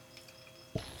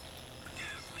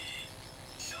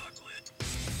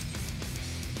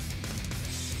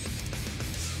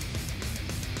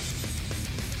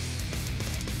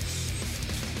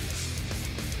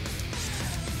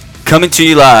Coming to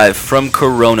you live from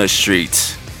Corona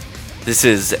Street. This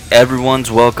is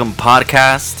Everyone's Welcome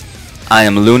Podcast. I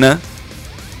am Luna.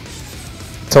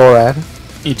 Torad.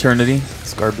 Eternity.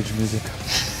 It's garbage music.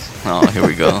 Oh, here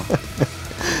we go.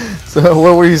 So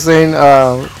what were you saying,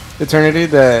 Eternity,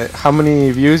 that how many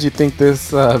views you think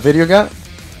this video got?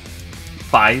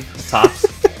 5 tops.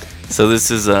 So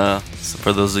this is,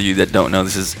 for those of you that don't know,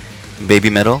 this is Baby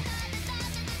Metal.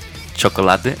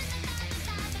 Chocolate.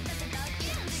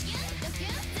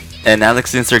 And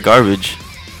Alex insert garbage.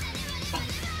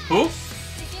 Who?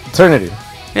 Eternity.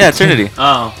 Yeah, Trinity.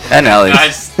 Oh. And Alex.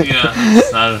 Guys,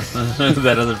 it's not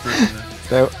that other person.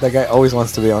 That guy always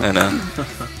wants to be on. I know.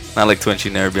 Not like Twitch,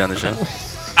 you never be on the show.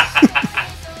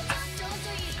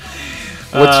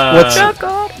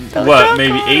 What,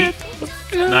 maybe 8?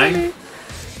 9?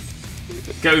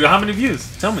 How many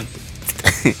views? Tell me.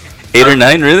 8 or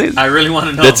 9, really? I really want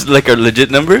to know. That's like a legit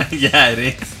number? Yeah, it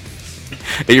is.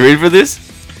 Are you ready for this?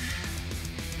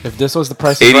 If this was the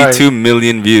price 82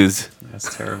 million views.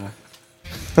 That's terrible.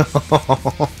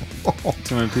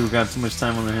 Too many people got too much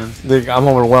time on their hands. I'm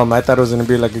overwhelmed. I thought it was going to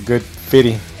be like a good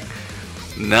 50.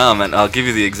 No, man. I'll give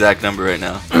you the exact number right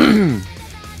now.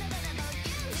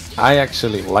 I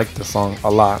actually like the song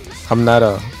a lot. I'm not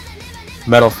a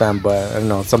metal fan, but I don't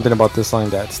know. Something about this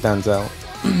song that stands out.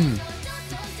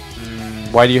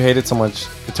 Why do you hate it so much,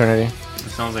 Eternity? It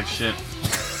sounds like shit.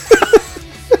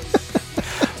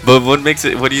 But what makes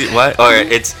it? Why? All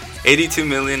right, it's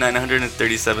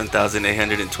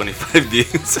 82,937,825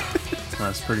 views.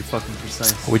 That's pretty fucking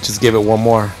precise. We just give it one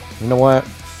more. You know what?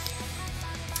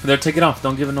 There, take it off.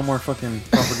 Don't give it no more fucking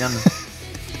propaganda.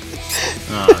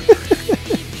 Oh,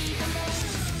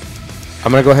 I'm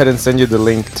gonna go ahead and send you the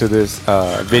link to this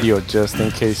video just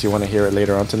in case you want to hear it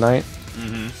later on tonight.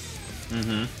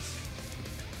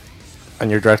 On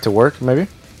your drive to work, maybe.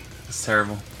 it's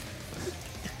terrible.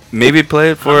 Maybe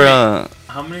play it for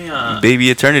How many? Baby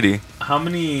Eternity. How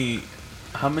many?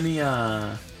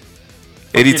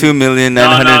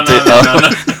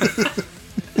 82,930,000.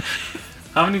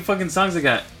 How many fucking songs they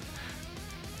got?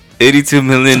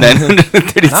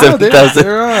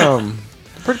 82,937,000.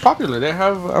 They're pretty popular. They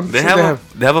have. They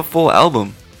have a full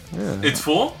album. Yeah. It's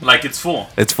full? Like it's full?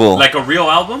 It's full. Like a real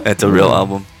album? It's a real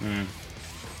album.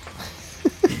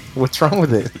 What's wrong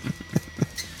with it?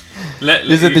 Is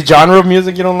Is it the genre of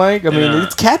music you don't like? I mean, Yeah.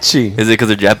 it's catchy. Is it because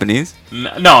they're Japanese?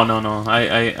 No.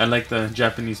 I like the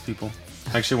Japanese people.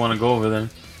 I actually want to go over there.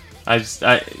 As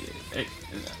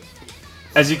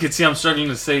you can see, I'm struggling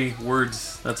to say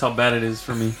words. That's how bad it is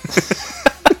for me.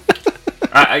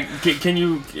 Can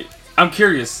you? I'm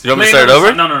curious. You want me to Play start another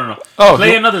over? song. No. Oh,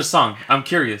 Play another song. I'm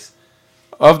curious.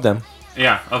 Of them,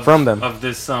 Yeah. From them. Of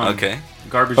this Okay.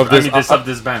 garbage. Of this- of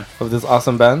this band. of this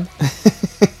awesome band.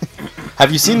 Have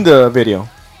you seen the video?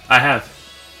 I have.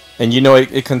 And you know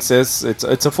it consists.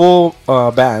 It's a full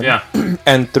band. Yeah.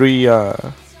 And 3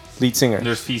 lead singers.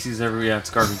 There's feces everywhere. Yeah,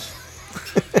 it's garbage.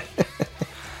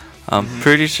 I'm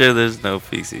pretty sure there's no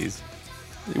feces.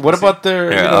 What about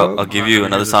their? Here, you know- I'll give you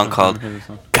another song called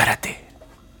Karate.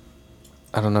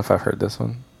 I don't know if I've heard this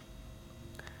one.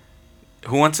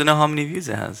 Who wants to know how many views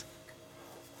it has?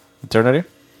 Eternity.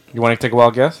 You want to take a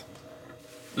wild guess?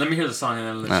 Let me hear the song and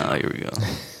then let Oh, here we go.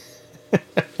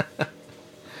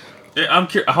 I'm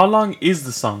curious. How long is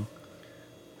the song?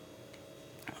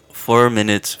 4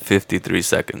 minutes 53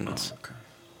 seconds. Okay.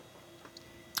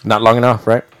 Not long enough,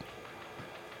 right?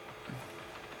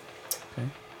 Okay.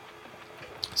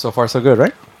 So far, so good,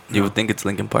 right? You would think it's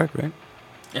Linkin Park, right?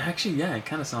 Yeah, actually, yeah, it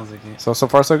kind of sounds like it. So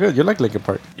far, so good. You like Linkin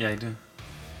Park. Yeah, I do.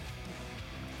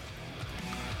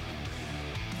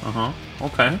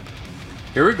 Okay.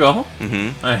 Here we go.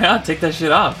 Mm-hmm. Yeah, take that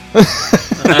shit off.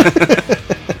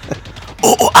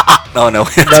 Oh, no.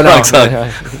 That's No, the wrong no. song.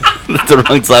 That's the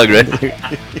wrong song, right?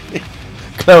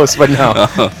 Close, but no.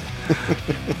 Oh.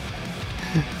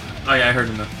 Oh yeah, I heard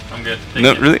enough. I'm good. Thank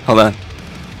No, you. really? Hold on.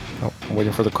 Oh, I'm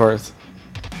waiting for the chorus.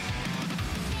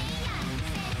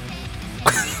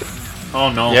 Oh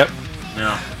no. Yep.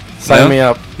 No. Sign No? me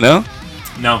up. No?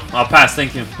 No. I'll pass.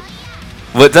 Thank you.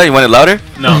 What's that? You want it louder?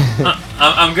 No.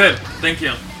 I'm good. Thank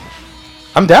you.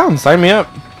 I'm down. Sign me up.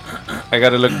 I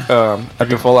gotta look at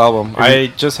the full album.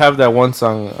 I just have that one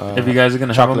song. If you guys are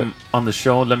gonna have Chocolate. them on the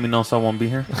show, let me know so I won't be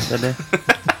here that day.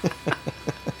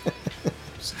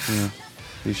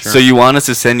 Be sure. So you want us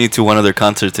to send you to one of their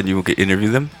concerts and you will get interview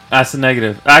them? That's a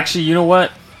negative. Actually, you know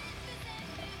what?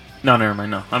 No, never mind.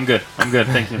 No, I'm good. Thank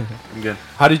you. I'm good.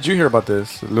 How did you hear about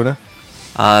this, Luna?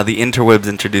 The interwebs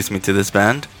introduced me to this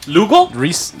band. Lugal?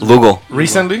 Lugal.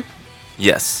 Recently?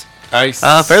 Yes. I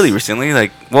Fairly recently.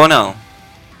 Well, no.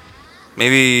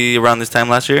 Maybe around this time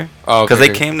last year. Oh, Because okay,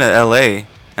 they okay. came to LA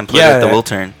and played at the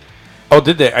Wiltern. Oh,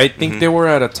 did they? I think Mhm. they were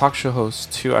at a talk show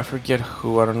host too. I forget who.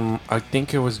 I don't know. I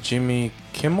think it was Jimmy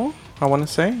Kimmel. I want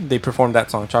to say they performed that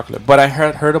song "Chocolate." But I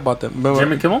heard about them. Remember-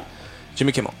 Jimmy Kimmel?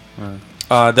 Jimmy Kimmel.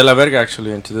 Right. De La Verga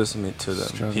actually introduced me to them.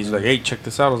 Sure, He's yeah. like, "Hey, check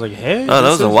this out." I was like, "Hey." Oh, that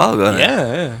this was a is- while ago then.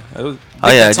 Yeah. Oh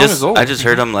yeah, that song is old. I just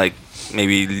heard him like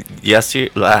maybe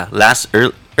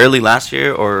early last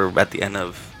year or at the end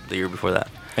of the year before that.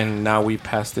 And now we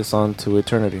pass this on to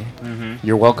eternity. Mm-hmm.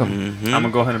 You're welcome. Mhm. I'm gonna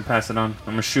go ahead and pass it on.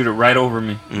 I'm gonna shoot it right over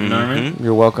me. You know what I mean? Mhm.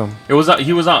 You're welcome. It was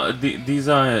he was on these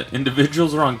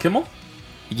individuals were on Kimmel.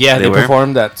 Yeah, They they, were?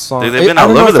 performed that song. They've been I all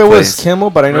don't know over if the it place. was Kimmel,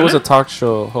 but I know it was a Really? talk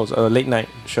show host, a late night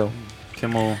show.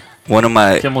 Kimmel One of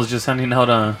my Kimmel's just handing out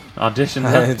auditions.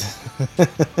 huh?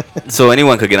 so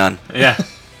anyone could get on. Yeah,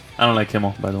 I don't like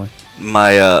Kimmel, by the way.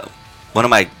 My one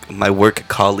of my work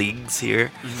colleagues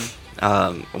here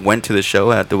went to the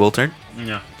show at the Wiltern,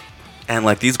 Yeah. and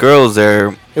like these girls,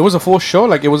 they're It was a full show.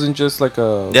 Like, it wasn't just like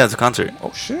a... yeah, it's a concert,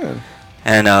 Oh, shit.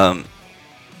 and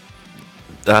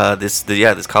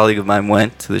this colleague of mine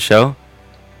went to the show,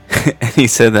 and he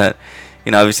said that,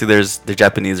 you know, obviously they're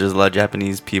Japanese. There's a lot of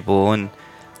Japanese people and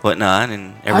whatnot,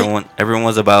 and everyone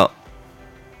was about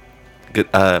good.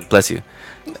 Bless you.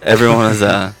 Everyone was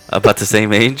about the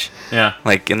same age, Yeah.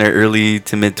 like in their early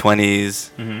to mid 20s.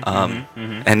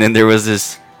 Mhm. And then there was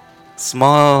this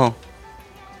small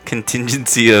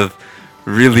contingency of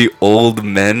really old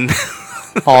men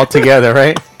All together,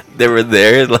 right? that were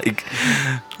there, like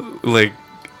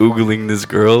oogling this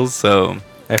girl. So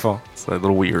Efo, it's a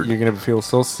little weird. you're going to feel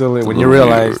so silly It's a when you little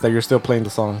realize weird. that you're still playing the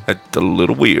song. It's a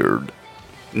little weird.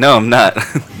 No, I'm not.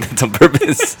 That's on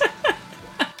purpose.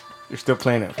 You're still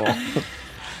playing it, fool.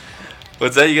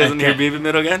 What's that? You guys I want to hear can't- Baby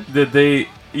Middle again? Did they?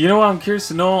 You know what? I'm curious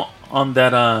to know on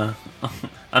that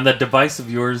on that device of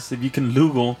yours, if you can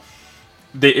Google,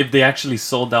 if they actually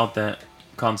sold out that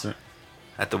concert.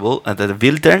 At the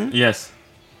Wiltern? Yes,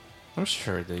 I'm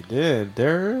sure they did.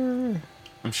 They're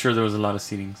I'm sure there was a lot of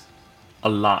seatings, a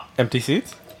lot. empty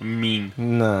seats? Mean.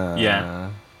 Nah.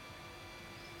 Yeah.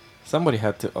 Somebody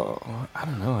had to. Oh, I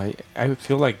don't know. I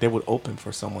feel like they would open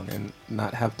for someone and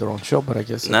not have their own show. But I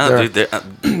guess if No, they're,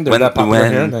 dude. they're that popular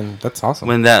here, then that's awesome.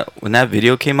 When that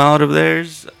video came out of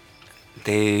theirs,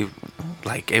 they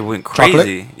like it went Chocolate?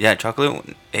 crazy. Yeah,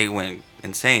 chocolate. It went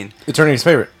insane. Eternity's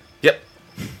favorite. Yep.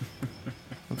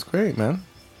 That's great, man.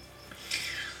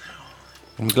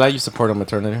 I'm glad you support them,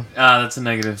 Eternity. That's a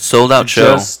negative. Sold out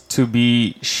show. Just to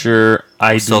be sure,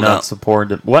 I do Sold not out.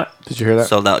 support it. What? Did you hear that?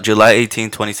 Sold out July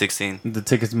 18, 2016. The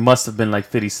tickets must have been like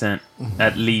 50 cent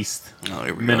at least, Oh,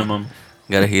 here we minimum.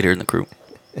 go. Got a heater in the crew.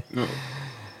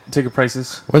 Ticket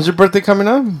prices. When's your birthday coming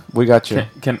up? We got you.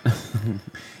 Can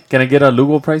can I get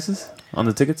Lugo prices on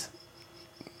the tickets?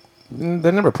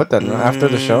 They never put that after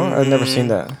the show. I've never seen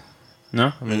that.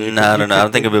 No. No, I don't know. I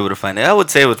don't think I'll be able to find it. I would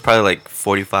say it was probably like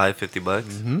 45, 50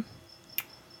 bucks.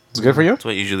 It's good for you. That's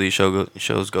what usually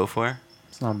shows go for.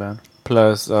 It's not bad.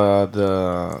 Plus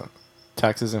the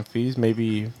taxes and fees,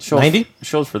 maybe Shows, 90.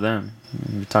 shows for them.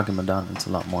 You're talking Madonna. It's a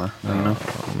lot more. You know.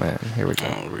 Oh man, here we go.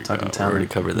 We Talking already talent.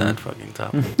 covered that fucking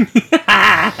topic.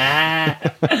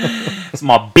 It's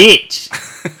my bitch.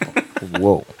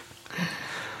 Whoa.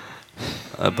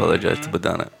 I apologize to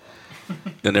Madonna.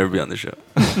 You'll never be on the show.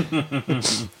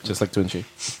 Just like Twin Chi.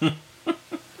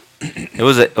 It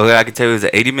was okay. I can tell you it was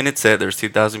an 80-minute set. There was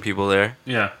 2,000 people there,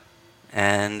 Yeah.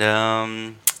 and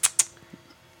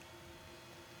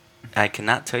I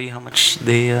cannot tell you how much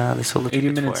they sold the 80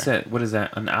 tickets minute for. set. What is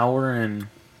that? An hour and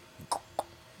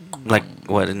Like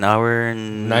what? An hour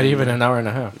and Not even an hour and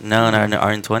a half. No, an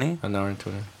hour and 20. An hour and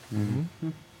 20.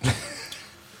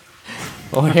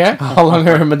 Oh yeah? How long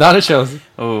are Madonna shows?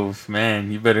 oh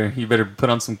man, you better put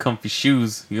on some comfy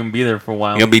shoes. You're gonna be there for a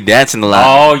while. You're gonna be dancing a lot.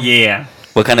 Oh yeah.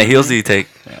 What kind of heels do you take?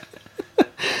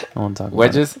 I want to talk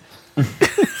Wedges?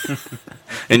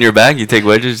 In your bag, you take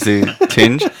wedges to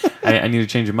change. About it. I need to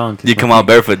change your mount. You come out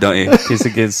barefoot, don't you? in case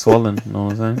it gets swollen. You know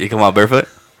what I'm saying? You come out barefoot.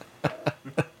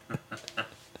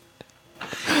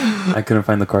 I couldn't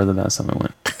find the car the last time I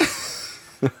went.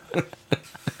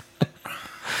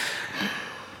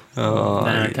 Oh,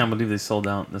 Man, I can't believe they sold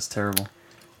out. That's terrible.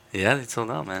 yeah, they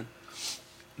sold out, man.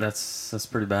 That's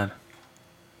pretty bad.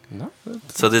 No.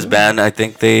 So this band, I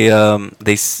think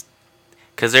because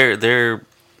they're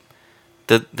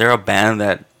a band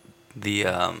that the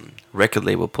record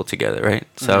label put together, right?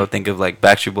 So think of like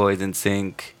Backstreet Boys and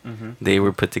Sync. They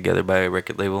were put together by a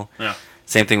record label. Yeah.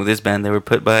 Same thing with this band. They were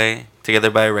put together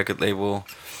by a record label.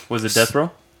 Was it Death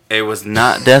Row? It was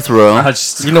not Death Row.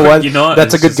 You know what?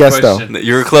 That's a It's good just guess, though. question.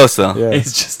 You were close though. Yeah.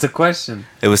 It's just a question.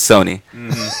 It was Sony.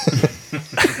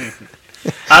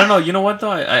 I don't know. You know what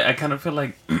though? I kind of feel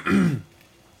like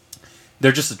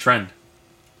They're just a trend.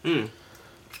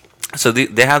 So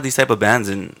they have these type of bands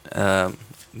and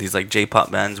these like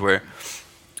J-pop bands where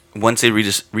once they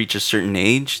reach a certain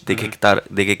age, they get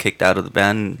kicked out of the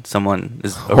band. And someone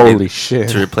is Holy shit.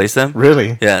 to replace them.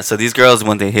 Really? Yeah. So these girls,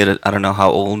 when they hit it, I don't know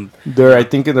how old, They're, I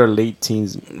think, in their late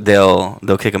teens. they'll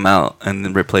kick them out and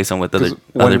then replace them with 'Cause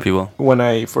other people. When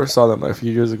I first saw them a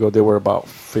few years ago, they were about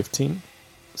 15,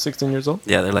 16 years old.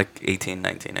 Yeah, they're like 18,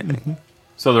 19, I think.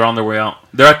 So they're on their way out.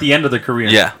 They're at the end of their career.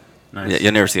 Yeah. Nice. Yeah,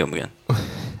 you'll never see them again.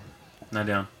 Not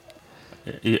down.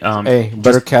 Hey,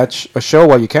 better catch a show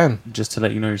while you can. Just to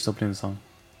let you know, you're still playing the song.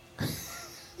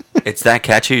 It's that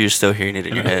catchy, you're still hearing it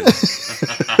in your head.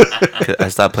 'Cause I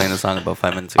stopped playing the song about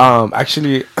 5 minutes ago.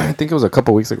 Actually, I think it was a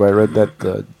couple weeks ago. I read that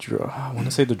I want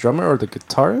to say the drummer or the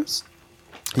guitarist.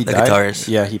 He The died. guitarist.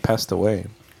 Yeah, he passed away.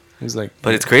 He's like,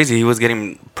 But it's crazy. He was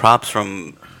getting props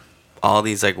from all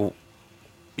these like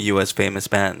U.S. famous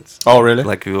bands. oh really?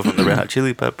 Like people from the Red Hot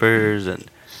Chili Peppers and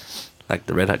like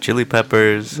the Red Hot Chili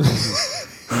Peppers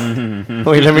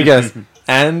Wait, let me guess.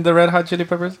 And the Red Hot Chili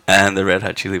Peppers? and the Red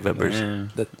Hot Chili Peppers. Yeah,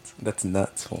 Yeah, That's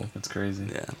nuts, fool. that's crazy.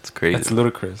 it's crazy. That's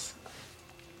ludicrous.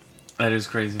 That is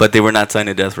crazy. But they were not signed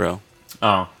to Death Row.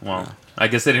 oh well, I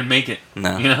guess they didn't make it.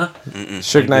 No. You know. Mm-mm.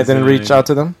 Suge I Knight guess didn't they reach didn't. out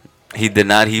to them. He did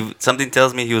not. Something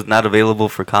tells me he was not available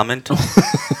for comment.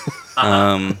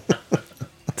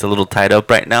 It's a little tied up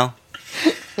right now.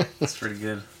 That's pretty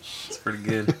good. It's pretty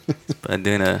good. But I'm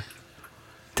doing a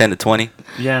 10 to 20.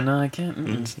 Yeah, no, I can't.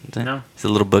 Mm-mm. No, It's a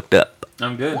little booked up.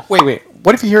 I'm good. Wait.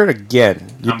 What if you hear it again?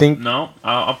 You think? No,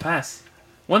 I'll pass.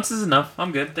 Once is enough.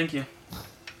 I'm good. Thank you.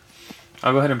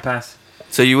 I'll go ahead and pass.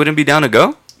 So you wouldn't be down to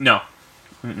go? No.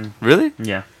 Mm-mm. Really?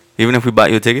 Yeah. Even if we bought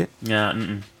you a ticket? Yeah.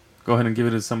 Mm-mm. Go ahead and give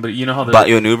it to somebody. You know how Bought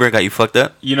you an Uber, got you fucked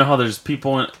up? you know how there's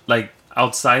people like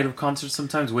outside of concerts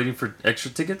sometimes waiting for extra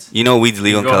tickets. You know weed's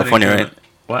legal in Go ahead and California, give right? it-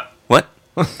 What? What?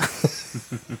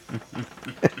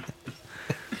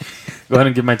 Go ahead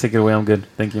and give my ticket away. I'm good.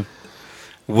 Thank you.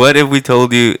 What if we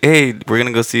told you, hey, we're going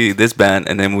to go see this band,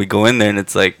 and then we go in there and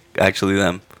it's like actually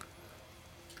them?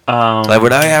 Like, we're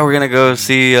going to go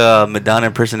see Madonna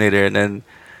Impersonator, and then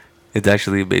it's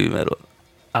actually Baby Metal.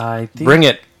 I think. Bring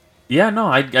it. Yeah, no,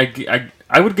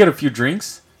 I would get a few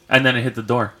drinks and then I hit the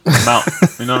door. I'm out.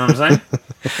 You know what I'm saying?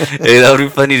 Hey, that would be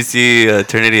funny to see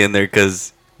Eternity in there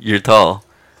because you're tall.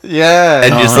 Yeah.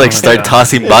 And Oh, just like start yeah.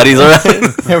 tossing bodies around.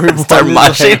 Everybody's Start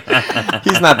like- moshing.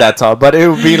 He's not that tall, but it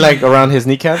would be like around his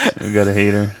kneecaps. We got a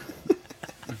hater.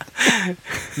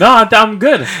 No, I'm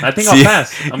good. I think I'll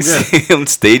pass. I'm good. See him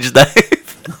stage dive.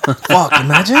 Fuck,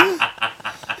 imagine.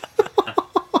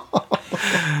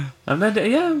 I'm not.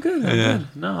 Yeah, I'm good. I'm Yeah. good.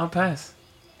 No, I'll pass.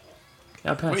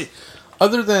 I'll pass. Wait.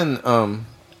 Other than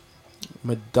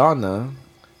Madonna,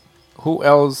 who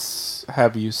else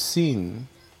have you seen?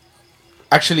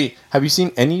 Actually, have you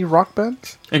seen any rock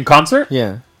bands? In concert?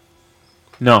 Yeah.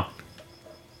 No.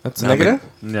 That's No, negative?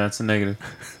 Yeah, it's a negative.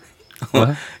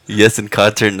 What? Yes, in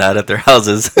concert, not at their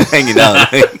houses, hanging out.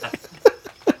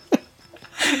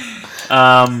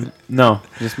 No,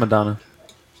 just Madonna.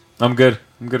 I'm good.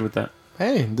 I'm good with that.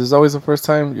 Hey, this is always the first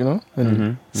time, you know? And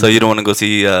Mm-hmm. So you don't want to go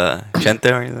see Chente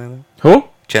or anything like Who?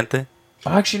 that? Chente?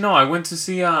 Oh, actually, no. I went to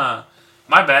see. My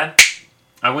bad.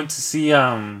 I went to see.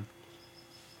 Oh,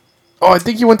 I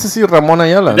think you went to see Ramon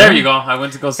Ayala. There no? you go. I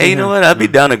went to go see. Hey, you know him. what? I'd be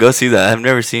down to go see that. I've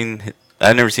never seen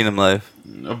him live.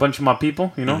 A bunch of my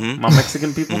people. You know, Mhm. my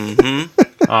Mexican people. hmm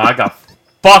Oh, I got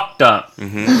fucked up.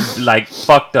 hmm Like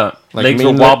fucked up. Like Legs were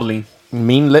mean lit? wobbly.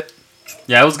 Mean lit.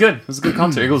 Yeah, it was good. It was a good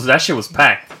concert. That shit was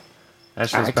packed. That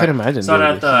shit was I packed. can imagine, Saw it dude.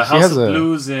 at the He House has of a-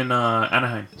 Blues in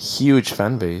Anaheim. Huge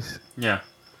fan base. Yeah,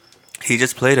 He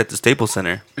just played at the Staples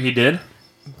Center, he did.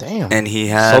 Damn. and he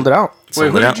had Sold it out. Wait,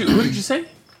 sold who it did out. you say?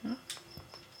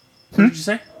 Who did you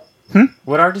say?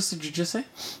 What artist did you just say?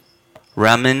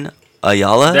 Ramen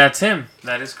Ayala. That's him.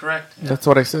 That is correct. Yeah. That's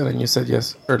what I said, and you said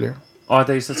yes earlier. Oh, I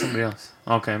thought you said somebody else.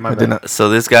 Okay, my I bad. did not. So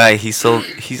this guy, I think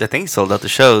he sold out the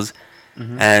shows,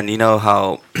 and you know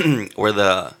how where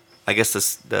I guess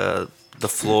the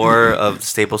floor of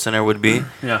Staples Center would be.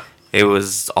 Yeah. It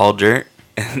was all dirt,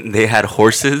 and they had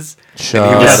horses. Shut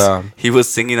and he was, up. he was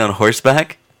singing on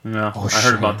horseback. No, Oh, I heard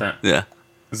shit. about that. Yeah.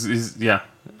 Yeah.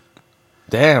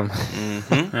 Damn.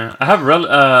 Yeah. I have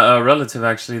a relative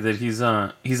actually that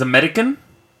he's American,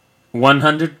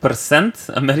 100%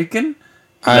 American.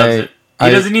 He loves it. He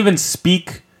doesn't even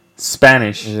speak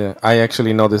Spanish, Yeah, I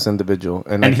actually know this individual,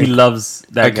 and and he loves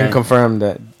that I guy. can confirm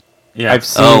that Yeah, I've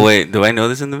seen. Oh wait, do I know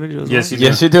this individual? as Yes, well? you do.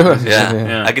 Yes, you do. Yeah.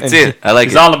 Yeah. I can And see it. I like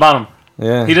he's it. all about him.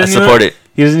 Yeah. He I doesn't support even, it.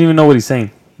 He doesn't even know what he's saying,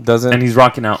 Doesn't and he's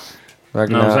rocking out. right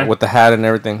know what I'm now saying? with the hat and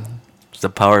everything. the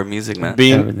power of music, man.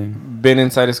 Being been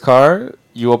inside his car,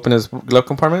 you open his glove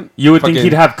compartment. You would think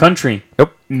fucking- he'd have country.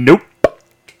 Nope. Nope.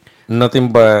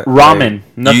 Nothing but Ramen.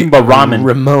 Nothing but ramen.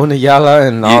 Ramon Ayala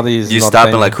and all these. You norteños. stop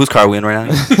and like, whose car are we in right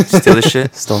now? Steal this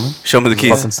shit. Stolen. Show me the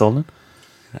keys. Fucking stolen.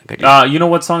 I got you. You know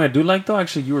what song I do like though?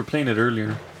 Actually, you were playing it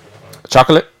earlier.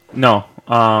 Chocolate. No.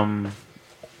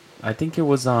 I think it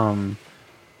was Oh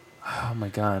my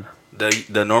god.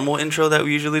 The normal intro that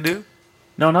we usually do.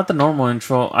 No, not the normal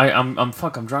intro. I'm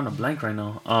drawing a blank right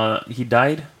now. He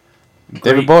died.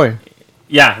 David Great- Bowie.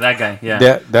 Yeah, that guy.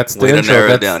 Yeah. That's the Way to intro. narrow it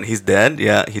That's, down. He's dead.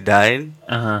 Yeah, he died.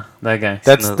 That guy.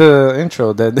 that's No. the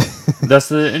intro. That That's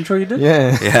the intro you did?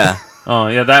 yeah. Yeah. Oh,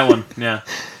 yeah, that one. Yeah.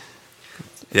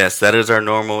 Yes, that is our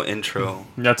normal intro.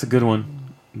 That's a good one.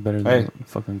 Better than Hey,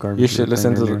 fucking garbage. You should we were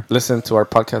listen playing to listen to our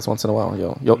podcast once in a while.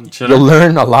 You'll Should you'll I?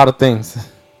 learn a lot of things.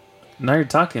 Now you're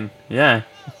talking. Yeah.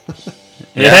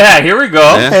 Yeah, here we go.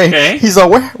 Yeah. Hey, Okay. he's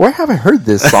like, where have I heard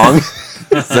this song?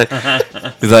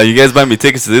 He's like, you guys buy me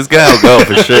tickets to this guy? I'll go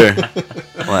for sure.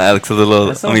 Well, Alex, a little.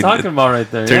 That's what I'm talking about right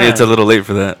there. Turning Yeah. it's a little late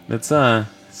for that. Let's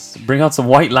bring out some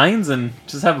white lines and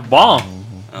just have a ball.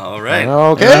 All right.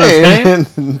 Okay, You know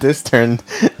this turned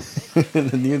in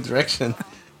a new direction.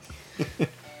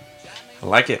 I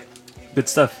like it. Good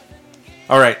stuff.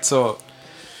 All right, so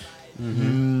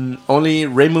only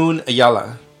Raymond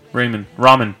Ayala, Ramen.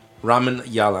 Ramen. Ramen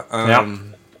Ayala. Yeah.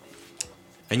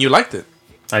 And you liked it.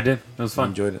 I did. It was You fun.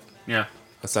 enjoyed it. Yeah.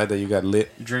 Aside that you got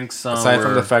lit. Drinks. Aside from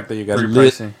were the fact that you got pretty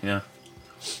lit pricey. Yeah.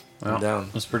 Well, down.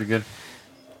 it was pretty good.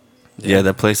 Yeah,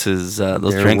 that place is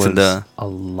those There drinks and was the. a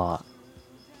lot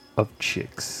of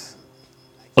chicks.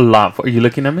 A lot. Are you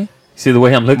looking at me? See the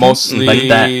way I'm looking? Mostly like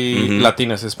that.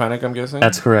 Latinas, Hispanic, I'm guessing.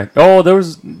 That's correct. Oh, there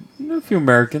was a few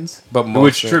Americans, But which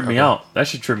mostly- tripped me okay. out. That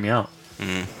should trip me out.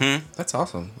 That's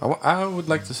awesome. I would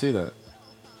like to see that.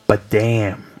 But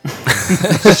damn.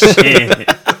 Shit.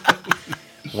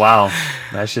 Wow,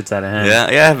 that shit's out of hand. Yeah,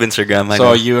 I have Instagram. I So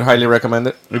know. you highly recommend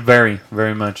it? Very,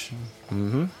 very much.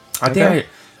 Mm-hmm. I think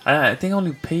I think I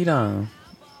only paid I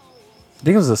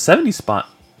think it was a 70 spot.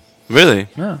 Really?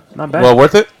 Yeah, not bad. Well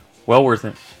worth it? Well worth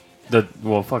it.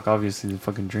 Fuck. Obviously, the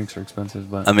fucking drinks are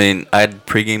expensive, but I mean, I'd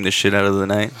pregame the shit out of the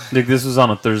night. like, this was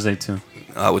on a Thursday too.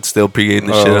 I would still pregame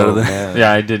the shit out of the. man.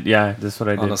 Yeah, I did. Yeah, that's what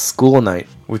I On did. a school night.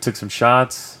 We took some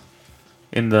shots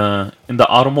in the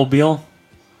automobile.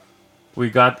 We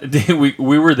got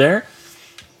we were there,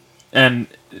 and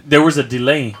there was a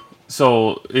delay,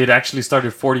 so it actually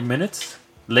started 40 minutes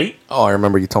late. Oh, I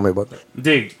remember you told me about that.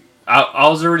 Dig, I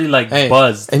was already like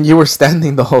buzzed. And you were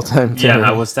standing the whole time too. Yeah,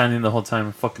 I was standing the whole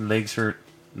time. Fucking legs hurt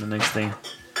the next day,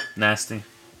 nasty.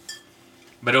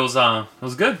 But it was good.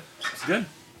 It was good.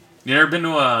 You ever been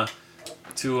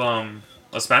to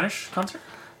a Spanish concert?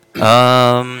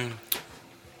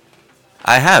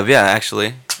 I have, yeah,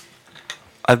 actually.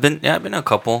 I've been to a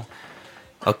couple.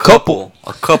 A couple.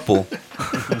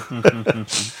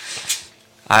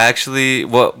 I actually,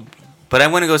 but I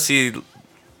want to go see,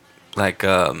 like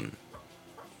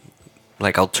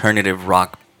alternative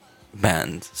rock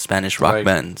bands, Spanish rock Like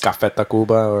bands. Café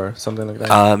Tacuba or something like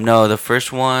that. No, the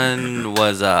first one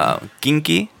was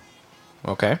Kinky,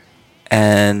 Okay.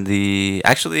 and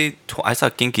I saw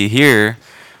Kinky here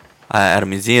at a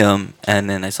museum, and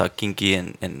then I saw Kinky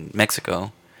in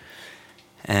Mexico.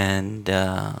 And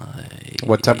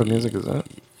What type of music is that?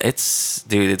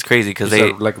 it's crazy because You they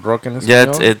said, like rock in yeah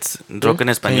español? it's rock en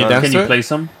español. dance Can to you it? play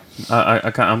some?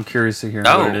 I'm curious to hear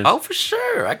what it is. Oh, for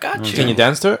sure, I got you. Can you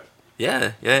dance to it?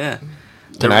 Yeah.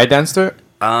 Can I dance to it?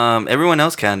 Everyone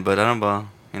else can, but I don't know.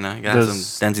 You gotta have Does-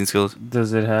 some dancing skills.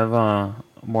 Does it have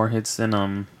more hits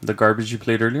than the garbage you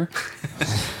played earlier?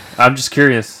 I'm just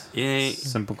curious. Yeah.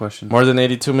 Simple question. More than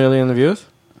 82 million views?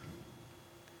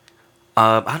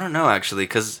 I don't know actually,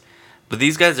 but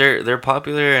these guys they're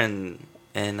popular in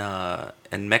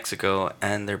Mexico,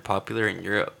 and they're popular in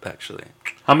Europe actually.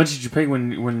 How much did you pay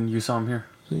when you saw him here?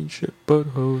 Ain't shit but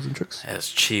hoes and tricks. It was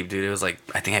cheap, dude. It was like,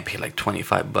 I think I paid like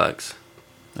 $25.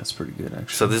 That's pretty good,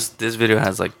 actually. So this video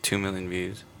has like 2 million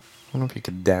views. I don't know if you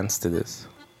could dance to this.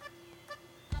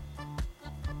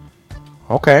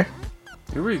 Okay.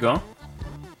 Here we go.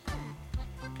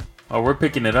 Oh, we're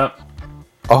picking it up.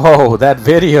 Oh, that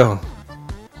video.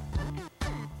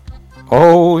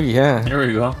 Oh, yeah. Here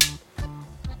we go.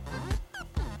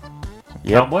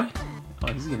 Yep. Cowboy?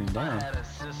 Oh, he's getting down.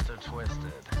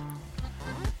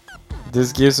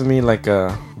 This gives me like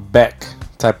a Beck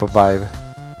type of vibe.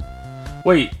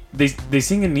 Wait, they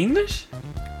sing in English?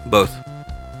 Both.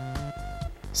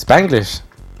 Spanglish.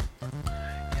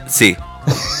 See.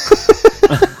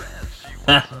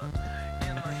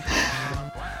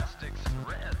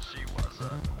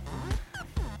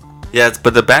 Yeah,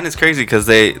 but the band is crazy because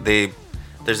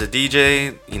there's a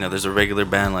DJ, there's a regular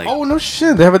band like. Oh no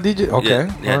shit! They have a DJ. Okay,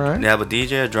 Yeah, all right. they have a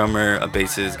DJ, a drummer, a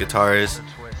bassist, guitarist,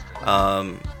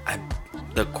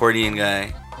 the accordion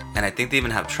guy, and I think they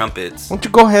even have trumpets. Why don't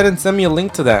you go ahead and send me a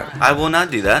link to that? I will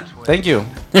not do that. Thank you.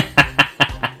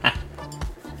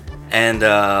 And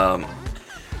I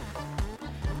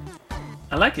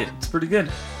like it. It's pretty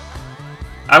good.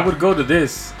 I would go to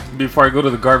this before I go to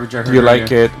the garbage I heard. Do you like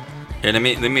earlier. it here,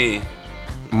 let me.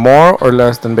 more or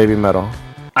less than Baby Metal?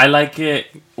 I like it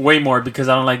way more because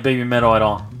I don't like baby metal at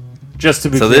all. Just to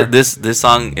be So clear. this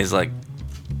song is like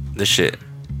the shit.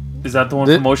 Is that the one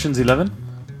Thi- from Ocean's 11?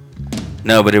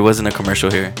 No, but it wasn't a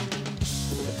commercial here.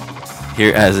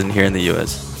 Here, as in here in the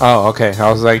U.S. Oh, okay.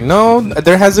 I was like, no,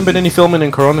 there hasn't been any filming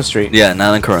in Corona Street. Yeah,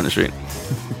 not on Corona Street.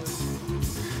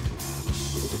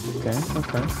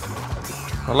 Okay.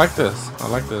 I like this.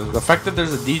 The fact that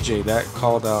there's a DJ that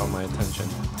called out my attention.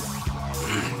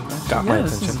 Got my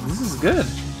attention. This is good.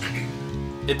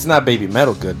 It's not Baby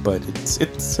Metal good, but it's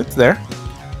there.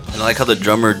 And I like how the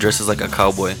drummer dresses like a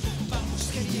cowboy.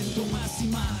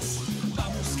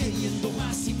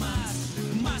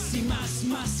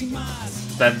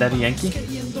 That Daddy Yankee?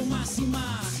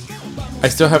 I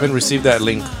still haven't received that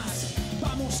link.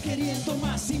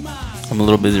 I'm a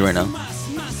little busy right now.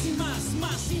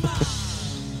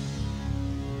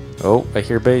 Oh, I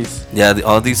hear bass. Yeah,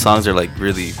 all these songs are like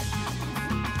really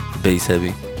bass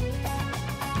heavy.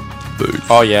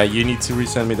 Oh yeah, you need to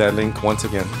resend me that link once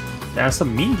again. That's a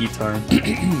mean guitar.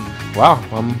 Wow,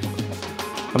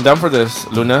 I'm down for this,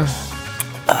 Luna.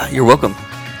 You're welcome.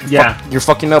 Yeah. You're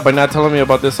fucking up by not telling me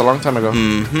about this a long time ago.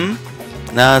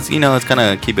 Mm-hmm. Nah, it's kind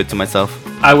of keep it to myself.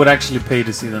 I would actually pay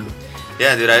to see them.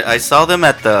 Yeah, dude, I saw them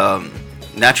at the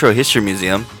Natural History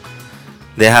Museum.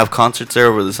 They have concerts there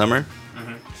over the summer.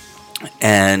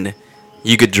 And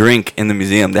you could drink in the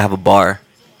museum. They have a bar.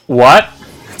 What?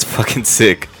 It's fucking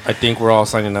sick. I think we're all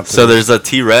signing up. So there's a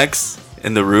T-Rex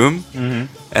in the room,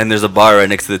 and there's a bar right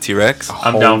next to the T-Rex.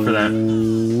 I'm down for that.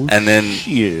 And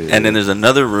then there's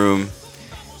another room,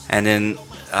 and then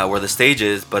where the stage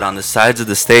is, but on the sides of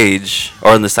the stage,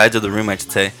 or on the sides of the room, I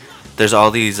should say, there's all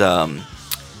these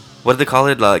what do they call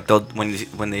it? Like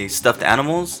when they stuffed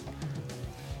animals.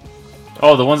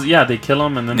 Oh, the ones, they kill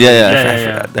them and then...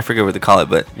 I forget what they call it,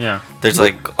 but Yeah. there's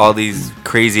like all these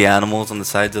crazy animals on the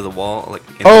sides of the wall. Like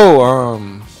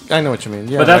I know what you mean.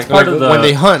 Yeah, But that's part of the- when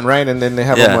they hunt, right? And then they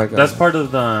have Yeah. them like That's part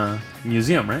of the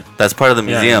museum, right? that's part of the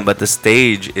museum, Yeah. but the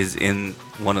stage is in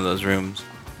one of those rooms.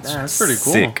 Yeah, that's pretty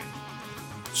cool.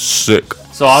 Sick.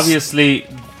 So obviously,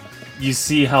 you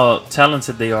see how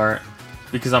talented they are,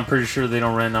 because I'm pretty sure they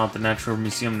don't rent out the Natural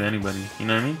Museum to anybody. You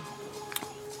know what I mean?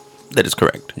 That is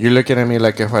correct. You're looking at me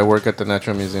like if I work at the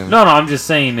Natural Museum. No, I'm just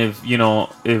saying if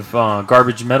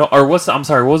Garbage Metal or what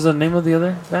was the name of the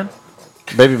other band?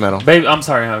 Baby Metal.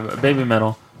 Baby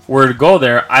Metal were to go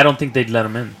there, I don't think they'd let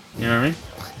them in. You know what I mean?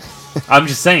 I'm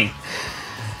just saying.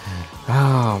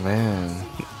 Oh man.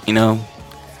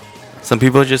 Some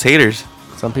people are just haters.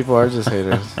 Some people are just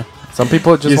haters. Some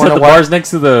people just You want said to the watch. bar's next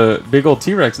to the big old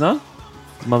T-Rex, no?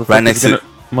 Right next to-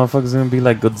 Motherfucker's gonna be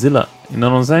like Godzilla. You know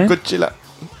what I'm saying? Godzilla.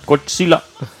 Godzilla.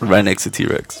 Right next to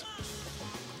T-Rex.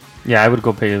 Yeah, I would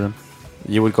go pay them.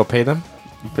 You would go pay them?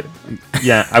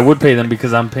 Yeah, I would pay them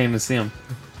because I'm paying to see them.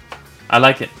 I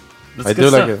like it. That's I good do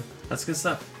stuff. like it. That's good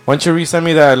stuff. Why don't you resend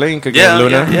me that link again, Yeah,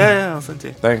 Luna? yeah, I'll send it to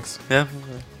you. Thanks. Yeah.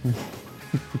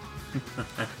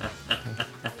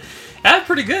 That's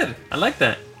pretty good. I like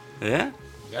that. Yeah?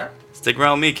 Yeah. Stick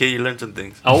around with me, kid. You learn some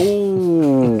things.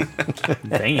 Oh,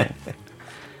 damn.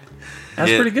 That's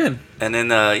Yeah. pretty good. And then,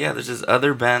 there's this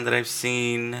other band that I've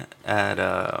seen at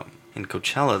in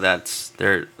Coachella.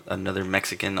 They're another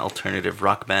Mexican alternative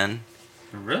rock band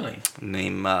Really?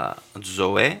 named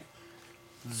Zoe.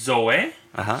 Zoe?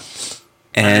 Uh-huh.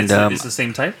 And it's the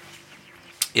same type?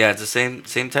 yeah, it's the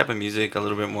same type of music, a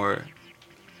little bit more.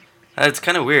 It's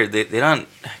kind of weird. They don't,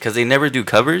 because they never do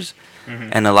covers,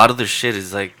 and a lot of their shit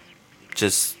is like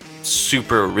just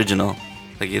super original.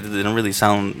 Like they don't really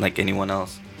sound like anyone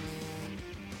else.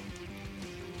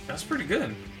 That's pretty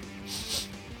good.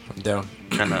 I'm down.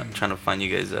 trying to find you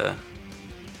guys A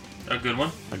good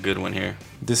one? a good one here.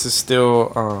 This is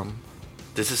still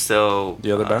This is still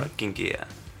The other band? Kinky. Yeah,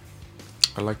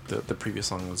 I like the previous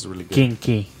song was really good.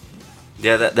 Kinky.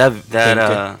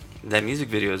 yeah. That music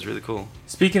video is really cool.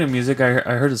 Speaking of music, I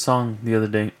heard a song the other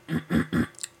day.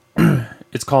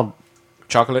 It's called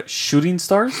Chocolate. Shooting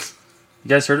Stars. You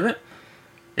guys heard of it?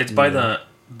 It's by the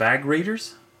Bag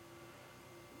Raiders.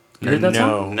 You heard that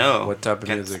song? No. What type of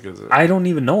Can't- music is it? I don't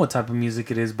even know what type of music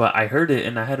it is, but I heard it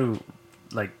and I had to,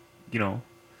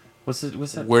 what's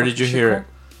that? Where did fucking you shit hear called?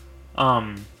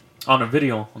 on a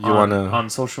video on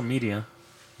social media.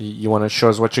 You want to show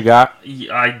us what you got?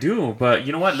 I do, but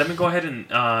you know what? Let me go ahead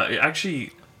and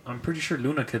actually, I'm pretty sure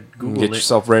Luna could Google Get it.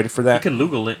 yourself ready for You that. can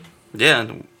Google it. Yeah.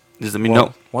 Does that mean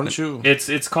no? Why don't you?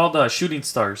 It's called Shooting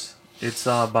Stars. It's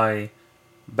by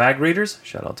Bag Raiders.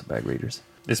 Shout out to Bag Raiders.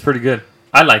 It's pretty good.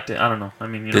 I liked it. I don't know. I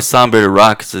mean, you know. This song better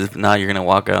rock, because if not, you're gonna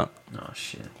walk out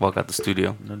shit. the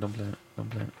studio. No, don't play it. Don't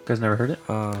play it. You guys never heard it?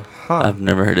 I've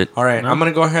never heard it. All right, No? I'm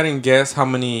gonna go ahead and guess how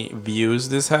many views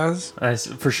this has.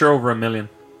 For sure over 1 million.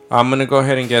 I'm gonna go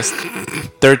ahead and guess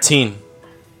 13.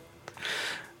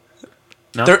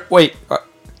 No?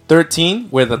 13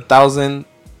 with 1,000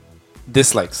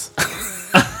 dislikes.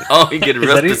 Oh, you get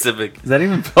real that it? specific. Is that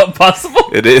even possible?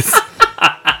 It is.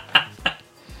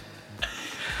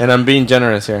 And I'm being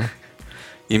generous here.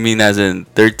 You mean as in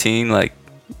 13, like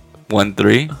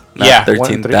 1-3? Not Yeah,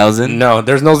 13,000? No,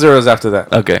 there's no zeros after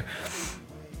that. Okay.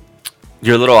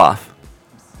 You're a little off.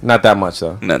 Not that much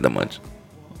though. Not that much.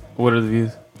 What are the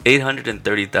views?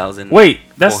 830,000. Wait,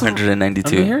 that's 492.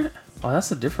 Let me hear it. Oh,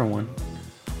 that's a different one.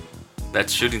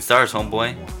 That's Shooting Stars,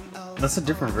 homeboy. That's a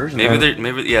different version. Maybe they're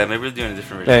doing a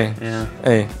different version. Hey, Yeah.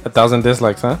 hey, 1,000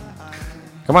 dislikes, huh?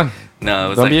 Come on. No, it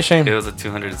was Don't like, be ashamed. It was a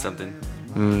 200 and something.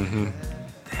 Mm-hmm.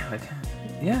 Damn,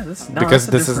 yeah, that's Because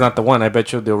this is not the one. I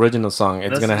bet you the original song. It's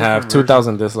That's gonna a have different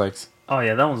 2,000 dislikes. Oh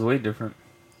yeah, that one's way different.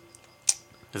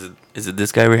 Is it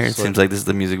this guy right here? It So- seems like this is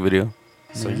the music video.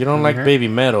 So Yeah. you don't Let me like hear it. baby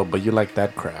metal, but you like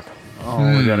that crap. Oh,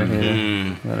 we gotta hear it.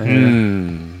 Mm. Gotta hear it.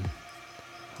 Hmm.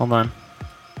 Hold on.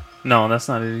 No, that's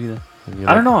not it either. You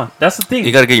I don't like- know. That's the thing.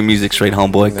 You gotta get your music straight,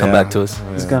 homeboy. Come Yeah, back to us.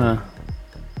 It's yeah. gonna.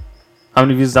 How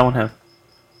many views does that one have?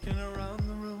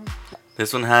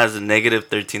 This one has a negative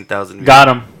 13,000 views. Got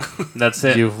him. That's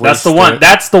it. You've That's the wasted one. it.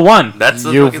 That's the one. That's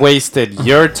the You've fucking- wasted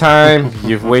your time.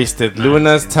 You've wasted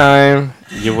Luna's time.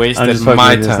 You I'm wasted just fucking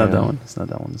my with you. It's not that time. one. It's not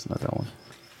that one. It's not that one.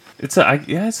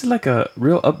 It's like a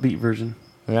real upbeat version.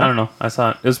 Yeah. I don't know. I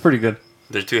saw it. It was pretty good.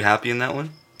 They're too happy in that one.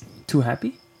 Too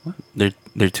happy? What?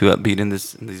 They're too upbeat in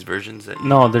these versions.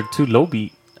 No, they're too low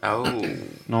beat. Oh. Know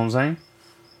what I'm saying?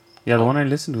 Yeah, the one I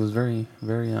listened to was very,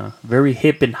 very, very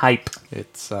hip and hype.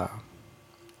 It's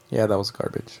yeah, that was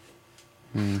garbage.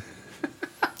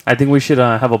 I think we should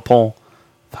have a poll.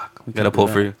 Fuck, we Got a can't do poll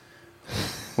that. for you.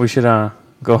 We should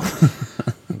go.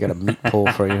 I got a meat pull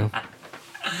for you.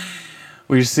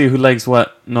 We should see who likes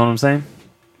what. Know what I'm saying?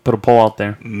 Put a poll out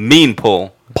there. Mean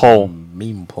poll. Poll.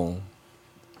 Meme pull.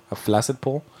 A flaccid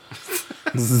pull.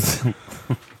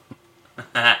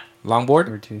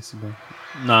 Longboard.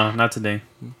 No, not today.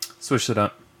 Switch it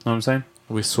up. Know what I'm saying?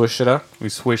 We swish it up. We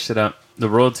switched it up. The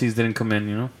royalties didn't come in,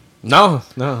 you know? No.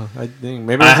 I think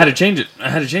maybe I had to change it.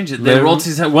 The Maybe-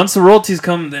 royalties. Once the royalties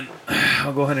come, then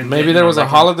I'll go ahead and. maybe get, there you know, was a back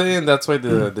in. holiday and that's why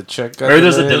the check. Got Or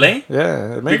there's a delayed. delay?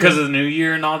 Yeah, maybe. Because of the new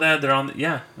year and all that. They're on.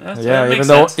 Yeah. That yeah, makes even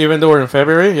sense. though we're in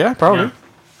February, yeah, probably. Yeah.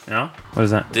 You know? What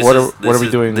is that? This What is- are we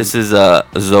is- doing? This is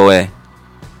Zoe.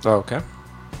 Oh, okay.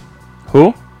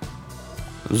 Who?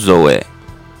 Zoe.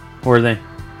 Who are they?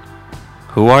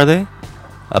 Who are they?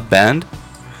 A band?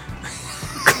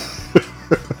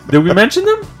 Did we mention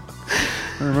them?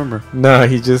 I don't remember. No,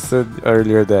 he just said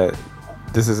earlier that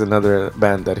this is another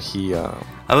band that he.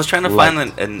 I was trying to Liked.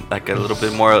 find an like a little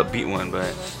bit more upbeat one,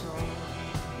 but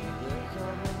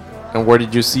And where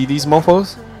did you see these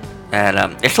mofos? at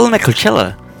it's still in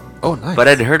Coachella. Oh, nice. But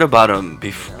I'd heard about them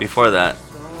before that.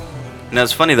 And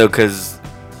it's funny though, cause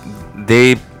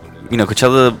they,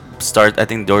 Coachella starts. I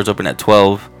think doors open at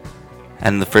 12,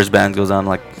 and the first band goes on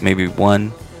like maybe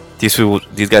 1.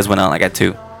 These guys went on like at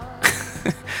 2.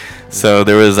 So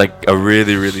there was like a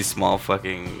really really small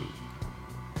fucking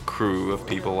crew of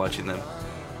people watching them.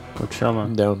 Coachella.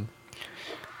 I'm down.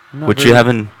 I'm not Which very- you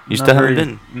haven't, you not still haven't very-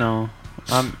 been. No,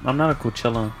 I'm not a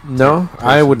Coachella. No,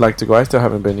 I would like to go. I still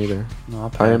haven't been either. No,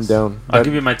 I'll I am pass. down. I'll But-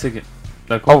 give you my ticket.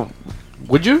 That cool? Oh,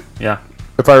 would you? Yeah.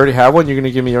 If I already have one, you're gonna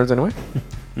give me yours anyway.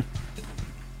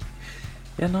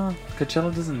 Yeah, no,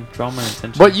 Coachella doesn't draw my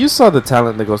attention. But you saw the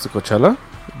talent that goes to Coachella.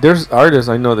 There's artists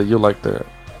I know that you like to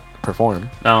perform.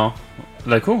 No,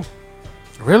 like who?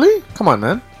 Really? Come on,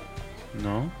 man.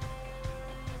 No.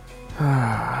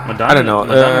 I don't know.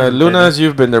 Madonna hasn't played Luna's,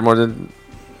 you've been there more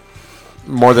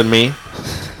than me.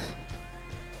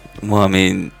 Well, I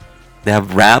mean, they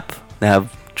have rap, they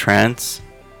have trance,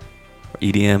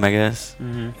 EDM, I guess. that.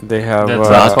 Mhm. They have That's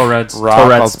rock, Tourette's rock,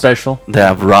 Tourette's special. They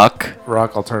have rock.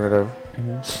 rock alternative.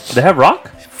 They have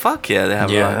rock. Fuck yeah, they have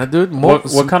rock. dude.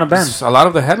 What kind of band? A lot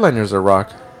of the headliners are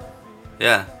rock.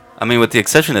 Yeah, I mean, with the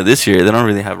exception of this year, they don't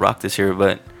really have rock this year,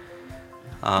 but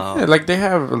Yeah, like they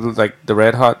have like the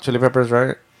Red Hot Chili Peppers,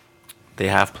 right? they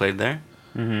have played there.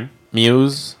 Mm-hmm.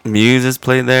 Muse. Muse has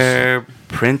played there.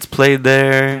 Prince played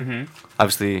there. Mm-hmm.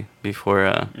 Obviously, before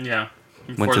Yeah.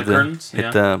 went For to the curtains. hit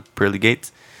Yeah. the pearly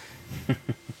gates.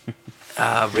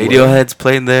 Radiohead's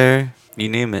played there. You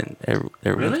name it. Everyone's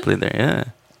Really? played there. Yeah.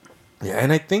 Yeah,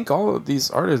 and I think all of these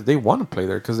artists they want to play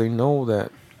there because they know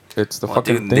that it's the Well,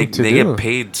 fucking dude, thing to they do. get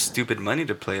paid stupid money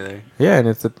to play there. Yeah, and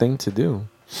it's the thing to do.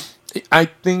 I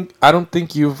don't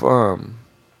think you've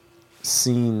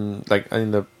seen like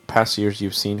in the past years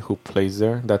you've seen who plays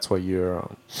there. That's why you're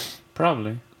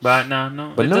Probably. But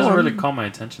no. But It no, doesn't really I'm- call my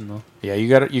attention though. yeah, you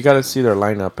gotta see their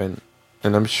lineup and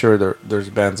I'm sure there's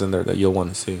bands in there that you'll want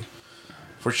to see.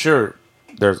 For sure,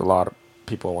 there's a lot of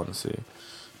people I want to see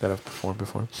that have performed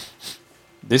before.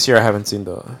 This year I haven't seen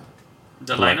the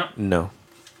lineup. No.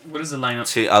 What is the lineup?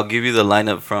 See, I'll give you the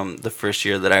lineup from the first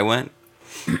year that I went,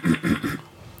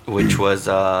 which was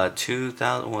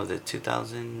 2000. What was it?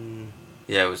 2000.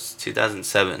 Yeah, it was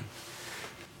 2007.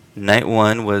 Night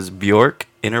one was Bjork,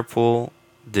 Interpol,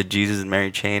 The Jesus and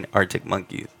Mary Chain, Arctic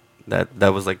Monkeys.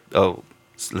 That was like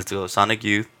let's go Sonic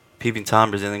Youth, Peeping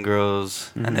Tom, Brazilian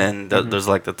Girls, and then those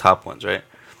like the top ones, right?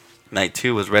 Night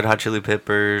two was Red Hot Chili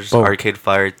Peppers, Boom. Arcade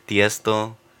Fire,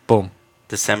 Tiesto, Boom.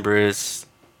 Decemberists,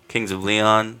 Kings of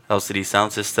Leon, LCD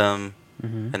Sound System,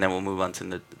 Mm-hmm. and then we'll move on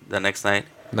to the next night,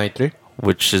 Night 3.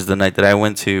 which is the night that I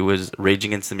went to, was Rage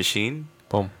Against the Machine,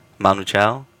 Boom. Manu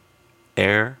Chao,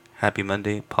 Air, Happy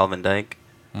Monday, Paul Van Dyke,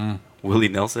 Mm. Willie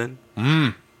Nelson,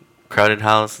 Mm. Crowded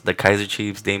House, The Kaiser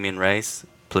Chiefs, Damien Rice,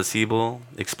 Placebo,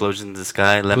 Explosions in the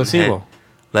Sky, Placebo.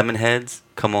 Lemonheads,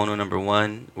 Kimono Number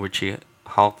 1, Richie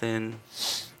Halton,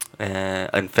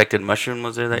 Infected Mushroom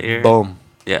was there that year. Boom.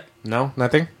 Yeah. No,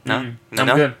 nothing. No, Mm, no, I'm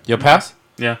no. good. You'll pass.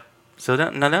 Yeah. So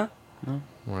no.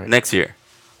 Right. Next year,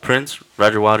 Prince,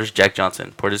 Roger Waters, Jack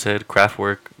Johnson, Portishead,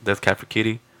 Kraftwerk, Death Cab for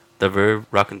Cutie, The Verve,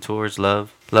 Rockin' Tours,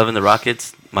 Love in the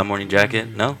Rockets, My Morning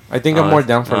Jacket. No, I think Oh, I'm more that's-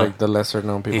 down for oh. like the lesser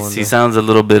known people. in he there. sounds a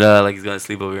little bit like he's gonna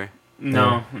sleep over here.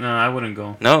 No, I wouldn't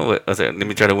go. No, wait, let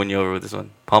me try to win you over with this one.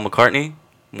 Paul McCartney,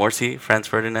 Morrissey, Franz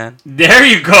Ferdinand. There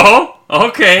you go.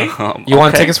 Okay. You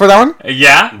want Okay. tickets for that one?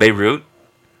 Yeah. Beirut,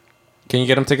 Can you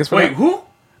get them tickets for Wait, that? who?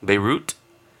 Beirut.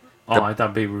 Oh, I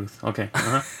thought Babe Ruth. Okay.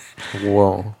 Uh-huh.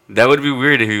 Whoa. That would be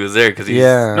weird if he was there because he's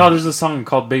Yeah. No, there's a song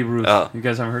called Babe Ruth. Oh. You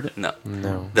guys haven't heard it? no.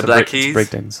 No. The It's a Black break- it's a Keys,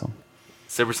 breakdance song.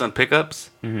 Silver Sun Pickups,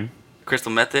 Mm-hmm.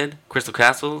 Crystal Method, Crystal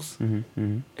Castles,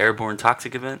 Mm-hmm. Airborne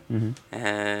Toxic Event, Mm-hmm.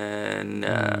 and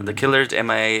The Killers,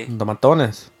 MIA. The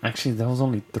Matones. Actually, that was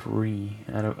only 3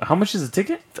 out of. How much is a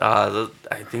ticket?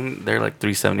 I think they're like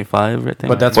 $375. I think,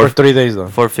 But that's for 3 days though.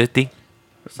 $450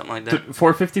 or something like that.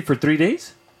 $450 for 3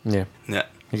 days? Yeah. Yeah.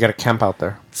 You gotta camp out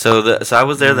there. So I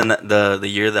was there the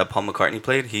year that Paul McCartney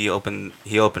played. He opened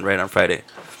right on Friday.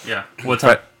 Yeah. What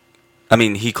time? I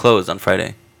mean, he closed on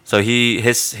Friday. So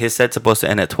his set's supposed to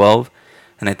end at 12,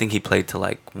 and I think he played till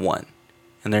like 1.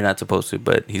 And they're not supposed to,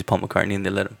 but he's Paul McCartney and they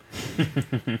let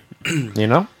him. You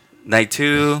know? Night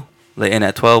 2, they end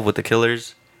at 12 with the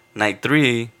Killers. Night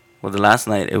 3, well, the last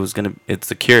night it's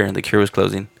The Cure, and The Cure was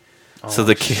closing. So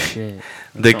The Cure, Shit.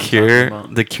 The what I'm talking Cure,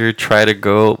 about. The Cure tried to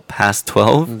go past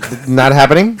 12. Not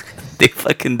happening? They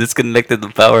fucking disconnected the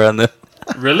power on the.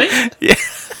 Really? Yeah.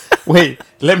 Wait,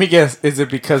 let me guess. Is it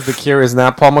because The Cure is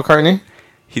not Paul McCartney?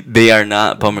 They are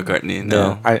not Paul McCartney.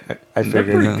 No. I They're figured.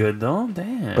 pretty no. good though.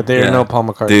 Damn. But they are Yeah. no Paul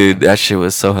McCartney. Dude, that shit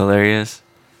was so hilarious.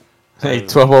 Hey,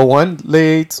 12:01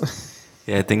 late.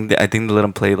 Yeah, I think they let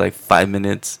him play like 5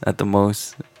 minutes at the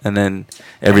most, and then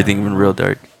everything went real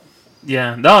dark.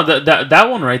 Yeah. No, that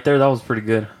one right there, that was pretty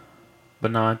good.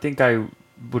 But no, I think I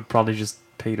would probably just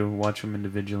pay to watch them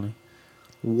individually.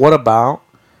 What about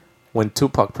when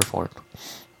Tupac performed?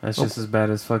 That's just as bad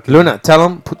as fucking Luna, tell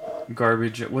him.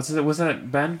 garbage. What's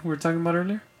that band we were talking about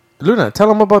earlier? Luna, tell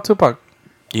him about Tupac.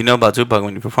 You know about Tupac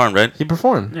when you performed, right? He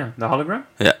performed. Yeah, the hologram.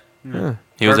 Yeah, Yeah,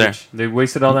 he was there. Garbage. They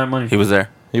wasted all that money. He was there.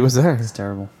 he was there. It's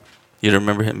terrible. You don't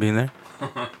remember him being there?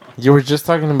 You were just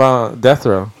talking about Death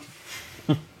Row.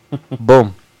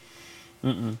 Boom.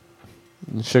 Mm-mm.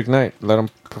 Suge Knight, let him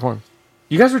perform.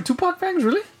 You guys were Tupac fans,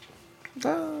 really?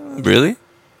 Really?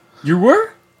 You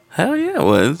were? Hell yeah, it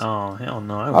was. Oh hell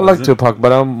no! I like wasn't. Tupac,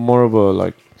 but I'm more of a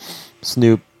like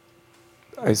Snoop,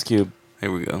 Ice Cube. Here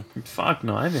we go. Fuck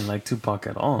no! I didn't like Tupac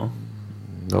at all.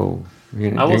 No,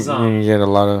 you, I was, you get a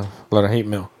lot of hate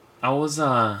mail. I was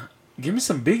give me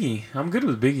some Biggie. I'm good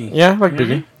with Biggie. Yeah, I like You know what I Biggie.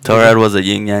 mean? Torad was a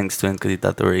yin yang twin because he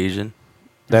thought they were Asian.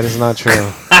 That is not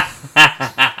true.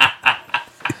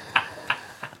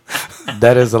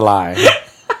 That is a lie.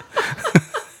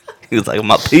 He was like,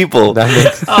 my people. That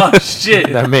makes Oh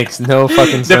shit! that makes no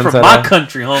fucking They're sense from at my all.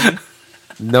 country, homie.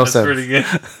 No That's sense. pretty good.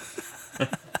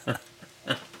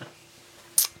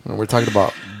 We're talking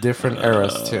about different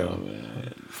eras too.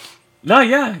 No,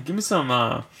 yeah. Give me some.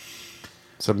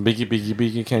 Some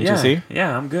Biggie, can't Yeah, you see?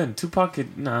 yeah. I'm good. Tupac.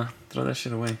 Nah, throw that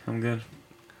shit away. I'm good.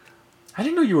 I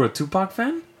didn't know you were a Tupac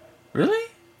fan. Really?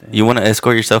 You want to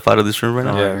escort yourself out of this room right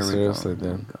now? Oh, Yeah, here we seriously, go.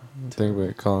 dude. I think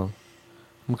we call him.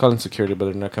 I'm calling security, but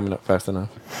they're not coming up fast enough.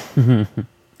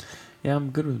 Yeah,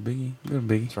 I'm good with Biggie. Good with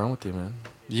Biggie. What's wrong with you, man?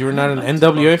 You were not an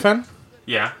NWA fan?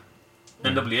 Yeah,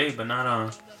 NWA, but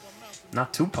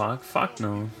not Tupac. Fuck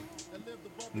no.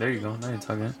 There you go. Now you're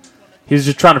talking. He was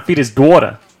just trying to feed his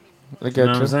daughter. I get You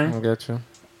know you. what I'm saying? I get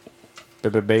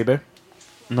you. Baby.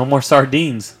 No more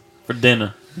sardines for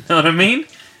dinner. You know what I mean?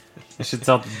 That shit's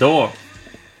out the door.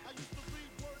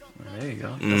 There you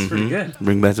go. That's pretty good.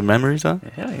 Bring back some memories, huh?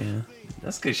 Hell yeah.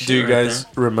 That's good shit. Do you right guys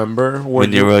remember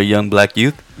When you were a young black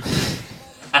youth.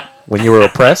 when you were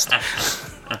oppressed?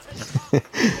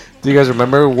 Do you guys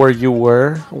remember where you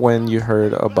were when you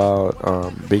heard about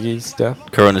Biggie's death?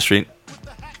 Corona Street.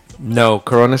 No,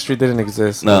 Corona Street didn't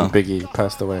exist No. when Biggie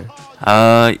passed away.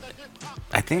 I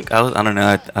think I was. I don't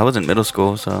know. I was in middle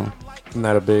school, so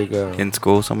Not a big. in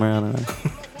school somewhere. I don't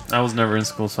know. I was never in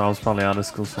school, so I was probably out of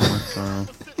school somewhere. So.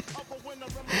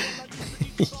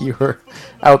 You were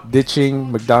out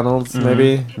ditching McDonald's,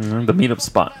 maybe The meetup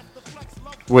spot.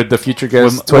 with the future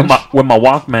guest With Twinch. my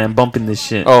Walkman bumping this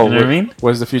shit. Oh, you know what I mean?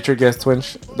 Was the future guest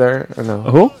Twinch there or no?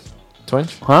 Who?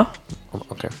 Twinch? Huh? Oh,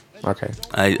 okay. Okay.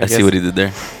 I guess- see what he did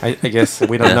there. I guess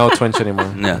we don't Yeah. know Twinch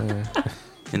anymore. Yeah.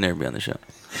 He'll never be on the show.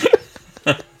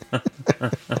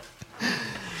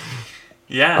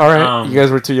 Yeah. All right. You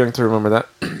guys were too young to remember that.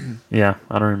 Yeah,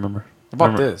 I don't remember.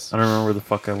 About I don't this? I don't remember where the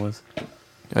fuck I was.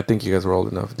 I think you guys were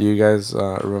old enough. Do you guys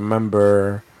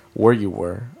remember where you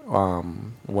were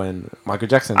when Michael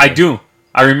Jackson I died? do.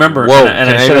 I remember. Whoa, And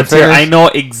can I I shed even a tear. finish? I know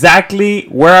exactly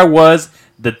where I was,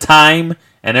 the time,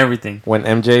 and everything. When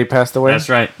MJ passed away? That's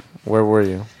right. Where were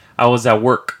you? I was at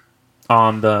work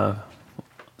on the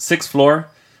 6th floor.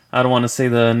 I don't want to say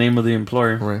the name of the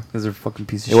employer Right. because they're a fucking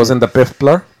piece of It shit. wasn't the fifth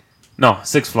floor? No,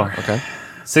 6th floor. Okay.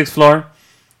 6th floor.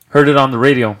 Heard it on the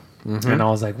radio, Mm-hmm. and I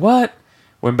was like, "What?"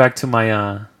 Went back to my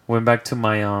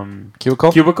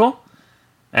Cubicle? cubicle,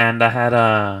 and I had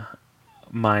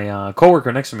my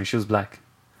coworker next to me. She was black.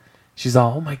 She's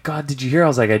all, "Oh my god, did you hear?" I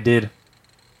was like, "I did."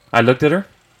 I looked at her,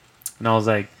 and I was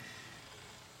like,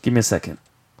 "Give me a second."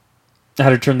 I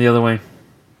had to turn the other way. It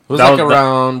was That like was-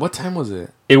 around... What time was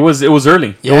it? It was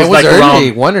early. Yeah, it was like early.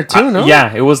 around- 1 or 2, no?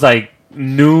 Yeah, it was like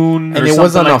noon And or it something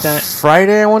was on like a that.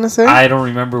 Friday, I want to say? I don't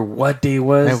remember what day it I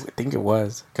was. think it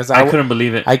was. Because I couldn't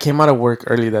believe it. I came out of work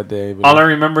early that day. but- All I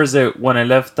remember is that when I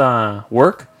left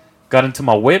work, got into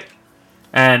my whip,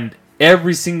 and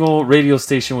every single radio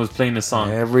station was playing this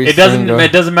song. Every it doesn't single-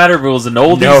 it doesn't matter if it was an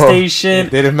oldie No, station.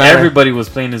 it didn't matter. Everybody was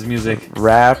playing his music.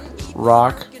 Rap,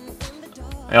 rock.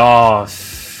 Oh,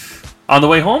 on the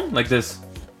way home, like this,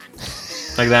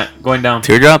 like that, going down.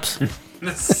 Teardrops.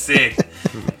 That's sick.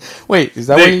 Wait, is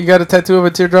that They- why you got a tattoo of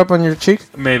a teardrop on your cheek?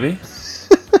 Maybe,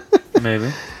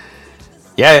 maybe.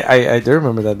 Yeah, I do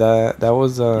remember that. That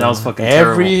was That was fucking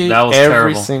every terrible. That was every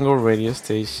terrible. single radio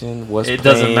station was. It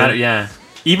doesn't playing, matter. Yeah,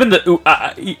 even the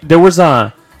there was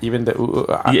Even the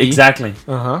exactly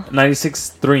Uh huh.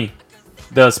 96.3,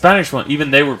 the Spanish one.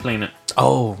 Even they were playing it.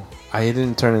 Oh, I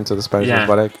didn't turn into the Spanish Yeah. one,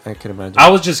 but I can imagine. I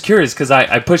was just curious because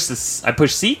I pushed this. I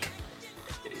pushed Seek.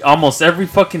 Almost every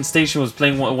fucking station was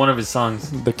playing one of his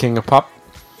songs. The king of pop.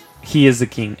 He is the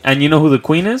king, and you know who the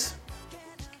queen is?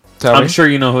 Tell I'm me. sure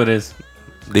you know who it is.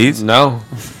 These. No.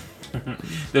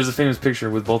 There's a famous picture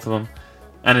with both of them,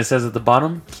 and it says at the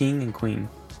bottom, "King and Queen."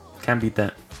 Can't beat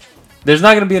that. There's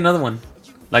not gonna be another one,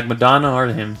 like Madonna or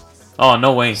him. Oh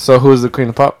no way. So who's the queen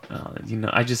of pop? You know,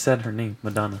 I just said her name,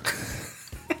 Madonna.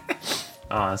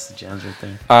 Oh, that's the jams right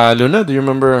there. Luna, do you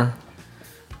remember?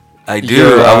 I do.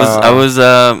 Your,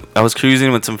 I was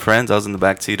cruising with some friends. I was in the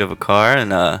back seat of a car,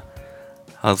 and I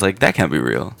was like, "That can't be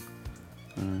real."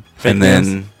 Fake And news?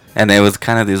 then, and it was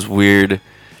kind of this weird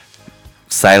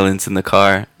silence in the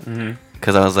car Mm-hmm.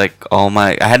 because I was like, "Oh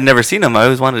my!" I had never seen him. I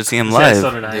always wanted to see him Yeah, live.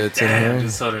 so did I. Yeah, it's in Damn, here.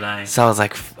 dude, so did I. So I was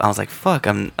like, "Fuck!"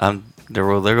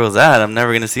 There goes that. I'm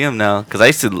never gonna see him now. Cause I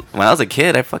used to, when I was a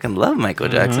kid, I fucking loved Michael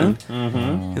Jackson.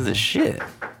 Mm-hmm. He's a shit.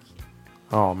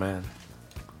 Oh man.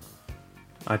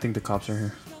 I think the cops are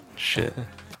here. Shit.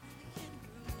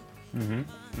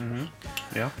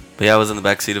 Yeah. But yeah, I was in the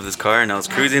back seat of this car and I was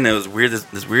cruising. It was weird,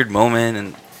 this weird moment,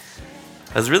 and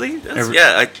I was really,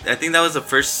 I think that was the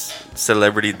first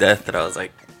celebrity death that I was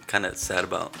like kind of sad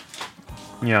about.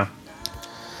 Yeah.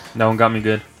 That one got me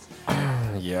good.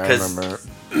 Yeah, I 'Cause- remember.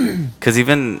 Cause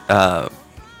even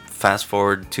fast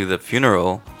forward to the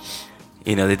funeral,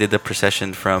 you know, they did the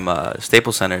procession from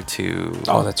Staples Center to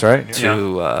Oh, that's right.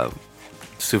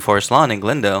 Sioux Forest Lawn in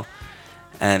Glendale,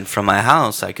 and from my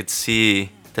house I could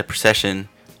see the procession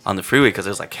on the freeway because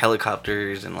there's like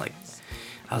helicopters and like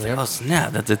I was Yep. like, oh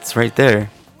snap, it's right there.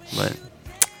 But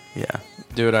yeah,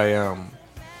 Dude, I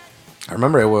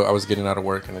remember I was getting out of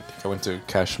work and I think I went to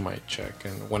cash my check,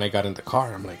 and when I got in the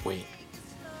car, I'm like, wait,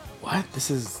 what? This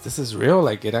is real?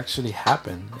 Like it actually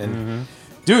happened. And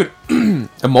dude,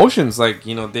 emotions, like,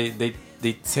 you know, they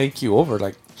take you over.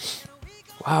 Like,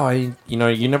 wow,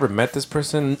 you never met this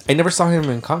person. I never saw him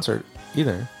in concert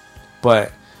either,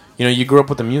 but you know, you grew up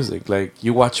with the music. Like,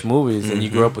 you watch movies and you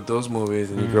grew up with those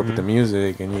movies, and you grew up with the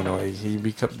music, and you know, he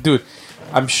become, dude.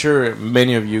 I'm sure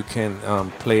many of you can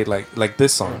play like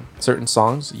this song. Certain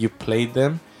songs, you played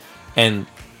them, and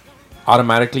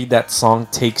automatically that song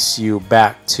takes you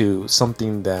back to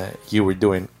something that you were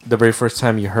doing the very first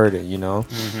time you heard it. You know,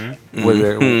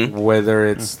 whether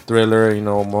it's Thriller, you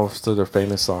know, most of their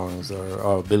famous songs,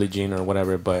 or Billie Jean or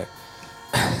whatever. But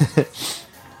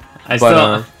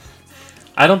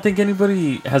I don't think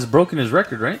anybody has broken his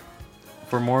record, right?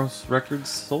 For most records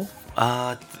sold.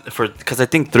 because I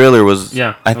think Thriller was.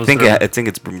 Yeah, I it was think Thriller. I think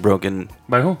it's been broken.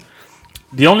 By who?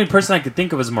 The only person I could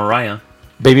think of is Mariah.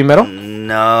 Baby Metal.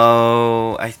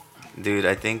 No, I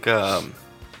think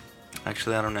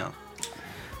actually I don't know.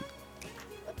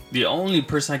 The only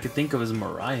person I could think of is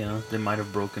Mariah. They might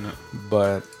have broken it.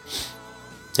 But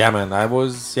yeah, man, I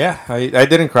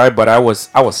didn't cry, but I was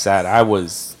sad. I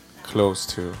was close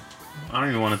to I don't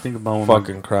even want to think about when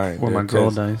fucking crying. my dude, girl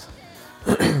 'cause dies.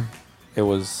 It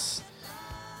was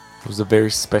a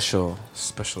very special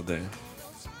day.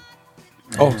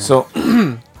 Oh, so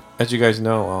as you guys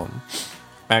know,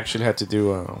 I actually had to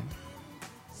do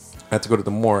I had to go to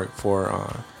the morgue for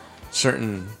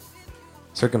certain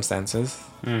circumstances,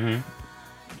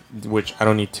 which I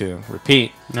don't need to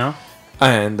repeat. No?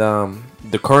 And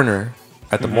the coroner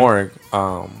at the morgue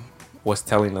was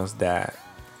telling us that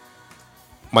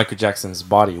Michael Jackson's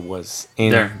body was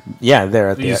in There. Yeah, there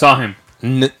at the You saw him.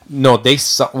 No, they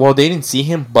saw. Well, they didn't see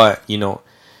him, but you know,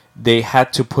 they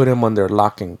had to put him under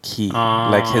lock and key,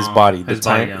 like his body. The His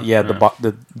body, time, yeah.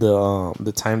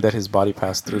 the time that his body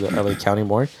passed through the LA County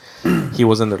morgue, he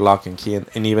was under lock and key,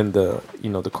 and even the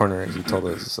coroner, he told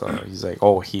us, he's like,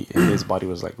 oh, his body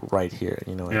was like right here,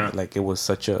 you know, and, Yeah. like it was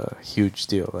such a huge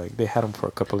deal. Like they had him for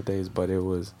a couple of days, but it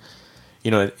was,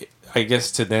 you know, I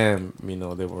guess to them, you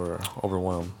know, they were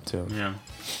overwhelmed too. Yeah.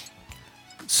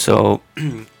 So,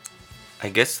 I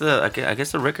guess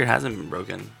the record hasn't been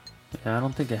broken. Yeah, I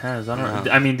don't think it has. I don't.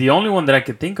 No. I mean, the only one that I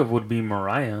could think of would be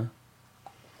Mariah.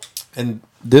 And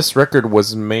this record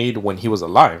was made when he was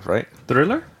alive, right?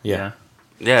 Thriller. Yeah.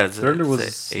 Yeah, it's Thriller the was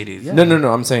 80s. yeah.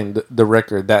 No. I'm saying the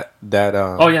record that.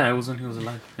 Oh yeah, it was when he was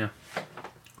alive. Yeah.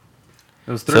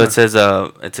 It was So Thriller.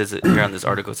 it says here on this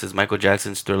article, it says Michael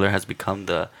Jackson's Thriller has become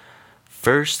the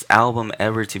first album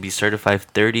ever to be certified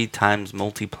 30 times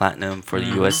multi-platinum for the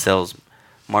U.S. sales,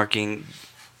 marking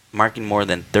more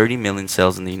than 30 million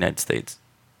sales in the United States.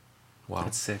 Wow.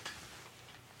 That's sick.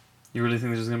 You really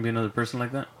think there's gonna be another person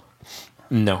like that?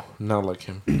 No, not like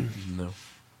him. No.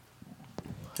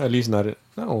 At least not it.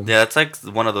 No. Yeah, it's like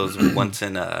one of those once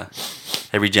in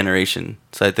every generation.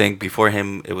 So I think before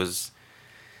him it was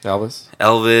Elvis.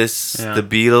 Yeah. the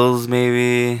Beatles,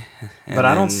 maybe. But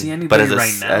I don't see anybody as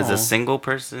right now. as a single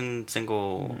person,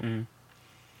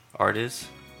 artist.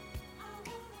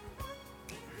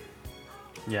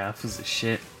 Yeah, that was the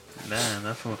shit. Man,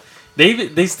 that fool.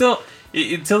 They still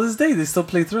till this day they still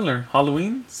play Thriller.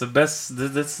 Halloween, it's the best.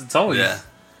 It's always. Yeah.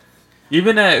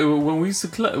 Even when we used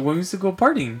to go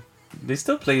partying, they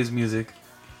still play his music.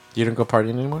 You don't go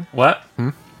partying anymore? What?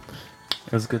 It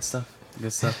was good stuff.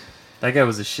 Good stuff. That guy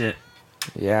was a shit.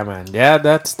 Yeah, man. Yeah,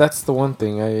 that's the one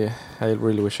thing I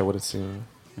really wish I would have seen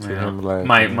Yeah. him like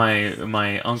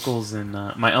My uncles and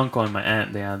my uncle and my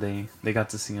aunt they got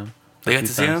to see him. They a got few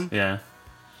to see times. him? Yeah.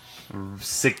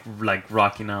 Sick, like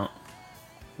rocking out.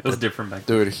 It was different back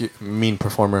then. dude, mean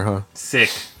performer, huh?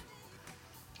 Sick.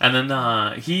 And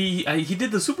then he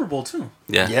did the Super Bowl too.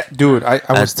 Yeah. Yeah, dude, I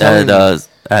was At, telling you,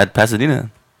 at Pasadena.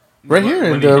 right here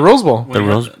in When the he- Rose Bowl. when The he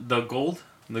had Rose- the gold.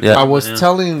 The Yeah. I gold, was yeah.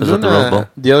 telling Was at the Rose Bowl. Luna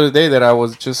the other day that I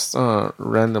was just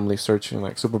randomly searching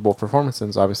like Super Bowl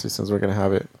performances, obviously since we're gonna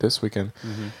have it this weekend,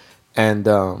 and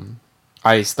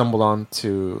I stumbled on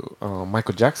to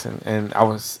Michael Jackson, and I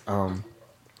was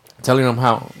telling him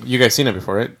how you guys seen it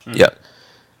before, right? Yeah.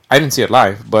 I didn't see it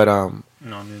live, but No,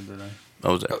 neither did I.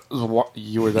 What was that?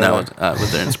 you were there. No, live.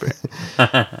 with their in spirit.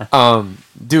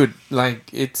 Dude, like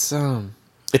it's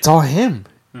all him.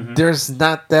 There's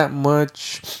not that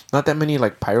many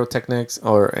like pyrotechnics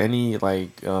or any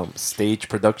like stage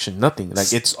production, nothing.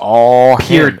 Like it's all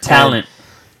Pure him. talent. And,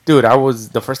 dude, I was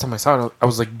the first time I saw it, I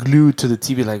was like glued to the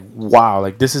TV, like wow,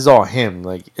 like this is all him.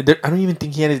 Like I don't even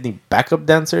think he had any backup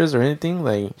dancers or anything.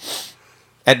 Like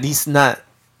at least not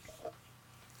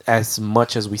as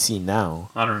much as we see now.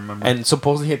 I don't remember. And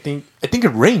supposedly, I think it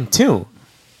rained too.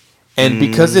 And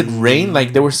because it rained,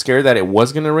 like they were scared that it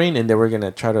was gonna rain, and they were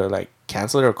gonna try to like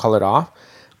cancel it or call it off.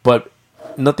 But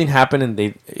nothing happened, and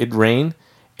it rained,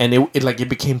 and it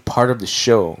became part of the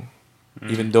show,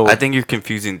 even though I think you're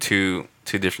confusing two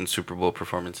different Super Bowl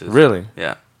performances. really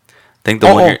Yeah. I think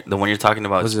the one you're talking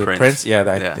about was is it Prince. Prince?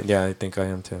 Yeah, Yeah. I think I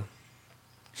am too.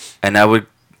 And I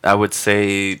would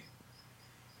say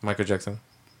Michael Jackson.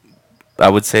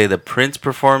 the Prince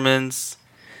performance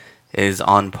is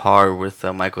on par with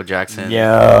the Michael Jackson.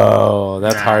 Yo,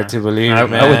 that's Nah. hard to believe, I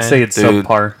man. would say it's Dude.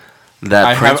 subpar.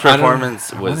 That Prince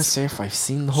performance I want to was say if I've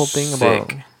seen the whole thing sick.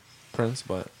 about Prince,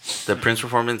 but The Prince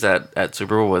performance at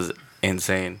Super Bowl was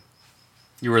insane.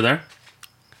 You were there?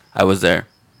 I was there.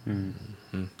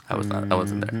 Mm-hmm. I was not. I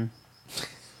wasn't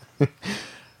there.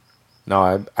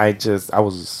 no, I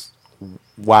was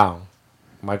wow.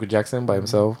 Michael Jackson by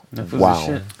himself. That was the Wow.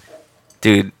 shit.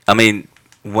 Dude, I mean,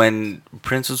 when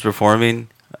Prince was performing,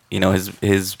 you know,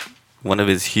 his one of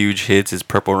his huge hits is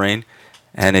Purple Rain,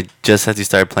 and it just as he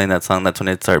started playing that song, that's when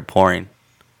it started pouring.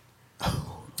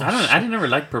 I didn't ever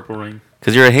like Purple Rain.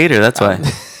 Cause you're a hater, that's why.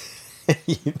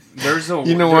 There's a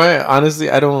You know what? Honestly,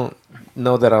 I don't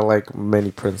know that I like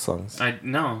many Prince songs. I'm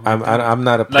I'm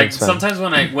not a like Prince fan. sometimes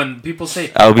when people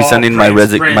say I'll be "Oh, sending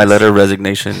Prince, my Prince," letter of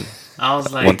resignation I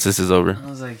was like, once this is over. I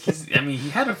was like, he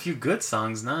had a few good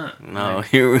songs, not No, like,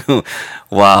 here,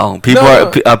 wow. People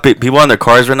No. are people on their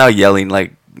cars right now yelling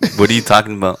like, "What are you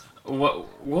talking about?" what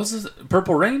was this?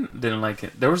 Purple Rain? Didn't like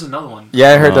it. There was another one.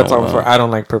 Yeah, I heard that Oh, song wow. before. I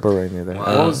don't like Purple Rain either.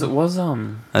 What was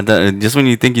it? Just when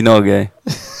you think you know a guy,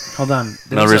 Hold on.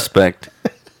 no respect.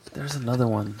 There's another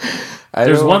one. I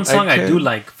There's don't- one song I, do can't-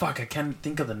 like. Fuck, I can't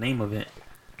think of the name of it.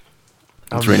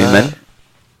 It's I'm Raining not- Men.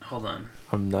 Hold on.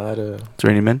 I'm It's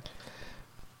Raining Men.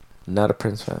 not a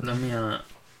Prince fan. Let me. No,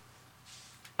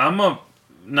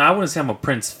 I wouldn't say I'm a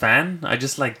Prince fan. I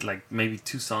just like maybe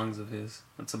 2 songs of his.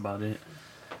 That's about it.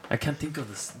 I can't think of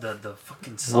the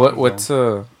fucking song. What's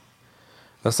though.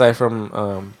 aside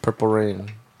from Purple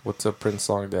Rain? What's a Prince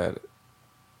song that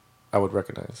I would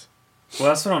recognize? Well,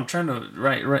 that's what I'm trying to.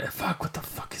 Right. Fuck. What the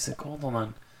fuck is it called? Hold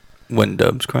on. When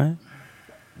Doves Cry.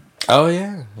 Oh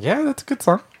yeah, that's a good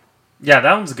song. Yeah,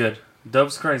 that one's good.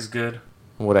 Dubs Cry is good.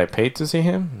 Would I pay to see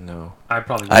him? No. I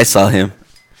probably. I saw him.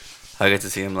 I got to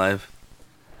see him live.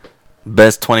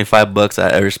 Best $25 I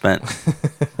ever spent.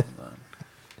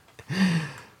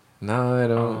 No, I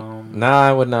don't. No,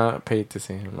 I would not pay to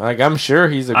see him. Like I'm sure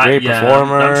he's a great Yeah,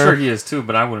 performer. I'm sure he is too,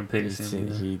 but I wouldn't pay to see him.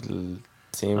 Either. He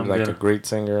seems I'm like good. a great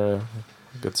singer.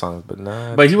 Good songs, but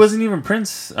not. But he wasn't even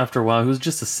Prince after a while. He was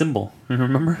just a symbol. You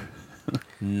remember?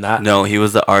 not. No, he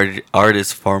was the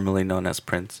artist formerly known as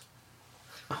Prince.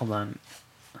 Hold on.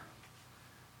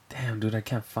 Damn, dude, I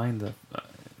can't find the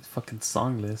fucking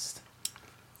song list.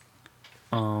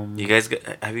 Have you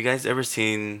guys ever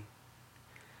seen?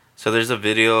 So there's a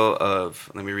video of.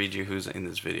 Let me read you who's in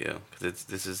this video because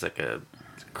this is like a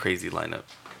crazy lineup.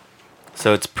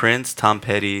 So it's Prince, Tom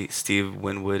Petty, Steve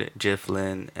Winwood, Jeff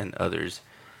Lynne, and others.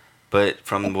 But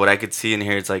from what I could see in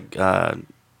here, it's like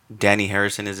Danny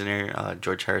Harrison is in here,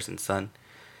 George Harrison's son,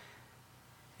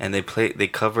 and they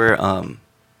cover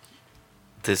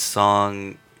this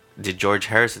song, the George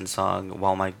Harrison song,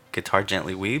 "While My Guitar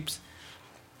Gently Weeps."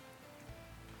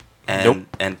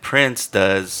 And Prince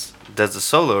does the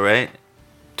solo, right?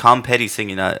 Tom Petty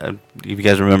singing. If you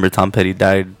guys remember, Tom Petty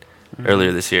died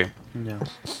earlier this year. Yeah.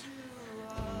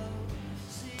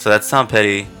 So that's Tom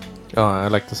Petty. Oh, I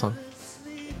like the song.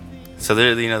 So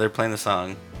they're playing the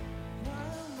song.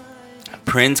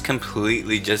 Prince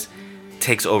completely just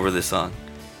takes over the song.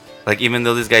 Like even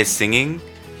though this guy's singing,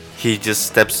 he just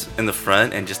steps in the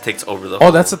front and just takes over the.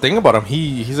 Oh, that's the thing about him.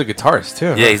 He's a guitarist too.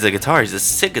 Yeah, huh? he's a guitarist. He's a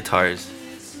sick guitarist.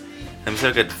 I'm sure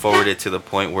I could forward it to the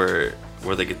point where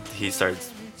he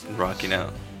starts rocking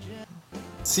out.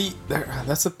 See,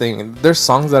 that's the thing. There's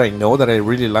songs that I know that I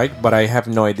really like, but I have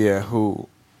no idea who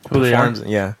they are? performs.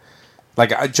 Yeah,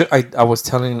 like I was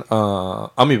telling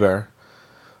Ami Bear,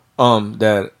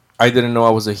 that I didn't know I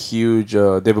was a huge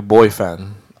David Bowie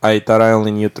fan. I thought I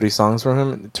only knew 3 songs from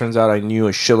him. It turns out I knew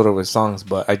a shitload of his songs,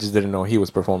 but I just didn't know he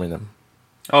was performing them.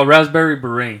 Oh, Raspberry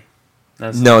Beret.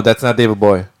 No, that's not David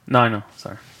Bowie. No, I know.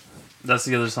 Sorry. That's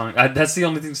the other song. That's the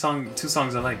only 2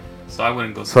 songs I like. So I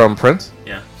wouldn't go. From Prince?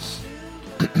 Yeah.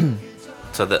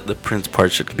 So that the Prince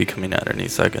part should be coming out any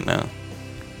second now.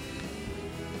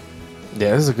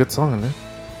 Yeah, this is a good song, man.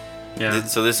 Yeah.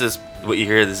 So this is what you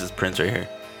hear. This is Prince right here.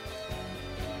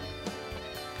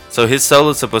 So his solo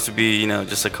is supposed to be,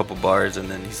 just a couple bars, and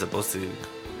then he's supposed to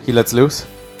He lets loose.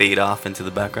 fade off into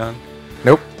the background.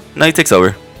 Nope. No, he takes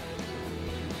over.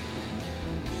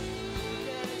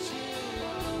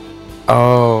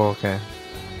 Oh, okay.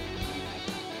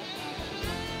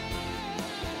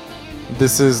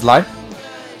 This is live.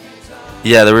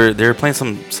 Yeah, they were playing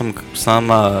some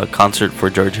concert for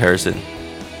George Harrison.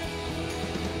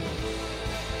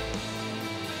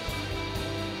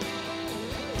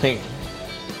 Hey.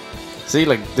 See,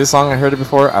 like this song, I heard it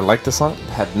before. I liked the song.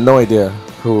 Had no idea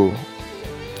who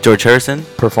George Harrison?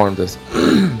 performed this.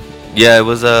 Yeah, it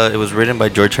was written by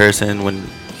George Harrison when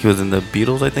he was in the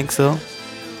Beatles, I think so.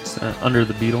 It's, Under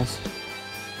the Beatles.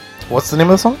 What's the name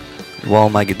of the song? While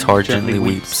my guitar gently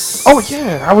Gently weeps. Oh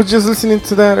yeah, I was just listening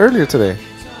to that earlier today.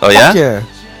 Oh yeah?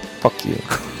 Fuck yeah. Fuck you.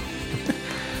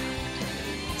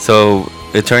 So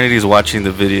Eternity's watching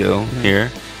the video here.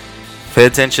 Pay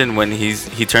attention when he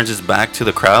turns his back to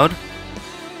the crowd.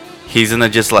 He's gonna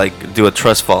just like do a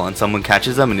trust fall, and someone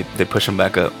catches him and they push him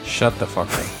back up. Shut the fuck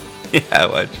up. Yeah,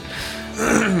 watch.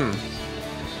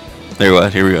 There,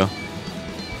 what? Here we go.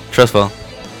 Trust fall.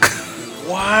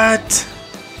 What?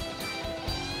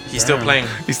 He's still Damn. playing.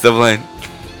 He's still playing.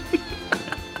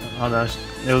 Oh,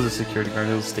 it was a security guard.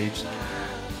 It was staged.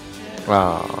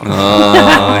 Wow.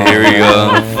 Oh, here we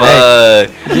go. Fuck.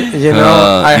 You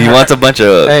know, he wants a bunch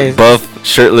of Hey. buff,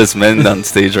 shirtless men on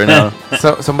stage right now.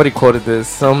 So somebody quoted this.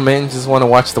 Some men just want to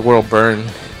watch the world burn.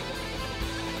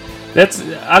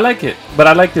 I like it, but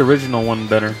I like the original one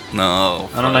better. No.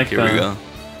 I don't fuck, like Here we the- go.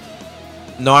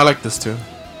 No, I like this too.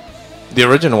 The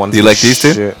original one. Do you like these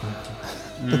two? Shit.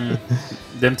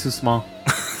 Them too small.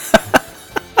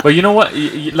 But you know what?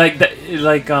 Like that.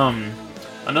 Like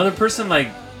another person like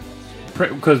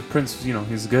because Prince,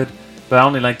 he's good. But I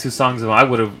only like 2 songs of him. I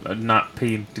would have not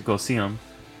paid to go see him.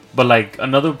 But like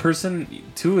another person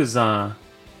too is that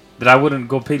I wouldn't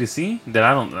go pay to see. That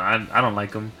I don't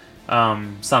like him.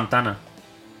 Santana.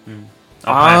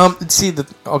 I'll pass.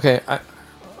 Okay,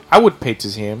 I would pay to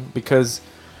see him because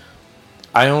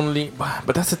I only,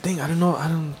 but that's the thing. I don't know. I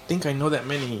don't think I know that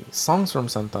many songs from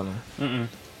Santana. Mm-mm.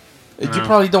 You No.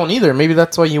 probably don't either. Maybe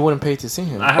that's why you wouldn't pay to see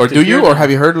him. I have Or to do hear you? Or them. have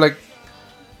you heard like?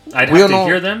 I'd we have don't to know-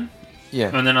 hear them,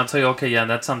 Yeah. and then I'll tell you, okay, yeah,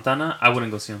 that's Santana. I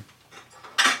wouldn't go see him.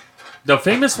 The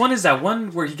famous one is that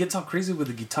one where he gets all crazy with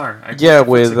the guitar. Yeah,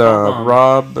 what's with it called?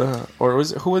 Rob, or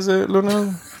who was it, Luna?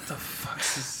 What the fuck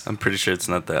is this? I'm pretty sure it's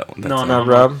not that one. That's No, Not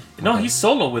Rob. No, he's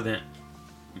solo with it.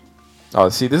 Oh,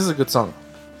 see, this is a good song.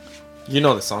 You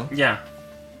know the song. Yeah.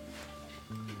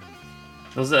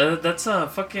 That's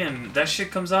fucking that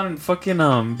shit comes out in fucking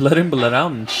Blood In Blood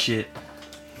Out and shit.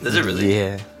 Does it really?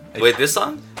 Yeah. Wait, this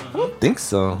song? I don't think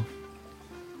so.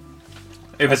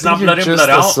 If I it's think not Blood In you're Blood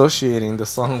just Out, associating the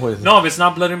song with no, if it's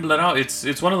not Blood In Blood Out,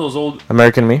 it's one of those old.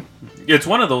 American Me. It's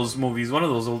one of those movies, one of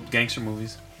those old gangster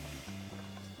movies.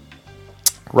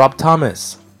 Rob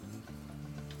Thomas.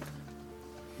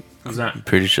 Who's that? I'm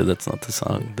pretty sure that's not the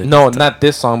song. No, not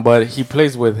this song, but he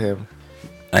plays with him.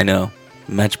 I know.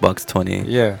 Matchbox 20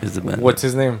 Yeah. is the band. What's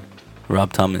his name?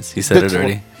 Rob Thomas. He said That's it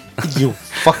already. You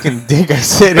fucking dick. I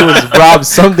said it was Rob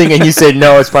something and you said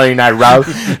no, it's probably not Rob.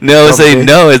 No, I was saying Okay.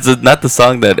 no. It's not the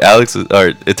song that Alex or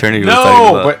Eternity was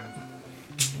talking No, about.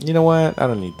 but you know what? I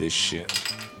don't need this shit.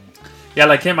 Yeah,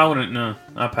 like him, I wouldn't. No,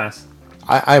 I'll pass.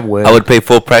 I would. I would pay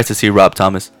full price to see Rob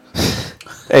Thomas,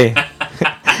 Hey.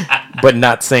 But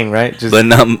not sing, right? Just but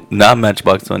not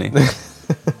Matchbox 20.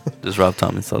 Just Rob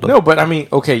Thomas solo. no, but I mean,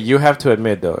 okay, you have to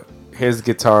admit though, his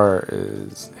guitar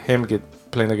is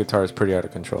playing the guitar is pretty out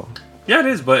of control. Yeah, it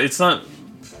is, but it's not.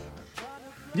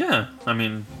 Yeah, I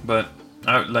mean, but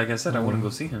like I said, I wouldn't go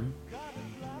see him.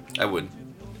 I would.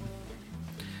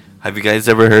 Have you guys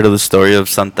ever heard of the story of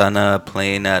Santana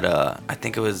playing at I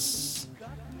think it was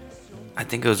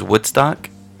Woodstock?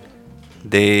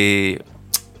 They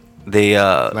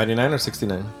 99 or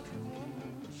 69?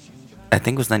 I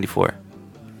think it was 94.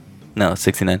 No,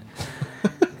 69.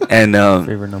 And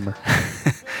Favorite number.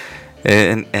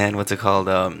 and what's it called?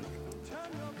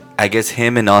 I guess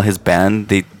him and all his band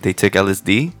they took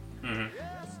LSD,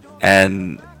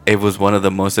 and it was one of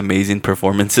the most amazing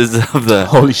performances of the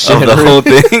Holy shit, of the really? whole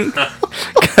thing.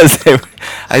 Because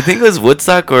I think it was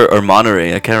Woodstock or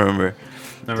Monterey. I can't remember.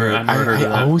 Never, I Dude, never heard I of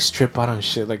that. always trip out on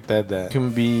shit like that. That can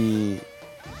be,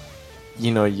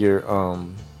 your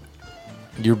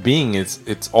being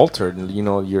it's altered.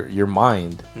 Your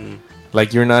mind,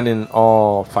 like you're not in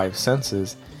all 5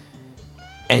 senses,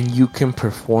 and you can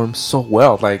perform so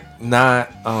well. Like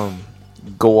not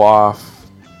go off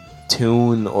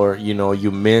tune or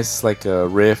you miss like a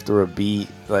riff or a beat.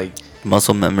 Like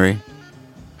Muscle memory.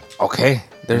 okay,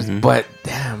 there's Mhm. but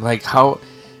damn, like how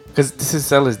because this is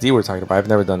LSD we're talking about. I've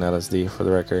never done LSD for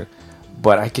the record,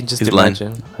 but I can just He's lying.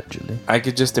 imagine. Allegedly. I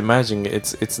could just imagine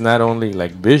it's not only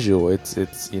like visual. It's like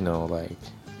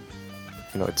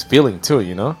it's feeling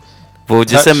too. Well,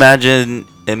 just Touch. imagine.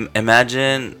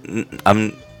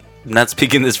 I'm not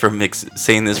speaking this from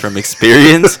saying this from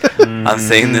experience. I'm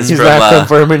saying this He's from. not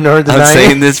confirming nor denying. I'm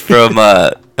saying this from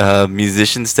a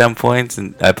musician standpoint,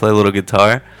 and I play a little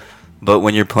guitar. But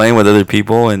when you're playing with other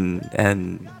people and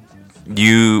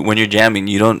when you're jamming,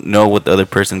 you don't know what the other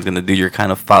person's gonna do. You're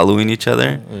kind of following each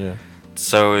other. Yeah.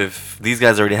 So if these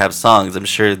guys already have songs, I'm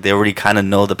sure they already kind of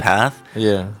know the path.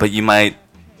 Yeah. But you might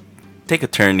take a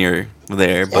turn here or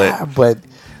there. Yeah, but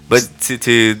But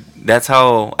to that's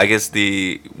how I guess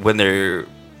when their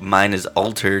mind is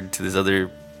altered to this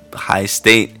other high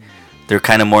state, they're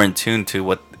kind of more in tune to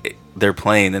what they're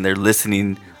playing, and they're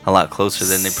listening a lot closer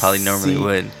than they probably normally See,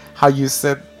 would. how you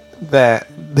said that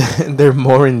they're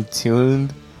more in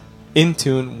tune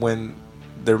when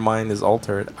their mind is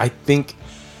altered. I think,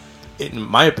 in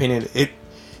my opinion,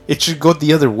 it should go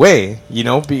the other way.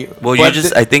 Well,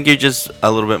 I think you're just a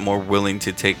little bit more willing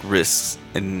to take risks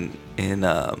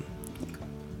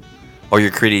or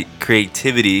your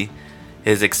creativity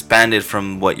is expanded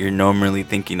from what you're normally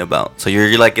thinking about. So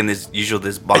you're like in this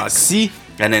box. See,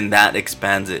 and then that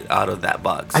expands it out of that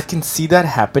box. I can see that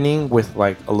happening with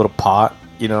like a little pot.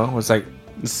 It's like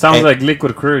It sounds like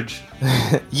Liquid Courage.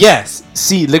 yes,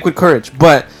 see, Liquid Courage,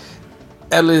 but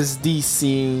LSD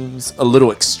seems a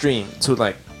little extreme to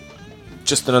like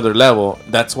just another level.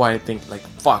 That's why I think like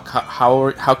fuck.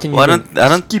 How can you Well, I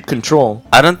don't keep control?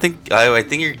 I don't think I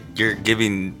think you're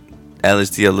giving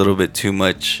LSD a little bit too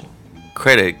much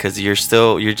credit, because you're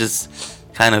just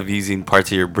kind of using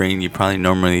parts of your brain you probably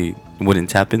normally wouldn't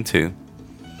tap into.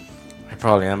 I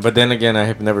probably am, but then again, I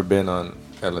have never been on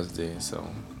LSD, so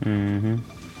Mm-hmm.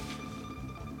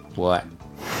 what?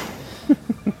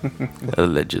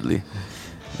 Allegedly.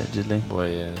 Allegedly.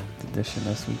 Boy, yeah. Did that shit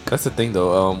last week. That's the thing,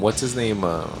 though. What's his name?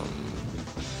 The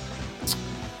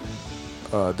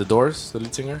Doors, the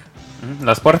lead singer.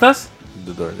 Las Puertas?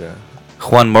 The Doors, yeah.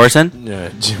 Juan Morrison? Yeah,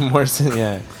 Jim Morrison,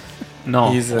 yeah. No,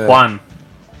 He's, Juan.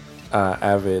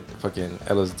 Avid fucking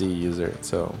LSD user,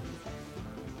 so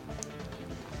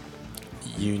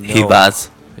He was.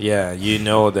 Yeah,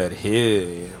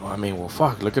 that well,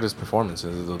 fuck, look at his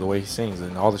performances, the way he sings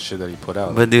and all the shit that he put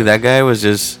out. But dude, that guy was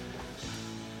just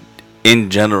in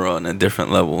general on a different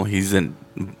level. He's in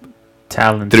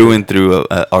Talent. through and through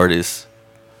a artist.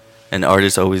 And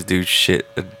artists always do shit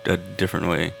a different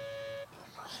way.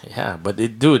 Yeah, but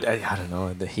dude, I don't know.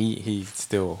 He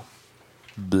still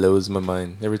blows my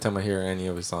mind every time I hear any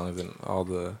of his songs and all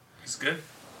the. It's good.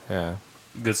 Yeah.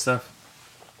 Good stuff.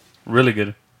 Really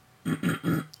good.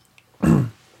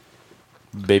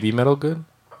 Baby metal good?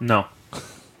 No.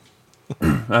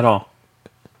 At all.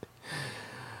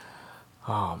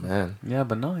 Oh man. Yeah,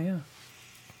 but no, yeah.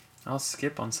 I'll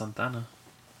skip on Santana.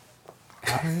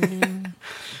 God,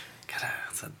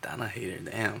 Santana hater,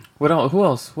 damn. What else? Who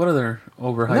else? What other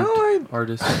overhyped No,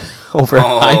 artists?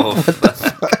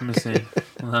 Overhyped. Let me see.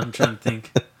 I'm trying to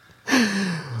think.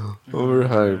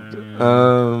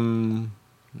 Overhyped.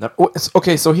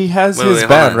 Okay, so he has Wait, his hold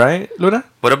band, on. right, Luna?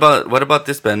 What about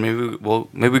this band? Maybe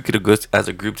we could go as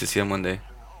a group to see him one day.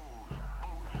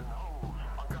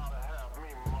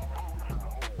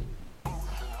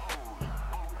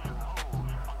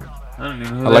 I don't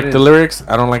even know who I that like is. the lyrics.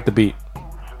 I don't like the beat.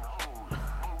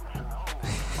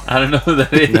 I don't know who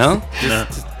that is. No? No.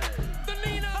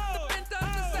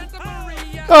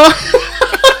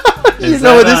 You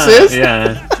know what this is?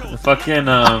 Yeah. The fucking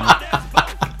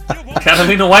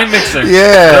Catalina wine mixer.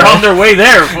 Yeah. They're on their way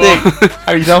there. fool.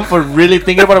 Are you down for really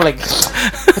thinking about it? Like,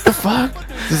 what the fuck?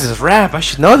 This is rap. I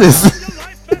should know this.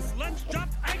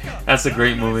 That's a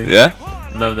great movie. Yeah?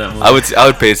 Love that movie. I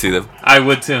would pay to see them. I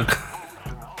would too.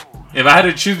 If I had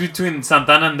to choose between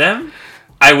Santana and them,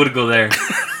 I would go there.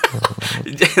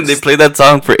 They played that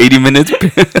song for 80 minutes.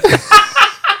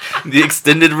 The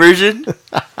extended version.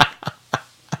 I'm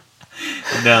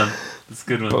down. It's a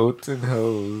good one. Boats and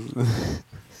hoes.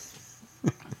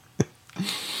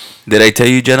 Did I tell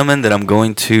you, gentlemen, that I'm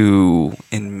going to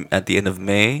at the end of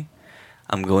May?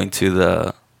 I'm going to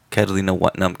the Catalina.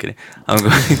 What? No, I'm kidding. I'm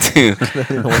going to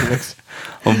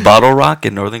Bottle Rock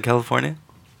in Northern California.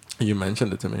 You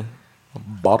mentioned it to me.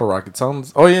 Bottle Rocket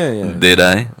sounds. Oh yeah. Did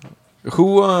I?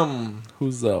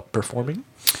 Who's performing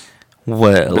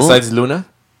Well, besides Luna?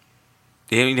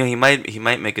 yeah, he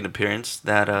might make an appearance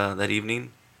that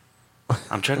evening.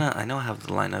 I'm trying to. I know I have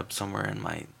the lineup somewhere in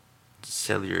my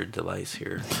cellular device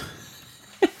here.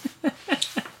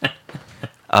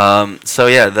 So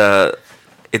yeah,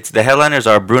 it's the headliners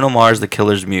are Bruno Mars, The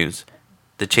Killer's Muse,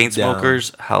 The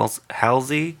Chainsmokers,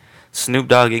 Halsey, Snoop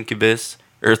Dogg, Incubus,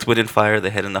 Earth, Wind and Fire, The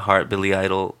Head and the Heart, Billy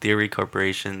Idol, Theory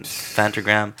Corporation,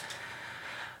 Phantogram,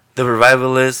 The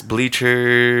Revivalists,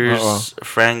 Bleachers,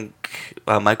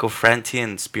 Michael Franti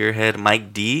and Spearhead,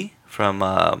 Mike D from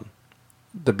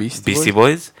The Beastie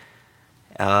Boys,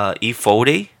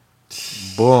 E40.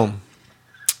 Boom.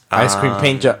 Ice Cream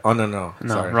Paint Job. Oh, no. No,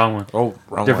 Sorry. wrong one. Oh,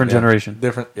 wrong Different one, yeah. generation.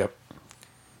 Different, yep.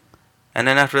 And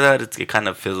then after that, it kind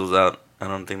of fizzles out. I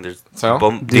don't think there's... So?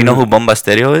 Do you know who Bomba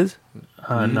Stereo is?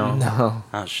 No. No.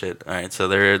 Oh, shit. All right, so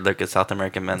they're like a South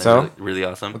American band. So? They're really, really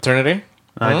awesome. Eternity?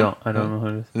 I don't know who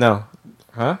it is. No.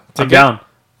 Huh? I'm Ticket? down.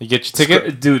 You get your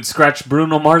ticket? Dude, scratch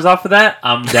Bruno Mars off of that.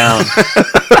 I'm down.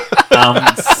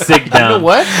 I'm sick down. You know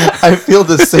what? I feel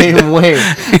the same way.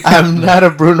 I'm not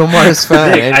a Bruno Mars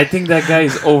fan. Dick, I think that guy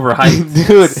is overhyped.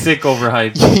 Dude. Sick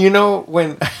overhyped. You know,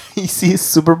 when you see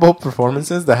Super Bowl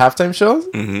performances, the halftime shows,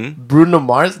 Mm-hmm. Bruno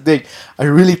Mars, Dick, I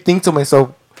really think to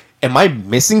myself, am I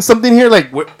missing something here?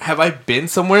 Like, have I been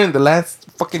somewhere in the last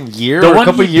fucking year or a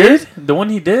couple years? The one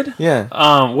he did? Yeah.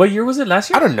 What year was it? Last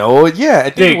year? I don't know. Yeah, I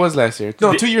think Dick, it was last year.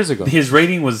 No, 2 years ago. His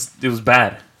rating was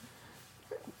bad.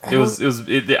 I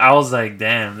was like,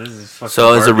 damn, this is fucking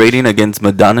So is a garbage. rating against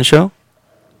Madonna show?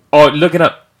 Oh, look it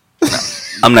up.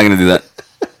 I'm not going to do that.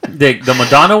 The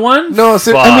Madonna one? No,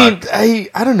 so, Fuck. I mean,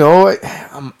 I don't know.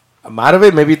 I'm out of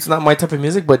it. Maybe it's not my type of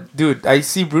music, but dude, I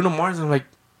see Bruno Mars and I'm like,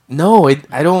 no,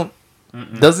 I don't.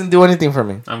 Doesn't do anything for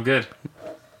me. I'm good.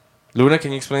 Luna,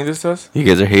 can you explain this to us? You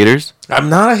guys are haters? I'm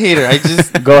not a hater. I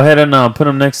just Go ahead and put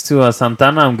him next to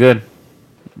Santana. I'm good.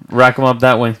 Rack him up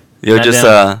that way. Yo, Not just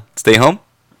down. stay home?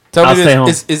 tell I'll me stay home.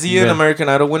 this: is he an Yeah. American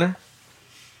Idol winner?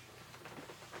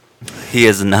 He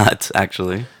is not,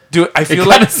 actually. Dude, I It feel kind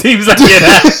like of seems like it.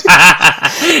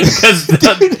 Because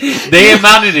they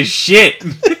amounted to shit.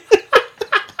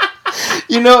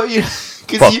 you know,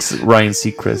 because Ryan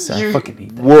Seacrest. I you, fucking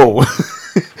hate that. whoa.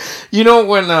 You know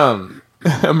when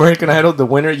American Idol, the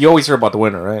winner, you always hear about the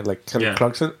winner, right? Like Kelly Yeah.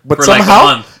 Clarkson. But For like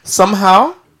a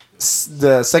somehow,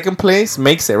 the second place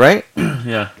makes it, right?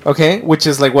 Yeah. Okay, which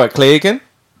is like what, Clay again?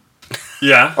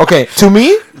 Yeah. Okay, to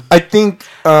me, I think.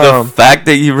 The fact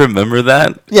that you remember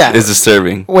that Yeah. is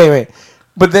disturbing. Wait.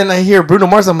 But then I hear Bruno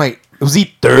Mars. I'm like, was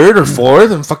he third or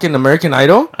fourth in fucking American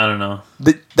Idol? I don't know.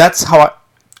 That's how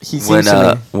he seems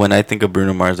to me. When I think of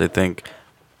Bruno Mars, I think...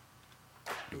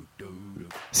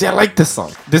 See, I like this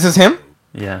song. This is him.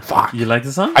 Yeah. Fuck. You like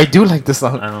the song? I do like this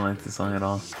song. I don't like the song at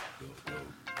all.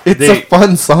 It's a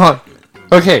fun song.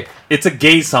 Okay, It's a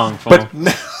gay song, fool. but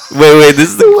Wait,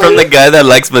 this is from the guy that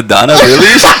likes Madonna, really?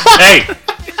 Hey,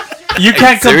 you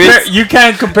can't compare. serious? You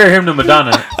can't compare him to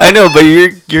Madonna. I know, but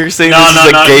you're saying this is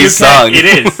a gay You song. can't. It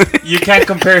is. You can't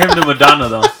compare him to Madonna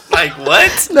though. Like,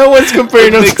 what? no one's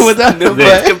comparing him to Madonna. Nobody's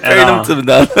but- comparing him all. to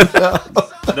Madonna.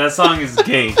 That song is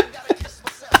gay.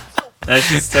 That's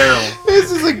just terrible.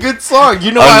 This is a good song.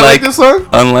 You know why I like this song?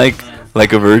 Unlike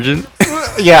Like a Virgin.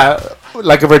 Yeah,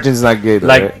 Like a Virgin's not gay. Though,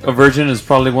 Like right? a Virgin is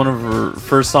probably one of her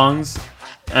first songs,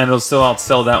 and it'll still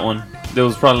outsell that one. There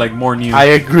was probably like more new. I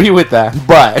agree with that,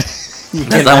 but you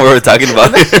That's not what we're talking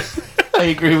about here. I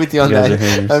agree with you on You guys that. are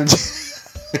haters. I'm just-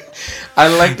 I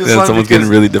like this Yeah, song someone's because getting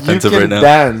really defensive you can right now.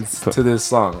 dance to this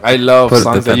song. I love Put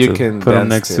songs that you defensive. can Put him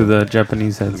dance next to the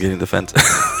Japanese I'm heads. getting defensive.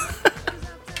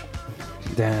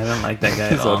 Damn, I don't like that guy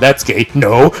at So all. that's gay.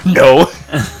 No.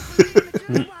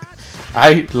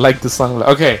 I like the song.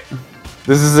 Okay,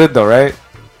 this is it though, right?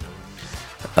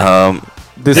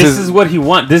 This is what he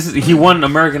won. He won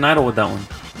American Idol with that one.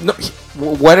 No.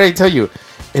 What did I tell you?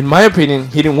 In my opinion,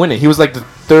 he didn't win it. He was like the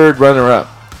third runner-up.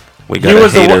 We He got a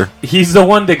was the hater. one. He's the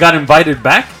one that got invited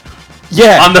back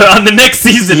Yeah. on the next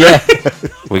season. Yeah.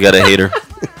 Right? We got a hater.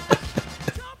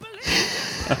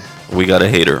 We got a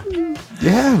hater.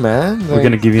 Yeah, man. We're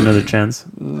gonna give you another chance.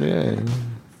 Yeah.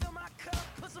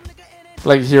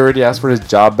 Like he already asked for his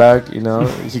job back. You know,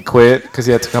 he quit because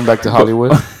he had to come back to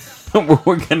Hollywood.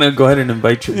 We're gonna go ahead and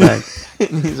invite you back.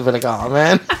 He's like, "Oh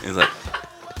man." He's like,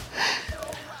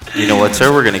 you know what,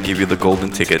 sir? We're gonna give you the golden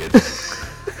ticket.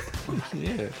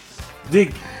 Yeah.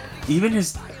 Dig, even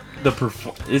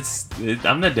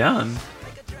I'm not down.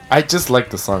 I just like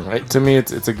the song. Right? To me,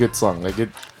 it's a good song. Like it.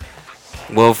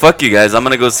 Well, fuck you guys. I'm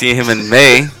gonna go see him in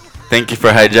May. Thank you for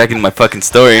hijacking my fucking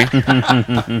story.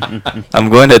 I'm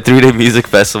going to a 3-day music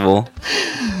festival.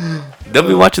 They'll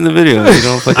be watching the video. You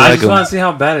don't fucking I like just want them. to see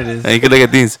how bad it is. And you can look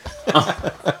at these.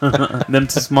 Them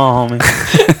too small, homie.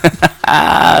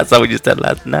 That's what we just said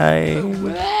last night.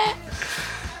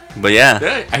 But yeah.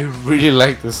 I really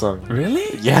like this song. Really?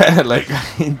 Yeah, like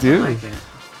I do.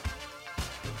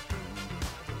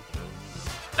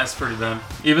 That's pretty bad.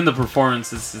 Even the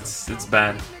performance, it's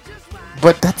bad.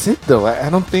 But that's it though. I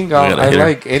don't think gotta I hit her.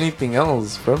 like anything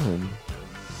else from him.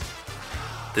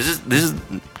 This is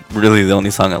really the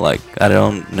only song I like. I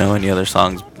don't know any other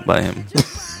songs by him.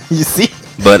 You see?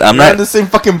 But I'm We're on not. the same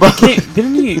fucking boat.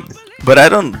 Didn't he? But I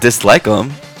don't dislike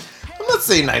him. I'm not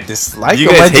saying I dislike You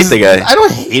him. guys I hate just, the guy. I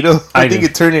don't hate him. I I think do.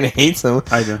 Eternian hates him.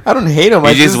 I do. I don't hate him.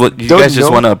 You guys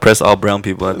just want to oppress all brown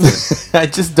people. That's it. I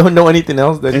just don't know anything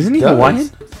else that Isn't he does. Hawaiian?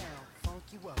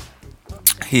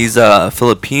 He's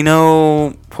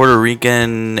Filipino, Puerto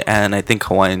Rican, and I think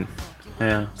Hawaiian,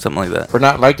 Yeah. something like that. For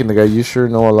not liking the guy, you sure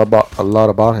know a lot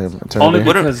about him. Only Eternity.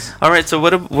 What because all right, so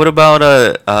what about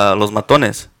Los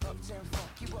Matones,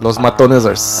 Los Matones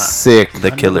are sick.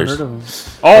 the Killers?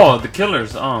 Oh, the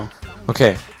Killers. Oh.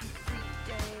 Okay.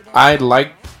 I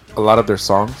like a lot of their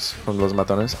songs from Los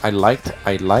Matones. I like.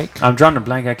 I'm drawing a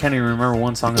blank. I can't even remember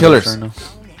one song. of Killers. theirs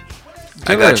right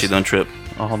now. I got you. Don't trip.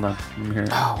 Oh, hold on. Let me hear it.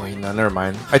 Oh wait, no, never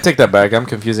mind. I take that back. I'm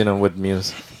confusing him with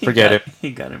Muse. Forget it. He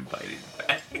got invited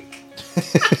back.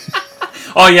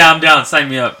 Oh yeah, I'm down. Sign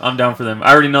me up. I'm down for them.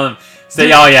 I already know them.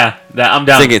 Say, oh yeah, I'm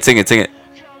down. Sing it.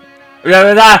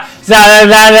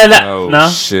 Oh No,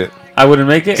 shit. I wouldn't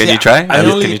make it. Can you try?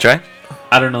 only- Can you try?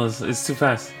 I don't know. It's too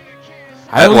fast.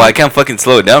 I can't fucking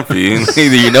slow it down for you.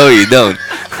 Either you know or you don't.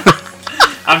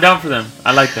 I'm down for them.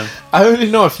 I like them. I only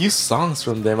know a few songs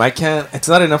from them. I can't. It's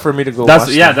not enough for me to go. That's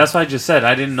watch yeah. them. That's what I just said.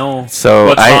 I didn't know So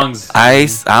what songs.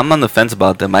 I'm on the fence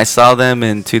about them. I saw them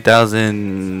in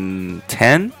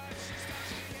 2010,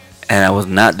 and I was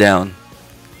not down.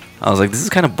 I was like, this is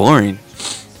kind of boring.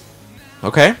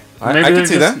 Okay. I maybe can they're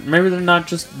see just, that. Maybe they're not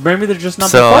just. Maybe they're just not.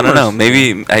 So I don't know.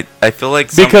 performers. Maybe I feel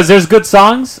like Because there's good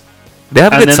songs. they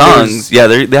have and good then there's- songs. Yeah,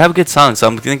 they have good songs. So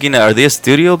I'm thinking, are they a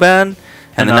studio band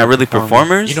and they're not really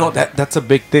performers? You know that's a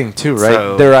big thing too, right?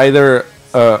 So- They're either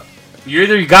You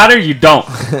either got it or you don't.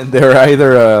 they're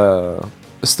either a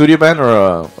studio band or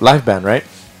a live band, right?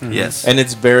 Yes. And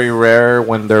it's very rare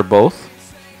when they're both.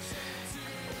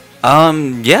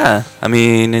 Yeah. I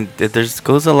mean, it there's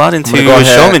goes a lot into gonna go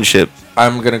ahead. showmanship.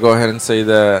 I'm gonna go ahead and say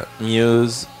that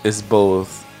Muse is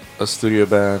both a studio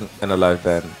band and a live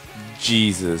band.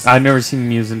 Jesus, I've never seen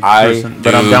Muse in I- person,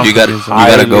 but I'm Dude, down you for gotta Muse. you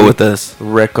gotta go highly- with us.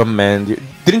 recommend you.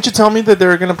 Didn't you tell me that they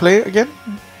were gonna play again,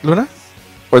 Luna?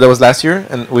 Or that was last year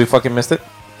and we fucking missed it?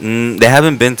 They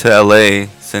haven't been to LA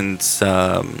since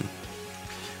The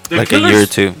like a year or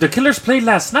two. The Killers played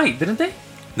last night, didn't they?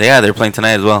 They're playing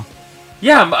tonight as well.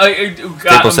 Yeah,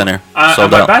 Staples Center. Sold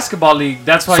my out. basketball league.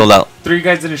 That's why Sold out. 3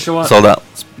 guys didn't show up. Sold out.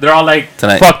 They're all like,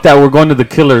 Tonight. "Fuck that, we're going to the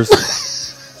Killers." And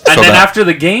Sold then out. after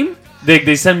the game,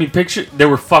 they sent me pictures. They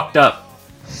were fucked up.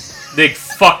 They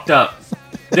fucked up.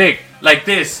 Dick, like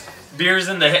this, beers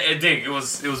in the head. Dick, it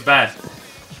was bad.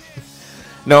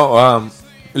 No,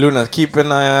 Luna, keep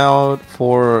an eye out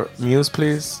for Muse,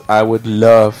 please. I would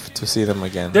love to see them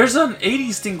again. There's an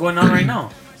 '80s thing going on right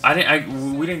now.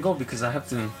 We didn't go because I have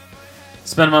to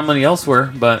spend my money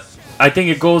elsewhere. But I think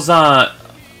it goes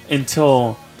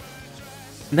until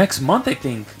next month. I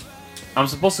think I'm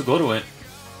supposed to go to it.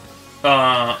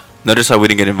 Notice how we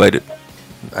didn't get invited.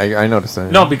 I noticed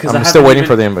that. No, because I'm I still haven't waiting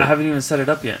even- for the I invite. haven't even set it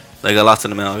up yet. Like I lost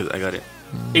in the mail. I got it.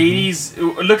 80s.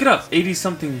 Look it up. 80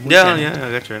 something. Yeah, Weekend.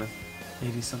 I got you right now.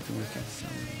 80 something weekend.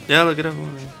 Yeah, look it up.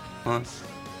 Hold on.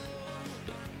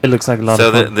 It looks like a lot So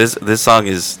of fun. this song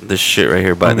is the shit right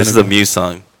here. But I'm this is gonna a go. Muse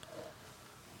song.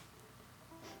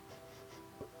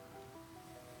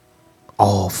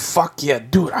 Oh, fuck yeah,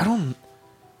 dude. I don't.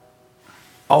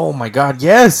 Oh my god,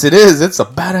 yes, it is. It's a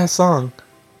badass song.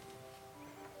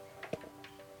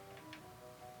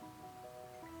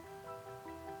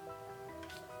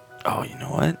 Oh, you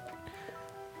know what?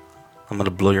 I'm gonna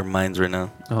blow your minds right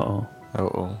now. Uh-oh. Uh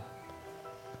oh.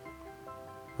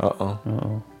 Uh oh.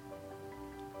 Uh-oh.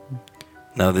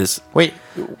 No, this Wait.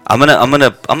 I'm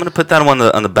gonna put that one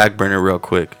on the back burner real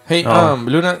quick. Hey, Oh.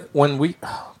 Luna, when we.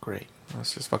 Oh, great.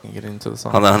 Let's just fucking get into the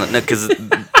song. Hold on, no, because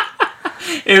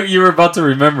You were about to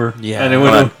remember. Yeah. And it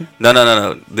hold went. on. No.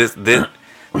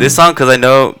 This song because I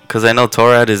know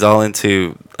Torad is all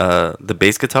into the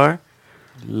bass guitar,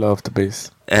 Love the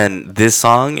bass. and this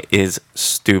song is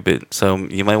stupid. So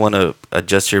you might want to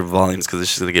adjust your volumes because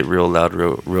it's just gonna get real loud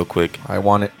real quick. I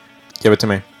want it. Give it to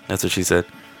me. That's what she said.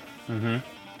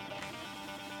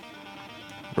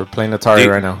 We're playing Atari Dude.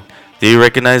 right now. Do you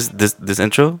recognize this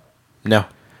intro? No.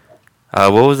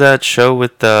 What was that show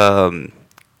with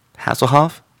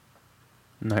Hasselhoff?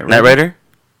 Night Knight Rider?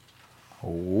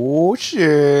 Oh,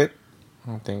 shit. I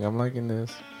don't think I'm liking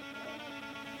this.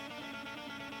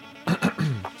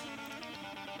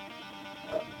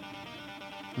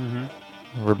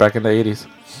 We're back in the 80s.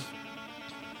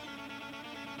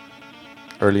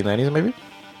 early 90s maybe.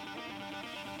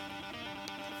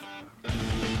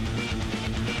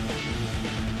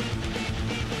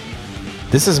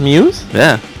 This is Muse?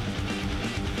 Yeah.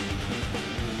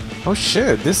 Oh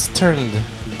shit, this turned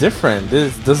different.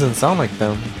 This doesn't sound like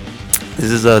them.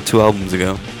 This is 2 albums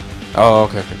ago. Oh,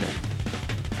 okay.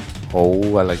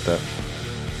 Oh, I like that.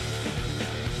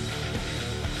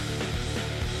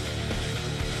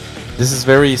 This is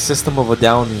very System of a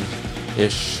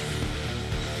Down-ish.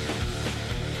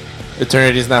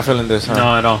 Eternity's not feeling this, huh?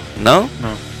 No, at all. No?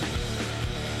 No.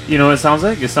 You know what it sounds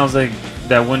like? It sounds like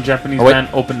that one Japanese band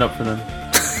opened up for them.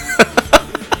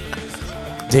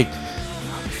 Dig.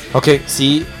 Okay,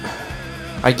 see,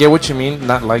 I get what you mean,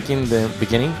 not liking the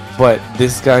beginning, but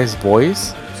this guy's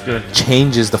voice It's good.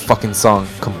 changes the fucking song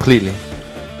completely.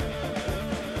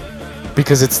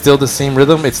 Because it's still the same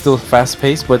rhythm, it's still fast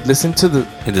paced, but listen to the.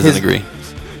 He doesn't agree.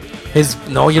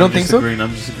 No, you don't think so?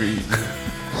 I'm just agreeing.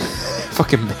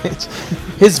 Fucking bitch.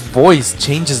 His voice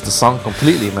changes the song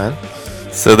completely, man.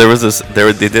 So there was this.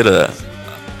 They did a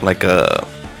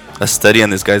study on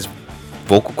this guy's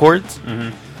vocal cords.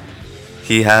 Mm-hmm.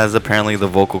 He has apparently the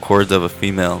vocal cords of a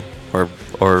female,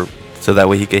 or so that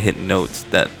way he could hit notes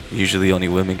that usually only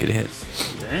women could hit.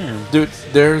 Damn. Dude,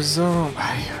 there's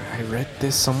I read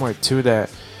this somewhere too that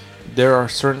there are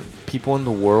certain people in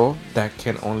the world that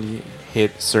can only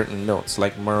hit certain notes.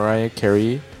 Like Mariah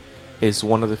Carey is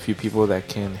one of the few people that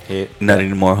can hit. Not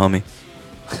anymore, homie.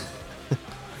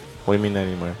 What do you mean not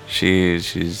anymore?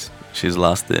 She's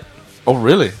lost it. Oh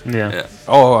really? Yeah.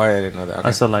 Oh, I didn't know that. Okay.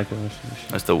 I still like it.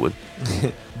 I still would.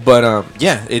 But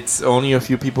yeah, it's only a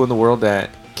few people in the world that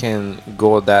can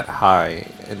go that high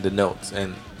in the notes,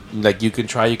 and like you can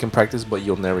try, you can practice, but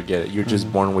you'll never get it. You're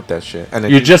just born with that shit. And I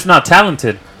You're think- just not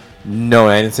talented. No,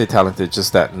 I didn't say talented,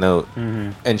 just that note.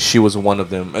 Mm-hmm. And she was one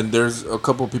of them. And there's a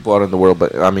couple of people out in the world,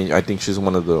 but I mean, I think she's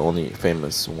one of the only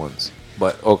famous ones.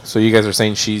 But so you guys are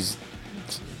saying she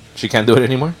can't do it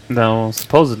anymore? No,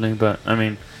 supposedly, but I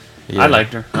mean, Yeah. I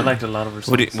liked her. I liked a lot of her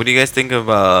songs. What do you guys think of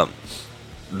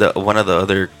the one of the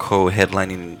other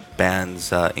co-headlining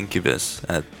bands, Incubus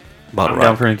at Bottle I'm down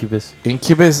Rock? for Incubus.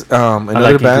 Incubus, another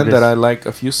like band Incubus. that I like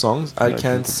a few songs. I like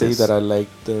can't say Incubus. that I like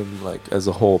them like as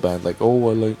a whole band. Like, oh,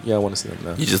 I want to see them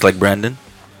now. You just like Brandon?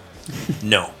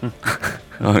 No.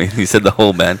 Oh, you said the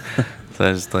whole band. So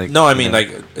I just like. No, I mean you know.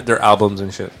 like their albums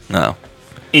and shit. No.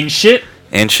 In shit.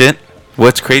 And shit.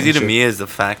 What's crazy And to shit. me is the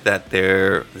fact that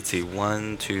they're, let's see,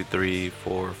 1, 2, 3,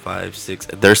 4, 5, 6.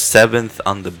 They're 7th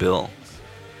on the bill.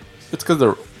 It's because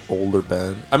they're older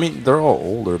band. I mean, they're all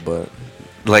older, but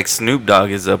Like Snoop Dogg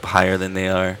is up higher than they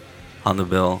are on the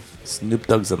bill. Snoop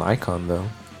Dogg's an icon though.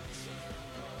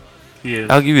 He is.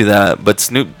 I'll give you that. But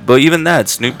even that,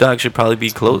 Snoop Dogg should probably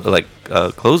be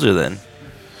closer then.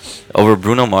 Over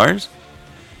Bruno Mars?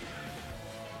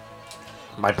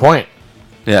 My point.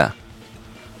 Yeah.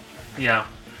 Yeah.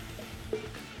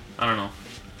 I don't know.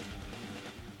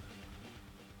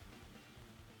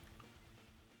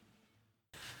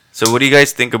 So what do you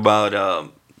guys think about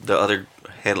the other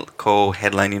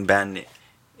co-headlining band,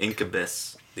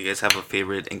 Incubus? Do you guys have a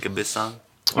favorite Incubus song?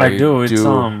 I do. It's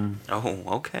Oh,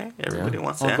 okay. Everybody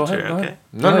wants to go answer. ahead, go Okay. ahead.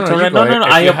 No, Go no, ahead, no, Torre. you No, go no, no.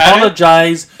 ahead. I If you had it-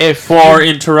 apologize for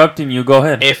interrupting you. Go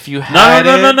ahead. If you No, had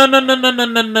no, no, it, no, no, no, no, no,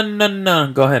 no, no, no,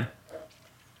 no. Go ahead.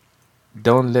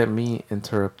 don't let me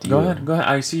interrupt you. Go ahead. Go ahead.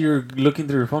 I see you're looking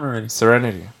through your phone already.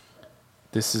 Serenity.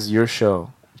 This is your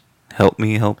show. Help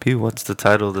me help you. What's the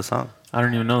title of the song? I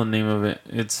don't even know the name of it.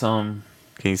 It's Can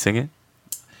you sing it?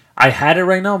 I had it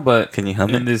right now, but Can you hum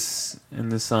in it? this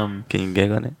Can you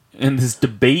gag on it? in this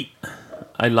debate,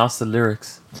 I lost the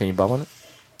lyrics. Can you bob on it?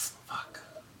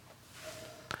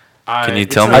 Can you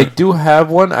It's tell me? I do have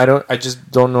one. I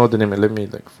just don't know the name. Let me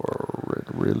like for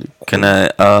really. Can I?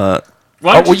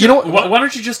 Why don't well, you, you know ju- what- why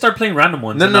don't you just start playing random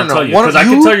ones? No, and no, I'll no. tell you Why because don't I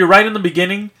can you- tell you right in the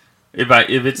beginning if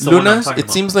it's the one I'm Lunas, talking it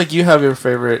about. seems like you have your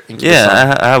favorite Incubus Yeah,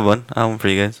 song. I have one. I have one for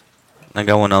you guys. I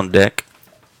got one on deck.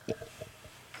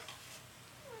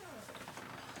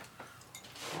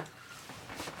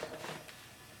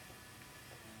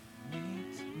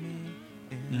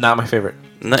 Not my favorite.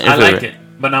 Not your I like favorite.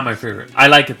 it, but not my favorite. I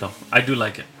like it though. I do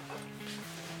like it.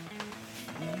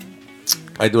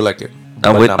 I do like it.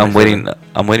 I'm, but wait, not my I'm waiting. favorite.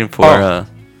 I'm waiting for Oh.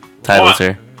 titles Oh,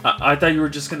 here. I thought you were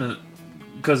just gonna,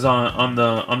 because on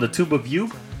the tube of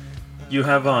you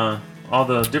have all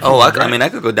the different. Oh, ones, I right? mean, I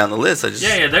could go down the list. I just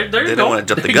yeah, there you they go. don't want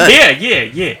to jump the gun.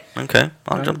 yeah. Okay,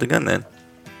 I'll jump the gun then.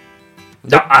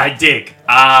 I dig.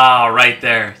 Ah, right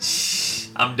there. Shh,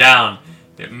 I'm down.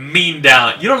 Mean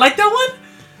down. You don't like that one?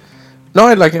 No,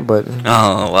 I like it, but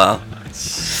Oh wow.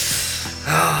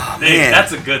 Hey, man.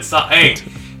 that's a good song. Hey,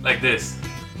 like this,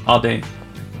 all day.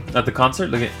 At the concert?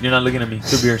 You're not looking at me.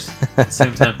 2 beers at the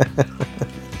same time.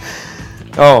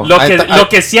 Oh, Lo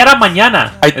que si era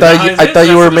mañana. I thought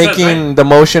you were That's what it says, making the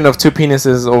motion of 2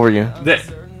 penises over you.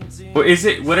 well, is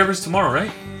it whatever's tomorrow,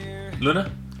 right? Luna?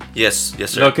 Yes,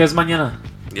 yes, sir. Lo que es mañana.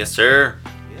 Yes, sir.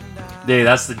 Dude,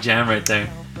 that's the jam right there.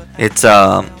 It's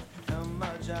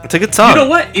a good song. You know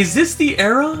what? Is this the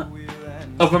era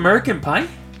of American Pie?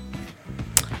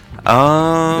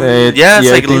 Yeah, it's yeah,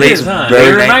 like I think late, It is, huh? very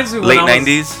It reminds me when late I was-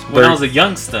 90s. When I was a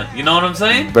youngster. You know what I'm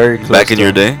saying? Very close Back in to your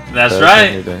it. day. That's Back right.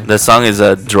 in your day. The song is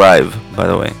Drive, by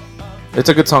the way. It's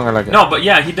a good song. I like it. No, but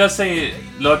yeah, he does say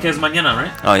Lo que es mañana,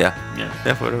 right? Oh, yeah. Yeah.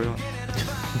 Yeah, for whatever you want.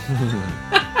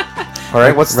 All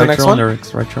right, what's the next one?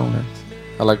 Lyrics, write your own lyrics.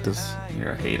 I like this.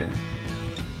 You're a hater.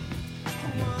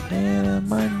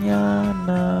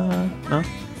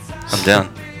 I'm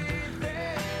down.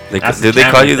 That's Did the they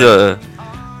jam call right you there.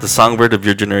 the songbird of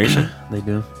your generation? They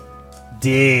do.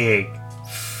 Dig.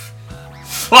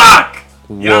 Fuck!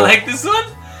 You don't Whoa. like this one?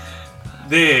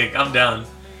 Dig. I'm down.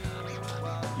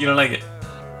 You don't like it?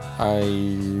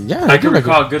 Yeah, I do can like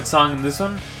recall a good song in this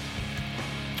one.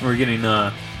 We're getting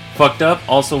fucked up.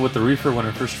 Also with the reefer when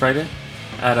I first tried it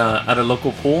at a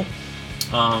local pool.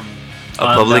 A On,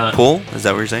 public pool? Is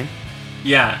that what you're saying?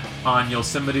 Yeah, on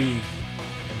Yosemite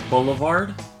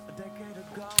Boulevard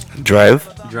Drive?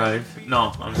 Drive.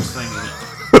 No, I'm just saying it.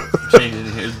 Changing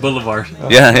it here. It's Boulevard.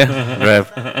 Yeah, yeah.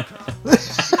 Drive.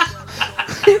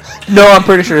 No, I'm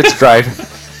pretty sure it's Drive.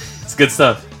 It's good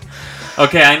stuff.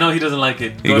 Okay, I know he doesn't like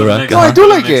it. You to go the rock. next No, one. I do Go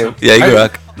to like the next it. one. Yeah, you can I-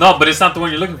 rock. No, but it's not the one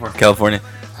you're looking for. California.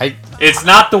 It's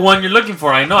not the one you're looking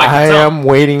for. I know. I I can tell. am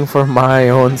waiting for my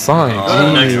own song. Go to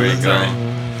the next one. Jeez. It's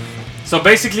alright. So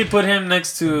basically, put him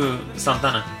next to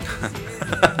Santana.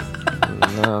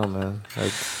 No, man.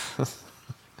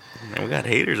 Man, we got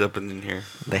haters up in here.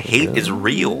 The hate is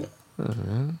real.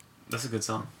 That's a good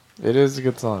song. It is a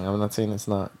good song. I'm not saying it's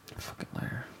not. Fucking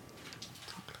liar.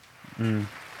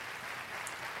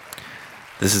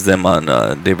 This is them on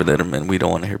David Letterman. We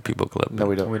don't want to hear people clap. No,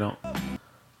 we don't. We don't.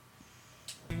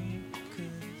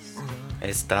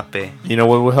 Estape. You know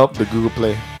what will help? The Google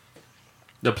Play.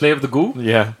 The play of the goo.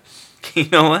 Yeah. You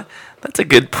know what? That's a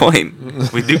good point.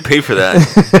 We do pay for that.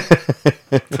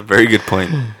 It's a very good point.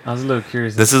 I was a little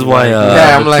curious. This as is to why,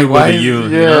 Yeah, I'm the like, two why? with a Is, U, yeah,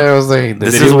 you know? I was like,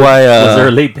 This did is it- why. Was there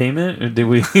a late payment, or did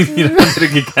we? Did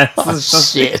it get canceled? Oh,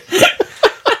 shit.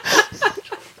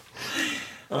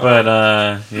 But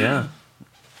yeah.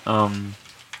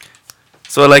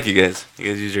 So I like you guys. You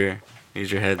guys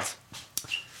use your heads.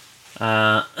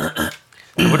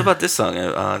 What about this song?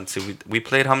 Let's see, we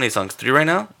played how many songs? 3 right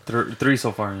now. 3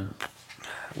 so far. Yeah.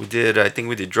 We did. I think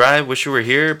we did Drive. Wish You Were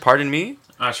Here. Pardon Me.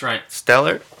 That's right.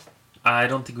 Stellar. I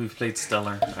don't think we've played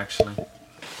Stellar actually.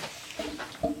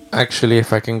 Actually,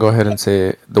 if I can go ahead and say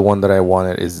it, the one that I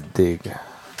wanted is Dig.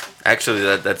 Actually,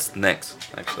 that's next.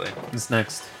 Actually. It's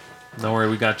next. Don't worry,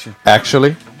 we got you.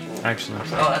 Actually, Actually.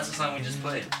 Oh, that's the song we just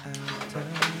played.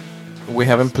 we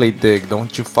haven't played Dig.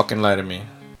 Don't you fucking lie to me.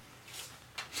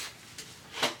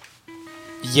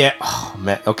 Yeah. Oh,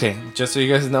 man. Okay. Just so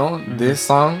you guys know, this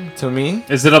song, to me,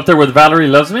 Is it up there with Valerie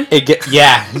Loves Me? it get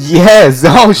yeah. Yes.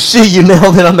 Oh, shit. You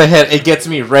nailed it on the head. It gets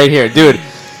me right here. Dude,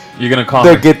 You're gonna call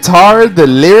the her. guitar, the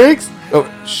lyrics. Oh,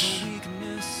 shh.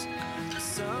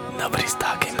 Nobody's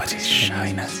talking, but he's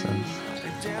shying us.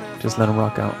 Just let him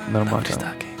rock out. Let him rock Nobody's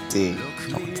out. talking. Dig.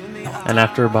 And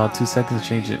after about 2 seconds,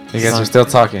 change it. You guys are still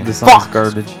talking. This song is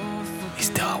garbage. He's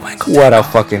still a wangle. What a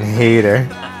fucking hater.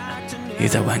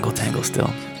 He's a wangle tangle still.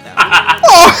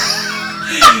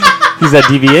 He's at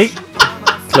DV8.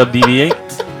 Club DV8.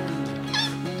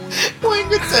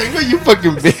 Wango Tango, you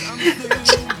fucking bitch.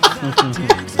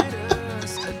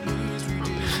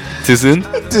 Too soon?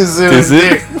 Too soon. Too soon?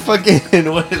 Dick.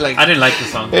 Fucking what? Like, I didn't like the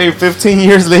song. hey, 15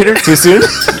 years later, too soon.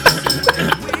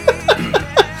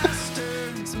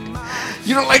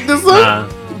 You don't like this song, Nah.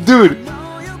 dude?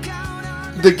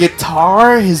 The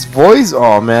guitar, his voice.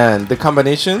 Oh man, the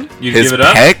combination. You'd His give it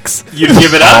up? pecs? You'd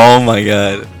give it up? Oh my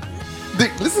god.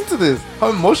 Dick, listen to this. How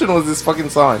emotional is this fucking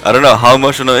song? I don't know. How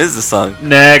emotional is the song?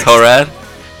 Next. Torad?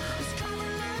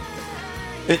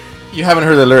 You haven't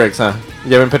heard the lyrics, huh?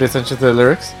 You haven't paid attention to the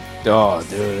lyrics? Oh,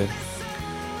 dude.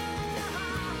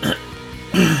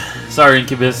 Sorry,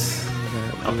 Incubus.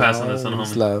 I'll pass on this one,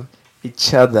 Always homie. love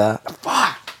each other.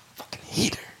 Fuck. Fucking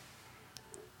hater.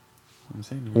 I'm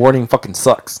saying. Warning fucking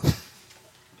sucks.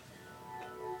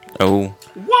 Oh.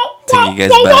 Whoa, Take you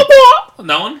guys back.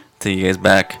 That one? Take you guys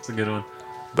back. It's a good one.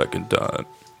 Back in time.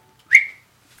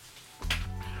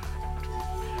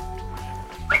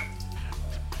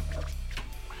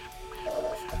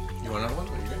 You want another one?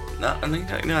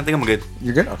 No, I think I'm good.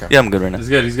 You're good? Okay. Yeah, I'm good right now. He's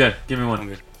good. He's good. Give me I'm one.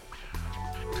 good.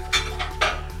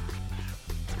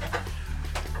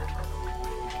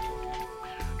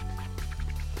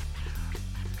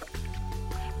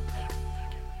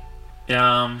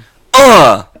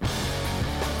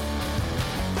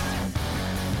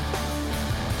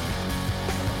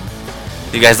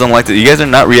 You guys don't like it. You guys are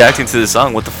not reacting to this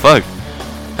song. What the fuck?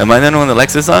 Am I the only one that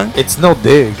likes this song? It's no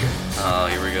dig. Oh,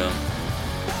 here we go.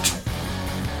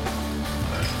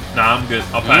 Nah, I'm good.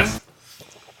 I'll pass.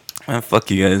 Man,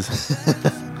 fuck you guys.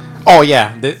 Oh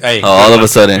yeah. Hey. Oh, all of a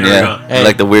sudden, Here we yeah. go. I Hey.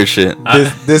 like the weird shit.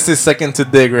 This is second to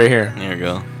dig right here. Here we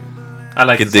go. I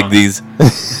like You can this dig song.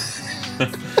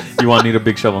 these. You won't need a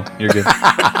big shovel. You're good.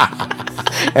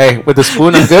 Hey, with the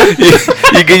spoon, I'm good.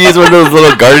 You can use one of those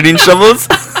little gardening shovels.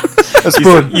 A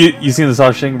spoon. You seen the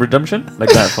Shawshank Redemption? Like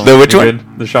that. Phone. The which You one?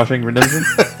 good? The Shawshank Redemption.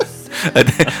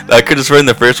 I could have sworn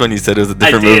the first one you said it was a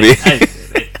different movie.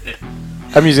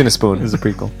 I'm using a spoon. It's a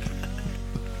prequel.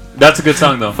 That's a good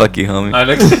song though. Fuck you, homie. I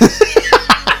like.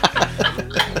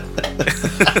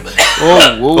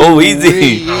 Oh,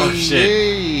 easy. Oh,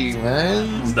 shit. Hey,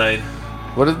 man. It's died.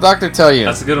 What did the doctor tell you?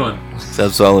 That's a good one.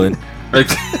 Stop swallowing.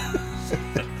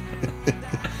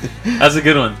 That's a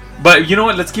good one. But you know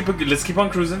what? Let's keep on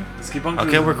cruising. Let's keep on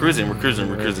cruising. Okay, we're cruising. We're cruising.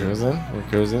 We're cruising. We're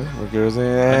cruising. I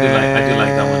do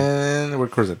like that one. And we're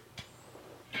cruising.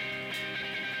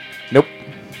 Nope.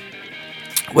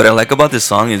 What I like about this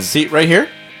song is See, right here,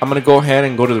 I'm going to go ahead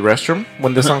and go to the restroom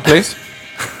when this song plays.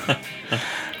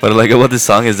 what I like about this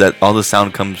song is that all the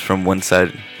sound comes from one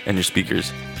side and your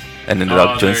speakers, and then it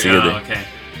all joins there you go. together. Okay.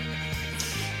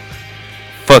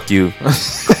 Fuck you.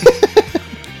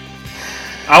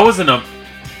 I wasn't a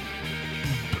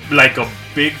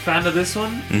big fan of this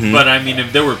one, Mhm. but I mean,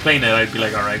 if they were playing it, I'd be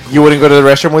like, all right, cool. You wouldn't go to the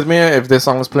restroom with me if this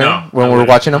song was playing No, when I we were wouldn't.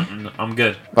 watching them? Mm, I'm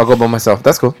good. I'll go by myself.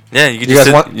 That's cool. Yeah, you could You just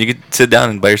guys sit, want- you could sit down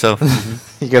and by yourself.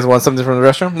 You guys want something from the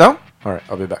restroom? No? All right,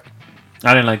 I'll be back.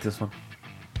 I didn't like this one.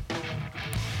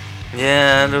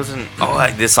 Yeah, there wasn't. Oh,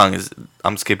 like this song is.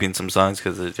 I'm skipping some songs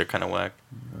because they're kind of whack.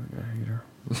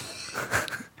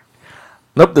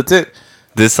 Nope, that's it.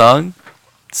 This song,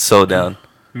 so down.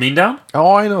 Mean Down?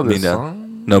 Oh, I know this Me down.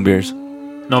 song. No beers.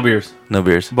 No beers. No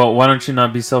beers. But why don't you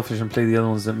not be selfish and play the other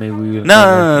ones that maybe we...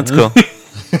 No, it's cool.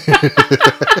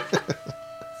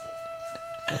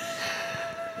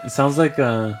 It sounds like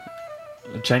a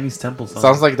Chinese temple song.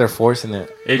 Sounds like they're forcing it.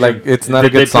 Adrian, Like, it's not a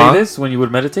did good they song. play this when you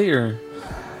would meditate, or...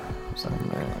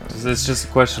 It's just a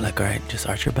question. Like, all right, just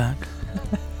arch your back.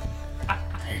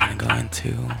 You're gonna go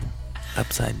into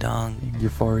upside down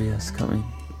Euphoria is coming.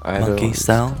 I monkey don't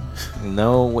style.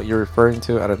 know what you're referring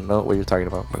to. I don't know what you're talking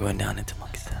about. We're going down into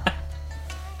monkey style.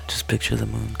 Just picture the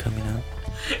moon coming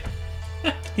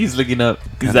up. He's looking up.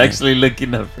 He's Come here. actually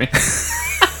looking up.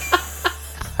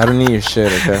 I don't need your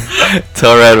shit, okay?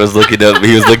 Torad was looking up.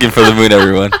 He was looking for the moon,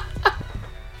 everyone.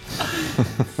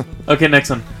 Okay, next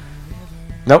one.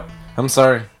 Nope. I'm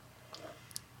sorry.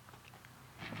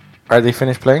 Are they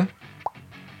finished playing?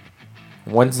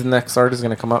 When's the next artist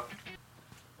gonna come up?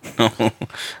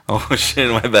 Oh shit,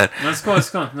 my bad. Let's go.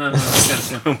 No,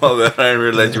 let's go. My bad. I didn't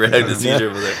realize you were having a seizure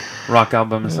over there. Rock out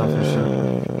by myself and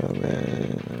shit.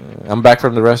 Man. I'm back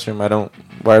from the restroom.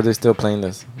 Why are they still playing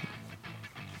this?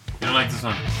 You don't like this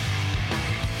one?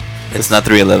 It's not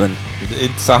 311.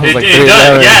 It sounds It, like it does.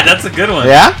 311. Yeah, that's a good one.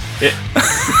 Yeah?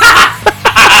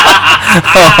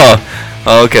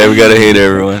 Oh, okay, we gotta hate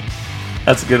everyone.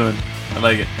 That's a good one. I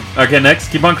like it. Okay, next.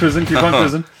 Keep on cruising. Keep on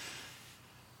cruising.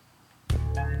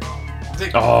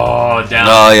 Oh, down.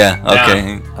 Oh yeah,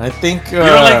 okay. I think. You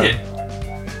don't like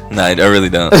it? No, I really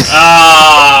don't. Oh,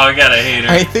 I got a hater.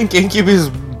 I think Incubus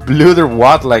blew their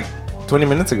wad like 20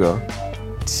 minutes ago.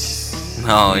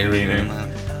 No, you're really doing that.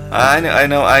 I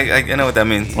know what that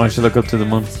means. Why don't you look up to the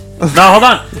moon? No,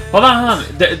 hold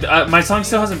on. My song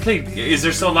still hasn't played. Is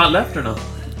there still a lot left or no?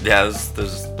 Yeah,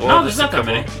 there's No, there's not that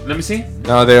many. Let me see.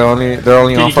 No, they're only Can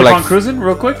on you for keep like on cruising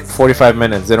real quick? 45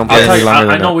 minutes. They don't play I'll tell any you, longer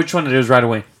I than know that. which one it is right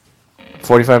away.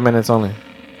 45 minutes only.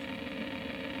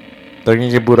 They're gonna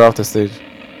get booed off the stage.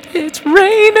 It's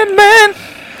raining man.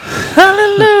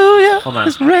 Hallelujah. Hold on.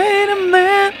 It's raining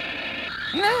man.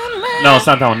 No, it's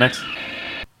not that one. Next.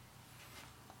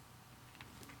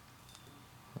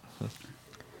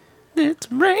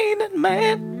 It's raining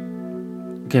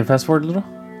man. Can you fast forward a little?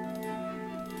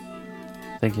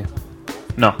 Thank you.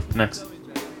 No, next.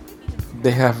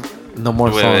 They have no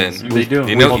more Wait, songs. They do.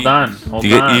 You know- Hold on. Hold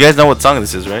You on. guys know what song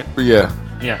this is, right? Yeah.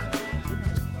 Yeah.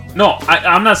 No,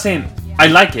 I'm not saying I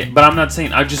like it, but I'm not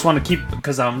saying I just want to keep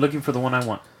because I'm looking for the one I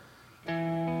want.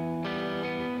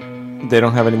 They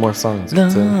don't have any more songs.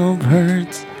 That's it. Love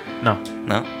hurts. No.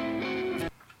 No.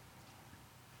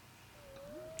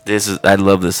 I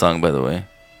love this song, by the way.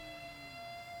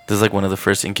 This is like one of the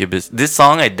first Incubus. This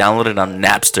song I downloaded on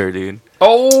Napster, dude.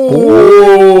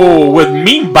 Oh, with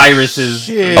meme viruses.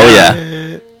 Shit. Oh,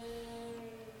 yeah.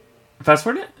 Fast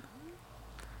forward it.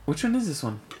 Which one is this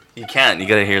one? You can't. You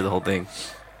gotta hear the whole thing.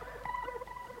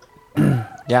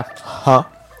 Yeah. Huh?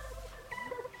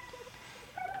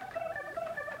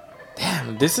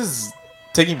 Damn, this is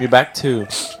taking me back to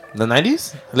the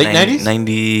 90s? Late 90s?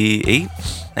 98?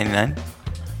 99?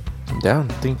 I'm down.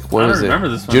 I think, what I don't was it? remember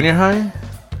this one. Junior high?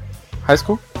 High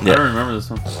school? I don't remember this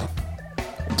one.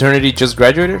 Eternity just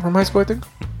graduated from high school, I think.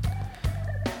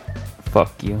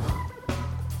 Fuck you.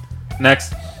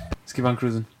 Next. Let's keep on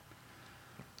cruising.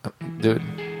 Dude.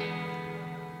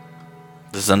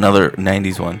 This is another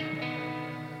 90s one.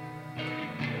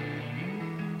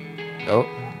 Oh,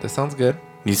 that sounds good.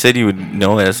 You said you would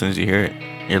know it as soon as you hear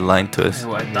it. You're lying to us.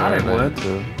 I thought I would.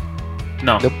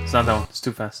 No, Nope. it's not that one. It's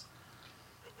too fast.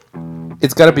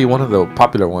 It's got to be one of the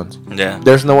popular ones. Yeah.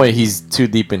 There's no way he's too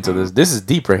deep into this. This is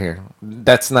deep right here.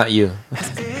 That's not you.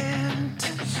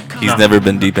 He's No. never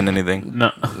been deep in anything.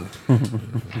 No.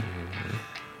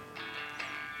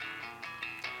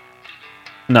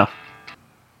 No.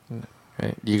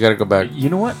 Right, you got to go back. You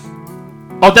know what?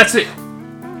 Oh, that's it.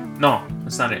 No,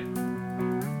 that's not it.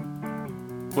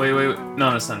 Wait.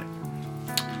 No, that's not it.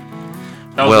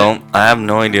 That was Well, it. I have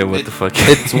no idea what the fuck.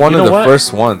 It's one You of know the what?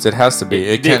 first ones. It has to be.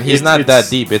 It can't. He's not that it's-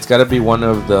 deep. It's got to be one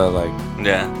of the like.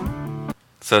 Yeah.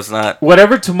 So it's not.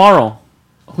 Whatever Tomorrow.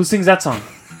 Who sings that song?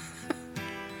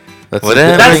 That's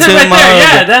Whatever. That's it right there. Tomorrow.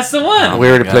 Yeah, that's the one. We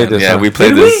already played this Yeah, one. we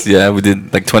played Did this. Yeah, we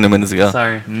did like 20 minutes ago.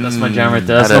 Sorry, that's my jam right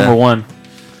there. That's Had a- number one.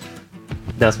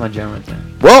 That's my jam right there.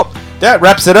 Well, that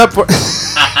wraps it up. For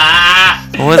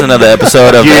What was another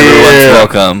episode of Yeah.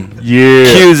 Everyone's Welcome? Yeah.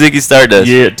 Cue Ziggy Stardust.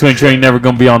 Yeah, Twin Train never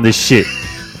gonna be on this shit.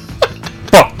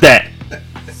 Fuck that.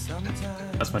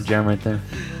 That's my jam right there.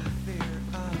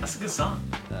 That's a good song.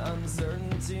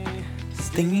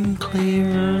 Stinging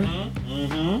clear.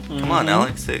 Come on,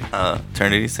 Alex. Sing,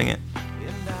 Eternity, sing it.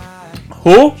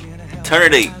 Who?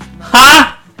 Eternity.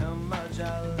 Ha!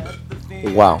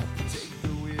 wow.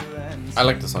 I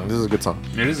like the song. This is a good song.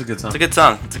 It is a good song. It's a good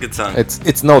song. It's a good song.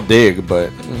 It's no dig, but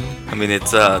I mean,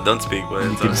 it's Don't Speak, but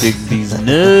You it's can dig these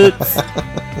nuts.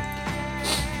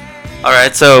 all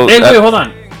right. So Hey, wait, hold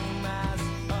on.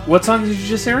 What song did you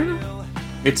just say right now?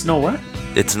 It's no what?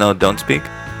 it's no Don't Speak.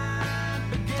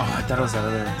 Oh, I thought it was that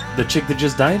other. The chick that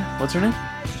just died. What's her name?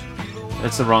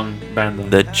 That's the wrong band though.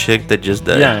 The chick that just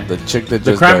died. yeah, the chick that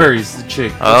the just Cranberries. The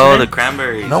chick. What's her Oh, name? the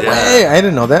Cranberries. No yeah. way! I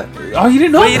didn't know that. Oh, you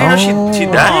didn't know? Wait, you didn't know she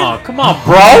Oh, died? come on,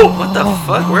 bro. What the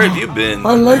fuck? Where have you been?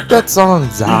 I like that song.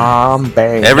 Zombie.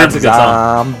 That's a good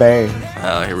song. Zombie.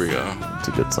 Oh, here we go. It's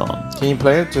a good song. Can you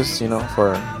play it? Just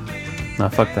for. Nah,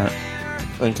 fuck that.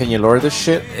 And can you lower this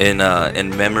shit? In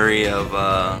memory of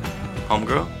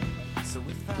Homegirl.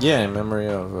 Yeah, in memory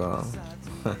of.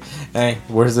 Hey,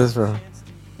 where's this from?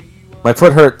 My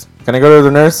foot hurts. Can I go to the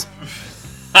nurse?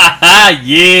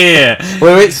 Yeah.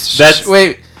 Wait. That's-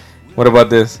 Wait. What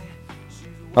about this?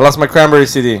 I lost my Cranberry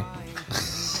CD.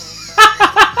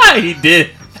 He did.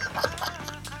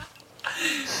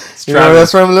 You know where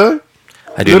that's from, Lou?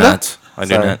 I do Luna? not. I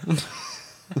do Sorry. not.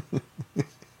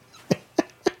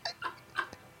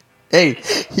 Hey,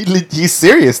 he's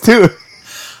serious too.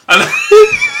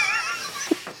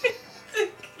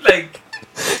 Like,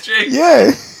 straight.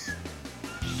 Yeah.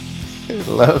 I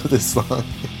love this song.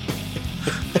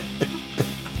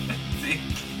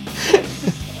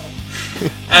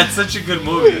 That's such a good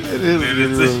movie. It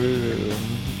is. Dude,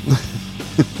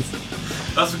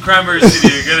 that's some Cranberry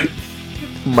City. You're gonna.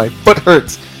 My foot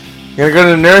hurts. You gonna go to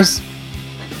the nurse?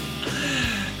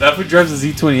 That foot drives a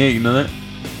Z28. You know that?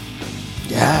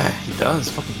 Yeah, he does.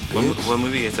 Fucking What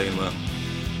movie are you talking about?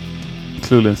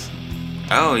 Clueless.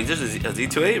 Oh, he does a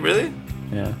Z28, really?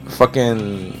 Yeah.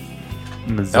 fucking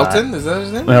Elton. Is that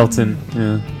his name? Elton.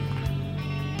 Yeah.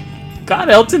 God,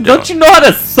 Elton, don't you know how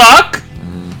to suck?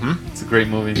 Mm-hmm. It's a great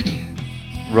movie.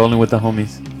 Rolling with the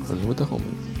homies. With the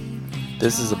homies.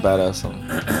 This is a badass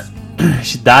song.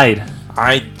 She died.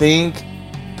 I think.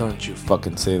 Don't you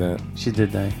fucking say that. She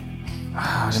did die.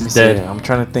 Let me She's see. dead. I'm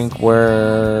trying to think.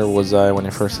 Where was I when I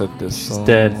first said this? She's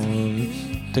dead.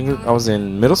 I think I was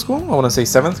in middle school. I want to say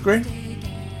 7th grade.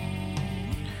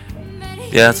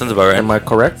 Yeah, that sounds about right. Am I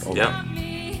correct? Yeah.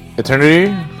 Eternity.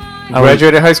 was-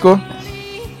 Graduated high school.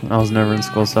 I was never in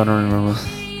school, so I don't remember.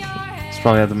 It's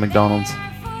probably at the McDonald's.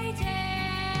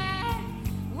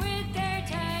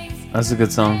 That's a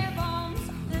good song.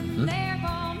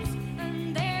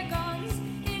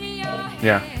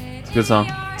 Yeah, it's a good song.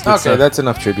 It's good Okay, stuff. that's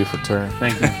enough tribute for Turin.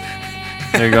 Thank you.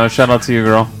 There you go. Shout out to you,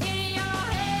 girl.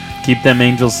 Keep them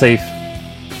angels safe.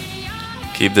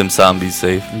 Keep them zombies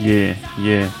safe. Yeah,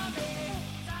 yeah.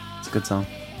 It's a good song.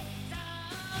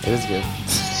 It is good.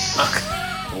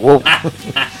 Whoa.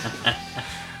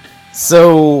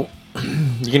 So,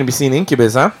 you're gonna be seeing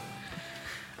Incubus, huh?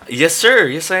 Yes, sir.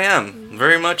 Yes, I am.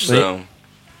 Very much so.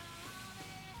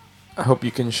 I hope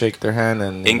you can shake their hand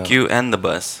and Thank you and the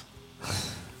bus.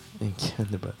 Thank you.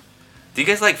 But Do you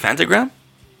guys like Fantagram?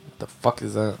 what the fuck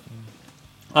is that?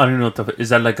 I don't know what is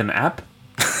that like an app?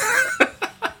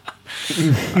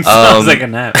 Sounds like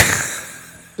an app.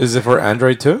 Is it for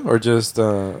Android too, or just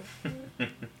Apple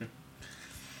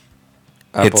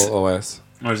OS?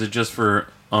 Or is it just for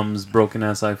broken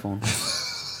ass iPhone?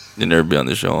 You never be on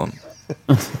the show.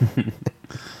 You're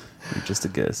just a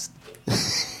guest.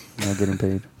 Not getting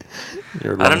paid.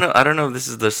 I don't know. I don't know if this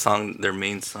is the song, their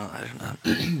main song. I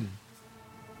don't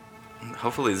know.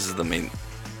 Hopefully, this is the main.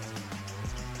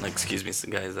 Like, excuse me,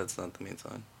 guys. That's not the main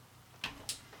song.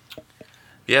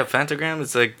 Yeah, Fantagram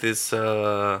is like this.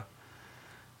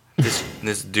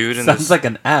 This dude in Sounds this. like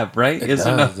an app, right? It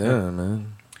Isn't does, it? yeah,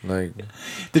 man. Like,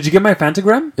 Did you get my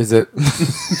Fantagram? is it?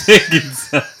 It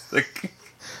sounds like-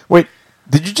 Wait,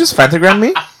 did you just Fantagram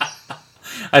me?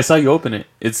 I saw you open it.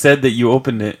 It said that you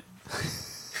opened it.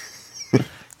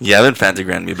 You haven't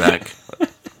Fantagrammed me back.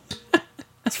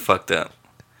 It's fucked up.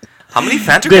 How many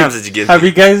Fantagrams did you give Have me?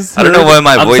 you guys? I don't know heard-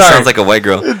 why my I'm voice sorry. sounds like a white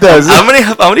girl. It does. How many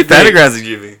Fantagrams did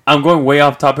you give me? I'm going way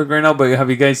off topic right now, but have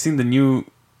you guys seen the new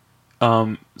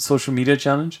social media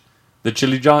challenge? The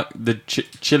chili dog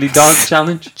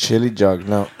challenge? Chili jug.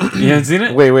 No. You haven't seen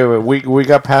it? Wait. We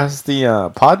got past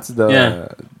the pods. Yeah.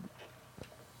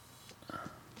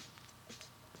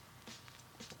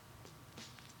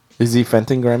 Is he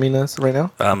Fantagramming us right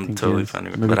now? I'm think totally it is.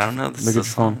 Fantagram, Look but at- I don't know. This Look is at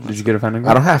your phone. Did you get a Fantagram?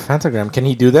 I don't have Fantagram. Can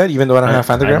he do that even though I don't have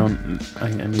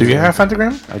Fantagram? Do you have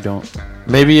Fantagram? I don't.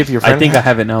 Maybe if your friend I think I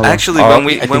have it now. though. Actually, Oh, when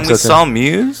we I think so, too. saw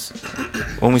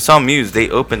Muse, they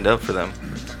opened up for them.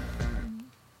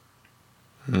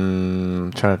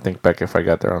 Trying to think back if I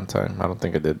got there on time. I don't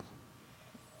think I did.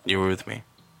 You were with me.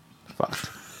 Fuck.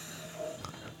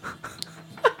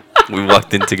 We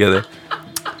walked in together.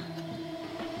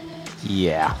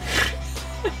 Yeah.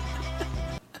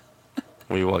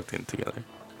 We walked in together.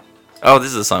 Oh, this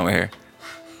is a song right here.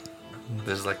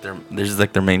 This is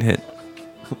like their main hit.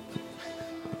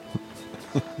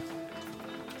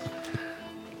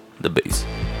 The bass.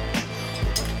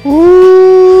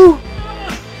 Woo!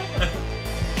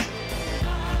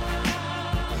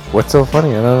 What's so funny?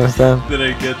 I don't understand. Did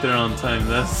I get there on time?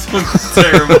 That's so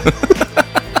terrible.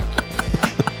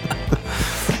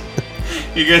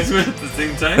 You guys went at the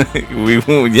same time?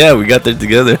 we got there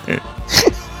together.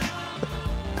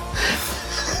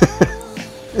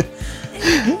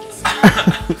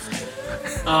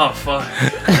 Oh, fuck.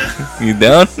 You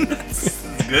down?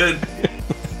 It's good.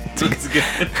 It's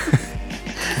good.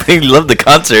 They loved the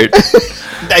concert.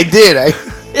 I did.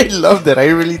 I loved it. I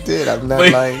really did. I'm not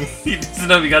Wait, lying. he doesn't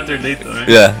know if he got their date though, right?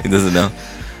 Yeah, he doesn't know.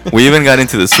 We even got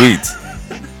into the suites,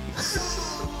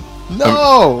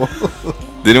 No.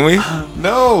 didn't we?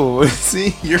 No.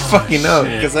 See, you're fucking up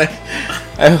shit. because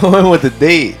I went with the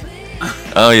date.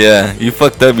 Oh yeah, you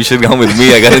fucked up. You should have gone with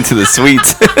me. I got into the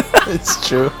suites. It's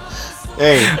true.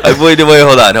 Hey. Wait,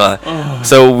 hold on.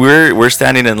 So we're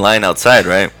standing in line outside,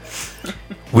 right?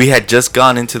 We had just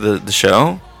gone into the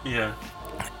show, Yeah.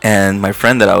 and my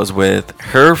friend that I was with,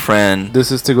 her friend, This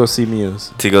is to go see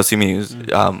Muse. to go see Muse,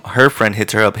 her friend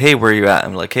hits her up. Hey, where are you at?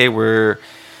 I'm like, hey, we're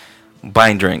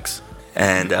buying drinks,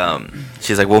 and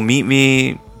she's like, well, meet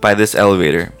me by this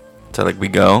elevator. So like we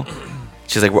go.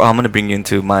 She's like, well, I'm gonna bring you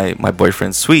into my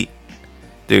boyfriend's suite,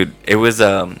 dude. It was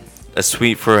a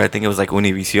suite for, I think it was like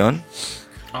Univision,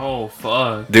 Oh,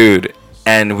 fuck. dude.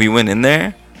 And we went in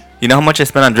there. You know how much I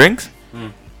spent on drinks?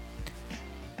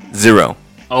 Zero.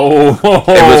 Oh. It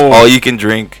was all you can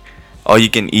drink, all you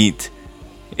can eat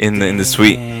in the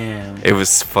suite. Damn. It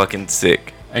was fucking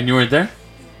sick. And you weren't there?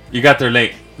 You got there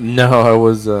late. No, I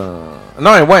was. No,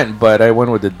 I went, but I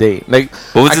went with the date. Like,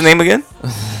 What was the name again?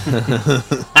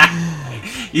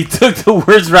 You took the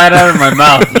words right out of my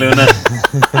mouth, Luna.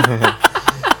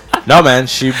 no, man.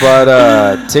 She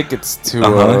bought tickets to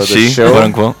the She, show, quote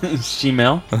unquote.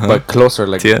 Shemale. but closer,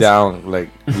 like TS. down, like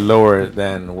lower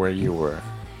than where you were.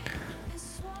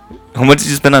 How much did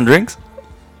you spend on drinks?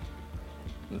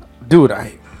 Dude,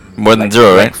 I More than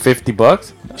zero, like right?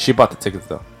 $50. She bought the tickets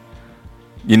though.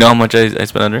 You know how much I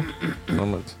spent on drinks? How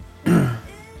much?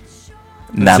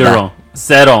 Nada.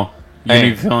 Zero.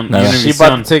 Hey, Nada. She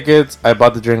bought the tickets. I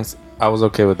bought the drinks. I was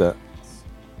okay with that.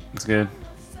 It's good.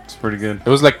 It's pretty good. It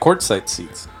was like courtside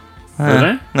seats.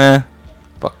 Really? Nah.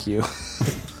 Fuck you.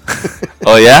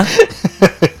 Oh yeah?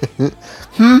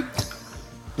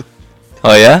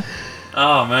 Oh yeah?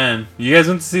 Oh, man. You guys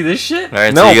went to see this shit?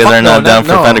 Alright, No, so you guys fuck are no, now down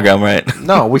no. for Pentagram, right?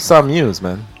 No, we saw Muse,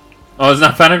 man. Oh, it's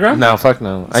not Fanagram? No, fuck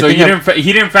no. So he didn't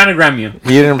Fanagram you.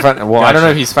 He didn't find. Well, I don't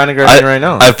know if he's finding I, right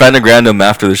now. I found a random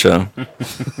after the show.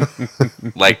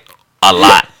 Like, a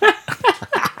lot.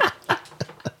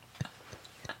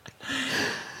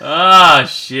 Ah,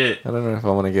 shit. I don't know if I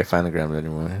want to get fanagrammed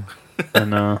anymore. I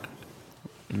know.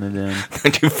 No, damn.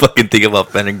 Don't you fucking think about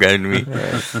pentagramming me.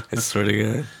 I swear to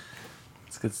God.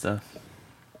 It's good stuff.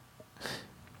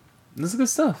 This is good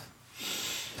stuff.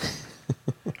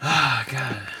 Ah,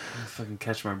 God. I fucking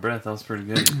catch my breath. That was pretty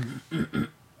good.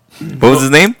 What was his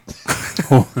name?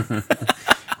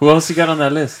 Who else you got on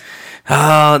that list?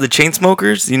 The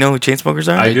Chainsmokers. You know who Chainsmokers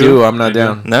are? I do. I'm not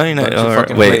down. No, you're not. Don't you All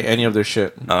fucking right, play wait. any of their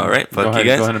shit. All right, fuck Go you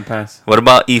guys. ahead and pass. What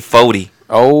about E40?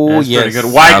 Oh, That's yes. pretty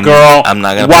good. White I'm- girl. I'm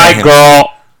not gonna play White him.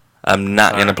 girl. I'm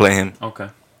not gonna play him. Okay.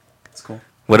 That's cool.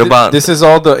 What about? This is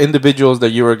all the individuals that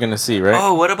you were going to see, right?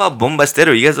 Oh, what about Bomba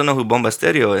Stereo? You guys don't know who Bomba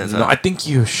Stereo is? No, Huh? I think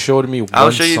you showed me one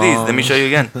I'll show you these. song. Let me show you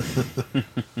again.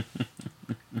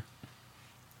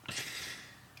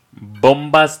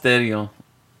 Bomba Stereo.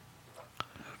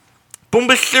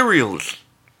 Bomba Stereos.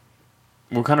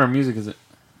 What kind of music is it?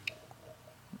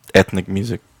 Ethnic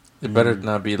music. It better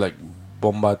not be like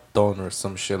bombaton or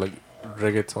some shit like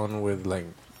reggaeton with like.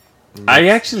 I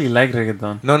actually like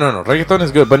reggaeton. No. Reggaeton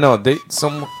is good, but no,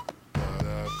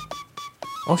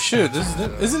 Oh shit!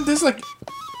 Isn't this like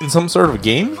in some sort of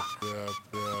game?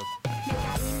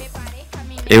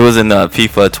 It was in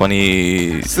FIFA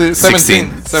 2016.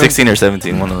 17. 16 or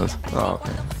 17, one of those. Oh,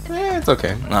 okay. Yeah, it's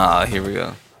okay. Ah, here we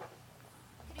go.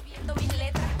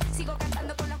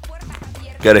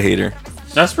 Got a hater.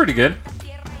 That's pretty good.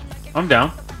 I'm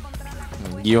down.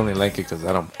 You only like it because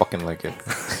I don't fucking like it.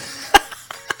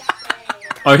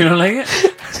 Oh, you don't like it?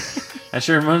 That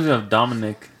sure reminds me of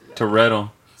Dominic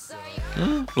Toretto.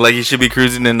 Like you should be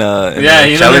cruising in You a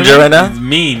know Challenger what I right mean? now. He's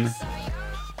mean.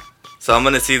 So I'm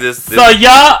gonna see this. So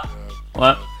yeah.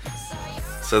 What?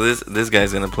 So this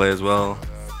guy's gonna play as well.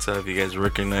 So if you guys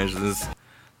recognize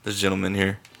this gentleman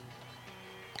here.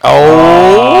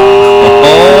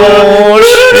 Oh,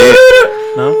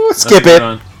 shit! No. Skip That's a it. good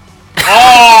one.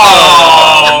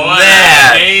 Oh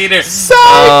man! Hater.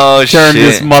 Oh Turn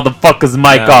this shit! motherfucker's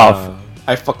mic off.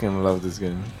 I fucking love this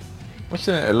game.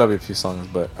 Actually, I love a few songs,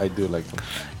 but I do like them.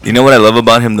 You know what I love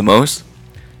about him the most?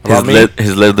 About me?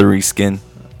 His leathery skin.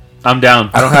 I'm down.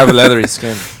 I don't have a leathery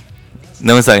skin.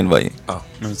 No one's talking about you. I'm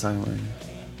talking about you.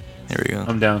 Here we go.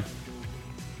 I'm down.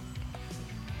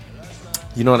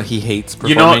 You know what he hates You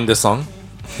performing know- the song?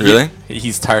 Really?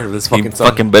 He's tired of this He fucking song.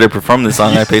 fucking better perform the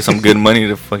song. I pay some good money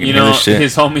to fucking You hear know, this shit.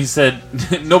 his homie said,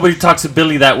 "Nobody talks to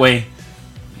Billy that way."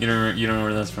 You don't know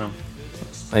where that's from.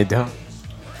 I don't.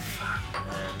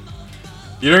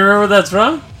 You don't remember where that's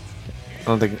from? I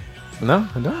don't think. No,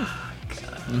 I don't.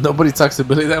 Nobody talks to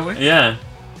Billy that way. Yeah,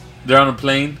 they're on a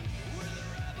plane,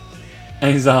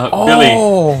 and he's Billy.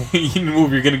 Oh, You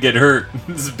move, you're gonna get hurt.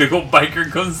 This big old biker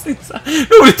comes inside.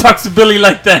 Nobody talks to Billy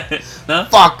like that. No?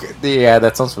 fuck. Yeah,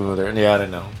 that sounds familiar. Yeah, I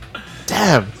don't know.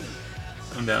 Damn.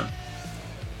 I'm down.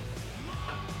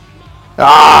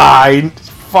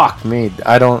 Fuck me.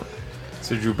 I don't.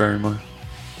 So Drew Barrymore.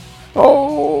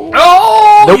 Oh.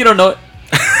 Oh, Nope. you don't know it.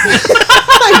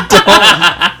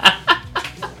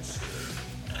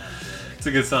 It's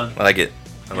a good song. I like it.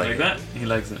 I You like like it. that? He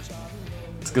likes it.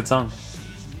 It's a good song.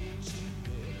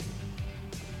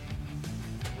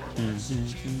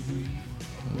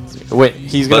 Wait,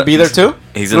 he's gonna But- be there too?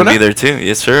 He's gonna Luna? be there too.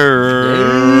 Yes, sir.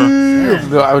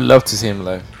 I would love to see him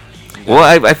live. Well,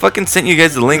 I fucking sent you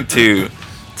guys the link to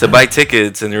buy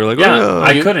tickets, and they were like, Yeah, "Oh,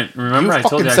 I you- couldn't. Remember, You I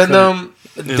told fucking you I send couldn't. them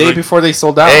the He's day like, before they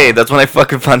sold out. Hey, that's when I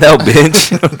fucking found out,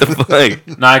 bitch. What the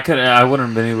fuck? No, I couldn't. I wouldn't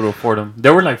have been able to afford them. They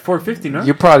were like $450, no?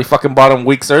 You probably fucking bought them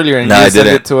weeks earlier and No, you I sent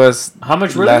didn't. it to us How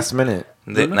much were last minute.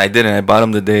 I didn't. I bought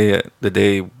them the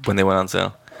day when they went on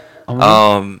sale. they?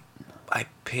 I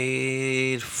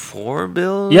paid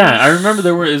 $4 Yeah, I remember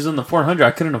it was in the 400.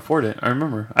 I couldn't afford it. I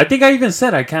remember. I think I even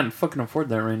said I can't fucking afford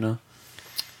that right now.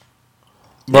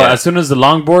 But Yeah. as soon as the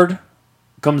longboard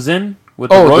comes in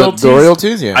with Oh, the royalties, the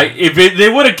royalties, yeah. if they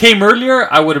would have came earlier,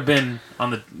 I would have been on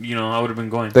the. I would have been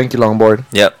going. Thank you, Longboard.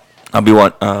 Yep. I'll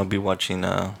be watching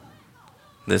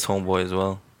this homeboy as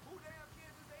well.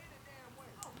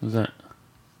 Who's that?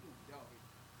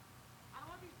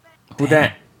 Who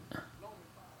that?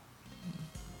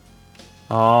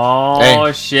 Oh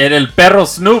Hey. shit! El perro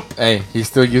Snoop. Hey, he's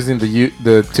still using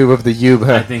the tube of the Ube.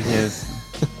 I think he is.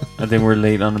 I think we're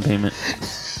late on the payment.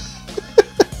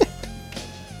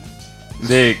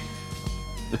 Dick.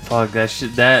 Fuck that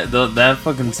shit. That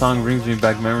fucking song brings me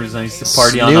back memories. I used to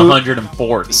party on Snoop-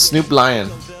 104th. Snoop Lion.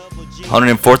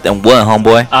 104th and what,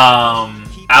 homeboy?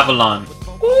 Avalon.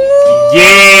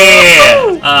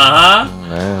 Yeah.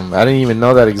 I didn't even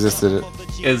know that existed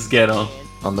It's ghetto.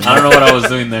 on the I don't know what I was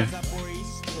doing there.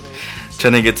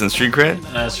 Trying to get some street cred.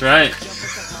 That's right.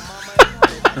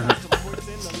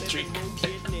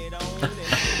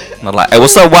 Not like, hey,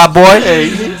 what's up, white boy? Hey,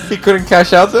 he couldn't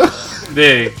cash out though.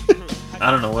 Dig. I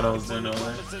don't know what I was doing over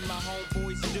there.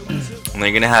 And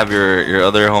you're gonna have your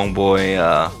other homeboy,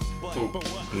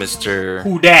 Mr.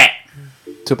 Who that?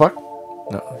 Tupac?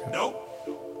 No.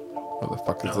 What the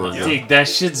fuck is this? Dig, that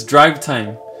shit's drive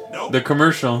time. The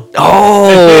commercial.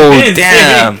 Oh, It's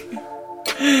damn!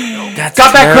 That's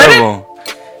Got that credit? terrible.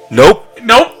 Nope.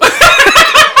 Nope.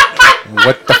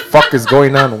 What the fuck is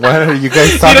going on? What are you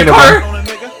guys Need talking a car? about?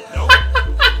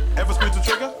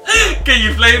 Can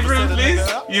you play it for me, please?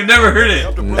 You've never heard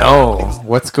it. No.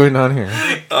 What's going on here?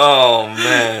 Oh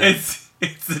man.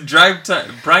 It's the drive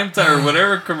time, prime time, or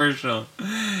whatever commercial.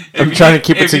 I'm trying to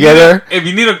keep it together. If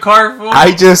you need a car, fool,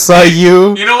 I just saw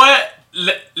you. you know what?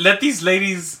 Let these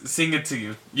ladies sing it to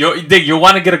you. You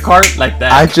want to get a car like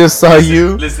that? I just saw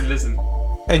you Listen.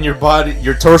 and your body,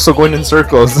 your torso going in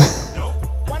circles.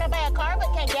 Wanna buy a car but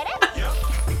can't get it?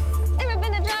 Ever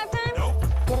been to drive time?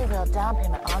 Get a real down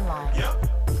payment online.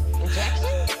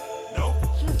 Rejection?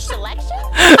 Huge selection?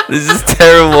 This is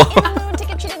terrible. Mood,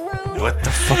 ticket treated rude. What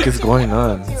the Fuck is going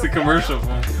on? It's a commercial, fool.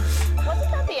 Wasn't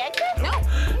that the exit? No.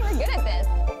 You were good at this.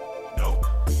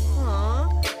 Aww.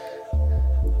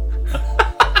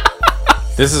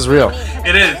 This is real.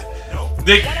 It is.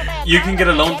 You can get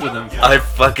a loan through them. I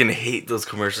fucking hate those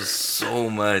commercials so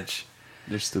much.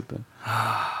 They're stupid.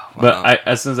 But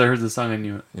as soon as I heard the song, I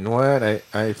knew it. You know what?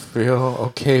 I feel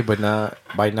okay, but not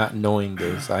by not knowing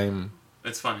this.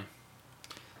 It's funny.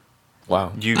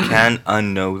 Wow. You can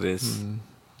unknow this,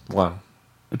 Wow.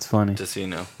 It's funny. just so you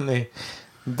know. Hey,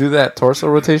 do that torso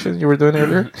rotation you were doing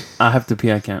earlier. I have to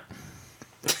pee. I can't.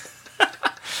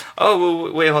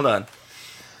 Oh wait, hold on.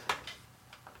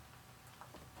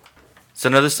 So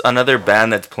another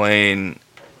band that's playing.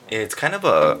 It's kind of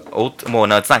a old. Well,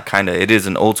 no, it's not kind of. It is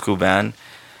an old school band.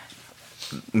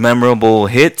 Memorable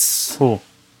hits. Cool.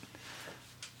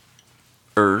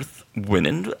 Earth, Wind,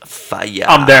 and Fire.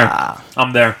 I'm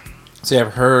there. See,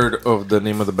 I've heard of the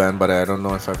name of the band, but I don't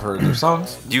know if I've heard their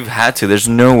songs. You've had to. There's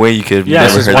no way you could have Yeah,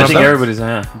 never this is heard one I of this think them?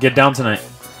 song. everybody's Get Down Tonight.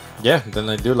 Yeah, then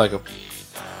I do like it.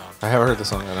 I have heard the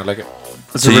song and I like it.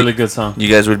 It's So a you- really good song. You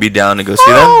guys would be down to go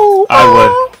see them? I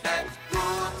would.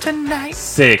 Tonight.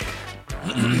 Sick.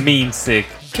 Mean sick.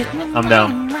 I'm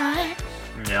down.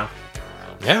 Yeah.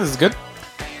 Yeah, this is good.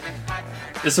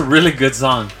 It's a really good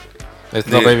song. It's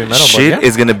no Dude, baby metal, shit but yeah.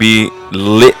 is gonna be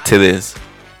lit to this.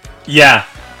 Yeah.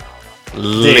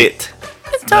 Lit.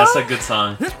 That's a good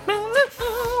song.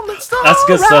 That's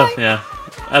good stuff, yeah.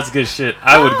 That's good shit.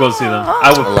 I would go see them.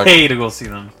 I would like pay to go see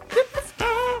them.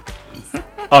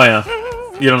 Oh yeah.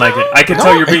 You don't like it. I can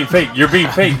tell you're being fake. You're being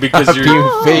fake because I'm you're,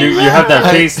 being fake. you have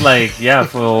that face like, yeah,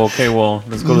 well, okay, well,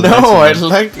 let's go to the next No, one. I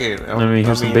like it. Let me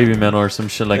hear some baby metal or some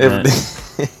shit like if that.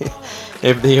 they,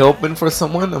 if they open for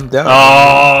someone, I'm down.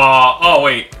 Oh,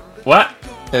 wait. What?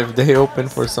 If they open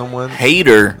for someone,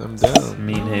 Hater. I'm down.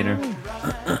 Mean hater.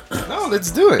 No,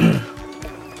 let's do it.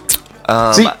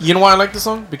 See, you know why I like the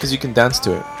song? Because you can dance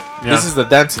to it. Yeah. This is the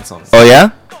dancing song. Oh yeah?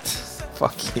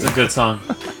 Fuck It's you. a good song.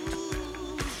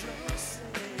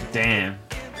 Damn.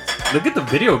 Look at the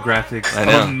video graphics. I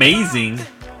know. Amazing.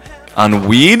 On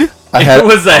weed? It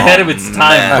was ahead of its man.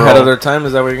 time, bro. Ahead of their time.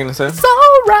 Is that what you're gonna say?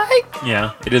 Alright.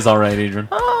 Yeah, it is alright, Adrian.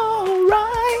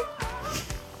 Alright.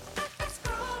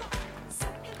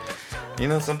 You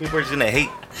know, some people are just gonna hate.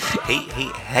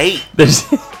 There's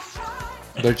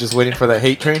They're just waiting for that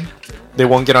hate train. They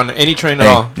won't get on any train at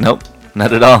Hey, all. nope.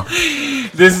 Not at all.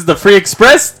 This is the Free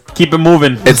Express. Keep it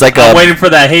moving. It's like I'm a- waiting for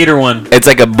that hater one. It's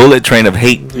like a bullet train of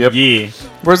hate. Yep. Yeah.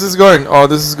 Where's this going? Oh,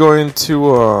 this is going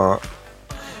to.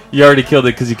 You already killed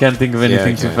it because you can't think of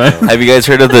anything too can't. fast. Have you guys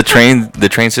heard of the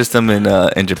train system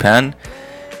in Japan?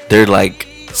 They're like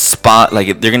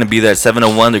they're gonna be there at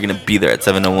 7:01. They're gonna be there at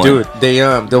 7:01. Dude,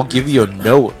 they'll give you a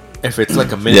note if it's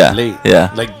like a minute Yeah, late.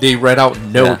 yeah. Like they write out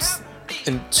notes,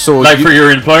 and so Like you- for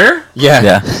your employer? yeah,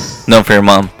 Yeah. No, for your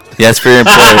mom. Yes, for your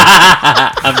employer.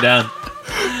 I'm down.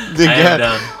 They I get- am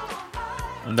down.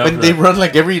 I'm down and for they that. run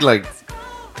like every like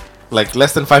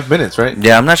less than 5 minutes, right?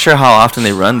 Yeah, I'm not sure how often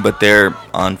they run, but they're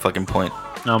on fucking point.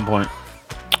 On point.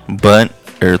 But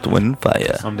Earth, Wind,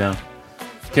 Fire. I'm down.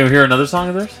 Can we hear another song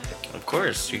of theirs? Of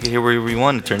course, you can hear wherever you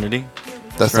want, Eternity.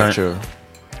 That's Right. not true.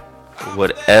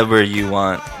 Whatever you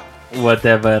want.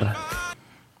 Whatever.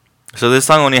 So this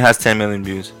song only has 10 million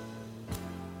views.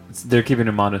 They're keeping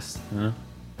it modest. You know?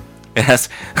 It has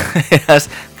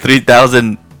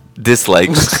 3,000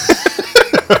 dislikes.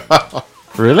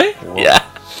 Really? Yeah.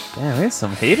 Yeah, there's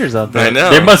some haters out there. I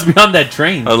know. They must be on that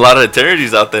train. A lot of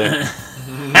eternities out there.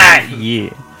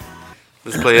 Yeah.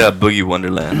 Let's play Boogie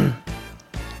Wonderland.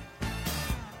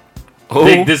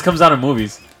 Oh, This comes out in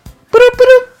movies.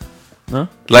 No?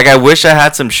 like I wish I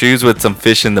had some shoes with some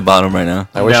fish in the bottom right now.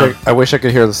 I wish Yeah. I wish I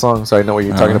could hear the song so I know what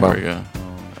you're talking about. There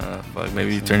we go. Fuck,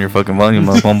 maybe you turn your fucking volume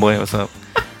up, homeboy. What's up?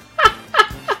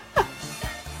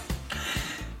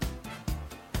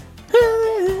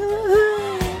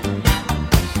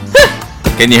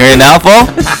 Can you hear it now, Paul?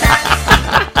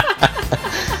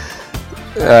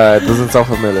 It doesn't sound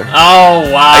familiar.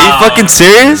 Oh, wow. Are you fucking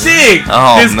serious? Sick.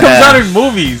 Oh, This comes man. out in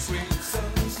movies.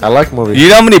 I like movies. You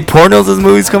know how many pornos this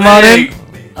movie's come out in? Like,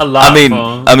 a lot.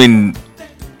 I mean,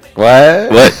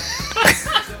 What? what?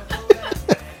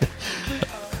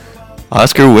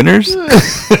 Oscar winners? No,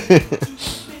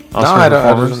 I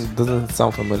don't. It doesn't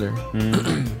sound familiar.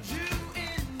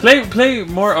 Play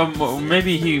more.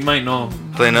 Maybe he might know.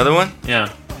 Play another one?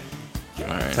 Yeah.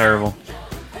 Alright. Terrible.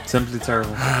 Simply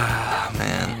terrible. Oh,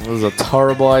 man. It was a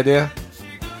terrible idea.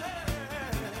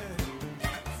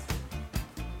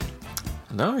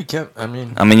 No, you can't. I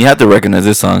mean, You have to recognize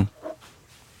this song.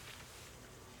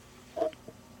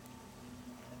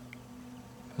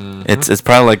 It's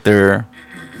probably like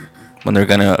when they're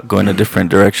gonna go in a different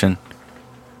direction.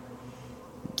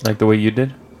 Like the way you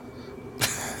did.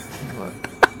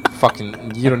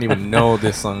 fucking, you don't even know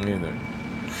this song either.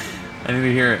 I need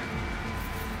to hear it.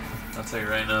 I'll tell you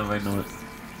right now if I know it.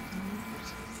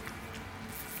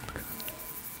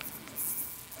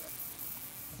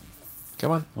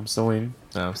 Come on. I'm still waiting.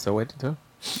 No, I'm still waiting too.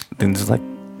 Then it's like,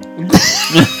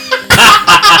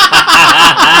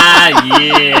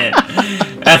 Yeah.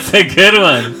 That's a good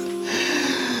one.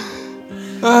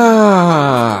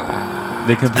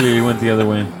 They completely went the other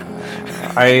way.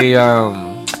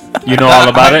 You know all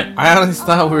about it? I honestly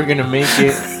thought we were gonna make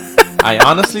it. I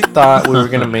honestly thought we were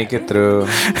gonna make it through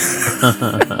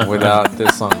without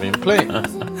this song being played. I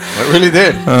really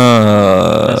did.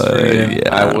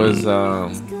 yeah.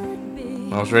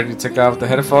 I was ready to take off the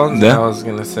headphones. Yeah. And I was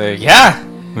gonna say, yeah,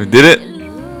 We did it?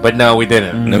 but no, we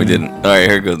didn't. No, we didn't. All right,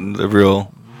 here goes the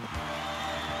real.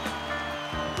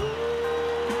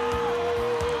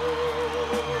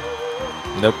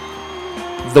 Nope.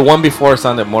 The one before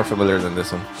sounded more familiar than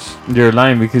this one. You're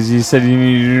lying because you said you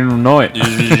didn't know it.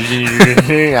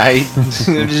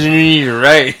 You're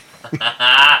right.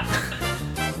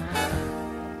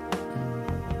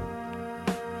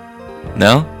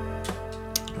 No?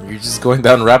 You're just going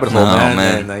down rabbit hole, No, man,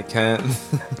 man. and I can't.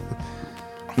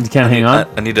 You can't hang on.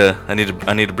 I need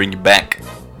to bring you back.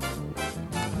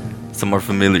 Some more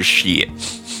familiar shit.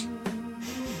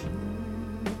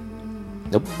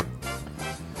 Nope.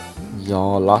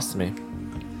 Y'all lost me.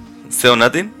 Still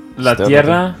nothing? La Still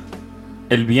tierra,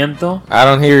 el viento I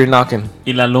don't hear you knocking.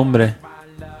 y la lumbre.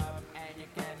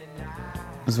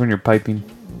 That's when you're piping.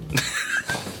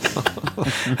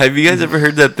 Have you guys ever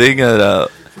heard that thing that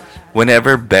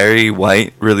whenever Barry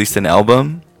White released an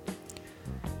album,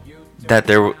 that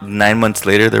 9 months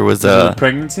later there was a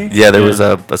pregnancy? there was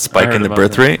a I spike heard in the about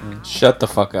birth that. rate. Shut the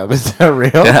fuck up. Is that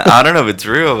real? Yeah, I don't know if it's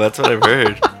real. That's what I've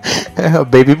heard.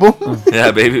 Baby boom?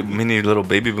 Yeah, many little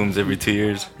baby booms every 2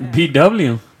 years.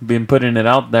 BW been putting it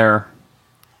out there.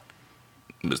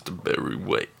 Mr. Barry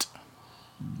White.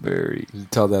 Very. You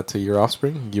tell that to your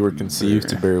offspring? You were conceived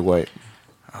to Barry White.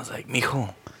 I was like,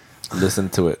 mijo, Listen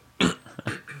to it.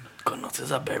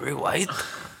 ¿conoces a Barry White?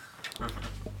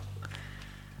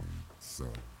 So,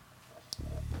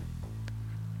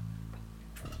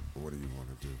 what do you want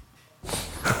to do?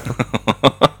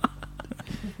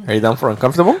 Are you down for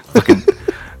uncomfortable?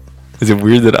 Is it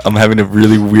weird that I'm having a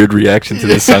really weird reaction to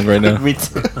this song right now? Me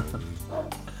too.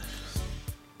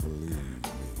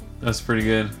 That's pretty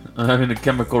good. I'm having a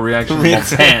chemical reaction with Me my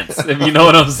too. pants. If you know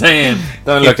what I'm saying.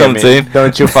 Don't You look know at what me. I'm saying?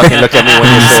 Don't you fucking look at me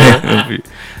when you say it.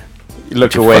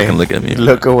 Look you away. fucking look at me.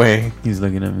 Look away. He's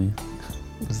looking at me.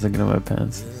 He's looking at my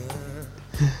pants.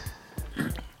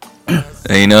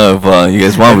 And you know, if you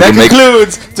guys want, That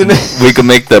concludes today's. we can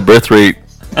make the birth rate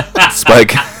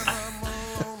spike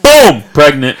Boom!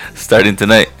 Pregnant. starting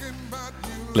tonight.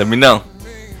 Let me know.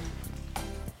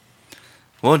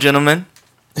 Well, gentlemen,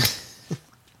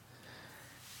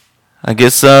 I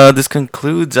guess this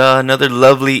concludes another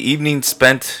lovely evening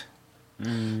spent.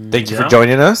 Thank you for Yeah.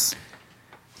 joining us.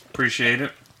 Appreciate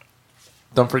it.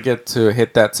 Don't forget to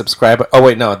hit that subscribe. Oh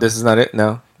wait, no, this is not it.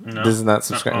 No, No. this is not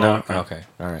subscribe. Oh, no, okay. okay,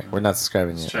 all right. We're not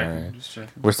subscribing Just yet. All checking. right. Just checking.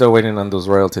 We're still waiting on those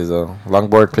royalties though.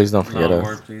 Longboard, please don't forget us.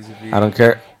 Longboard, please, if you- I don't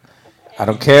care. I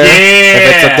don't care Yeah!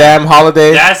 if it's a damn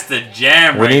holiday. That's the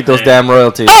jam. We right need those there. damn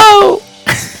royalties. Oh!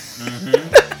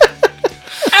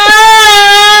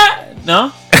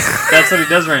 No. That's what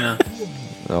he does right now.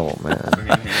 Oh man.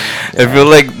 I feel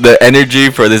like the energy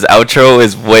for this outro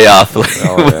is way off. Like,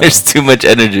 Oh, yeah. there's too much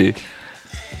energy.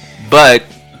 But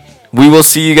we will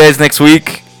see you guys next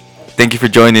week. Thank you for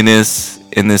joining us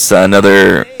in this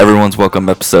another Everyone's Welcome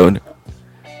episode.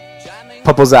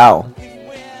 Papa's out.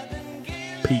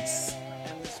 Peace.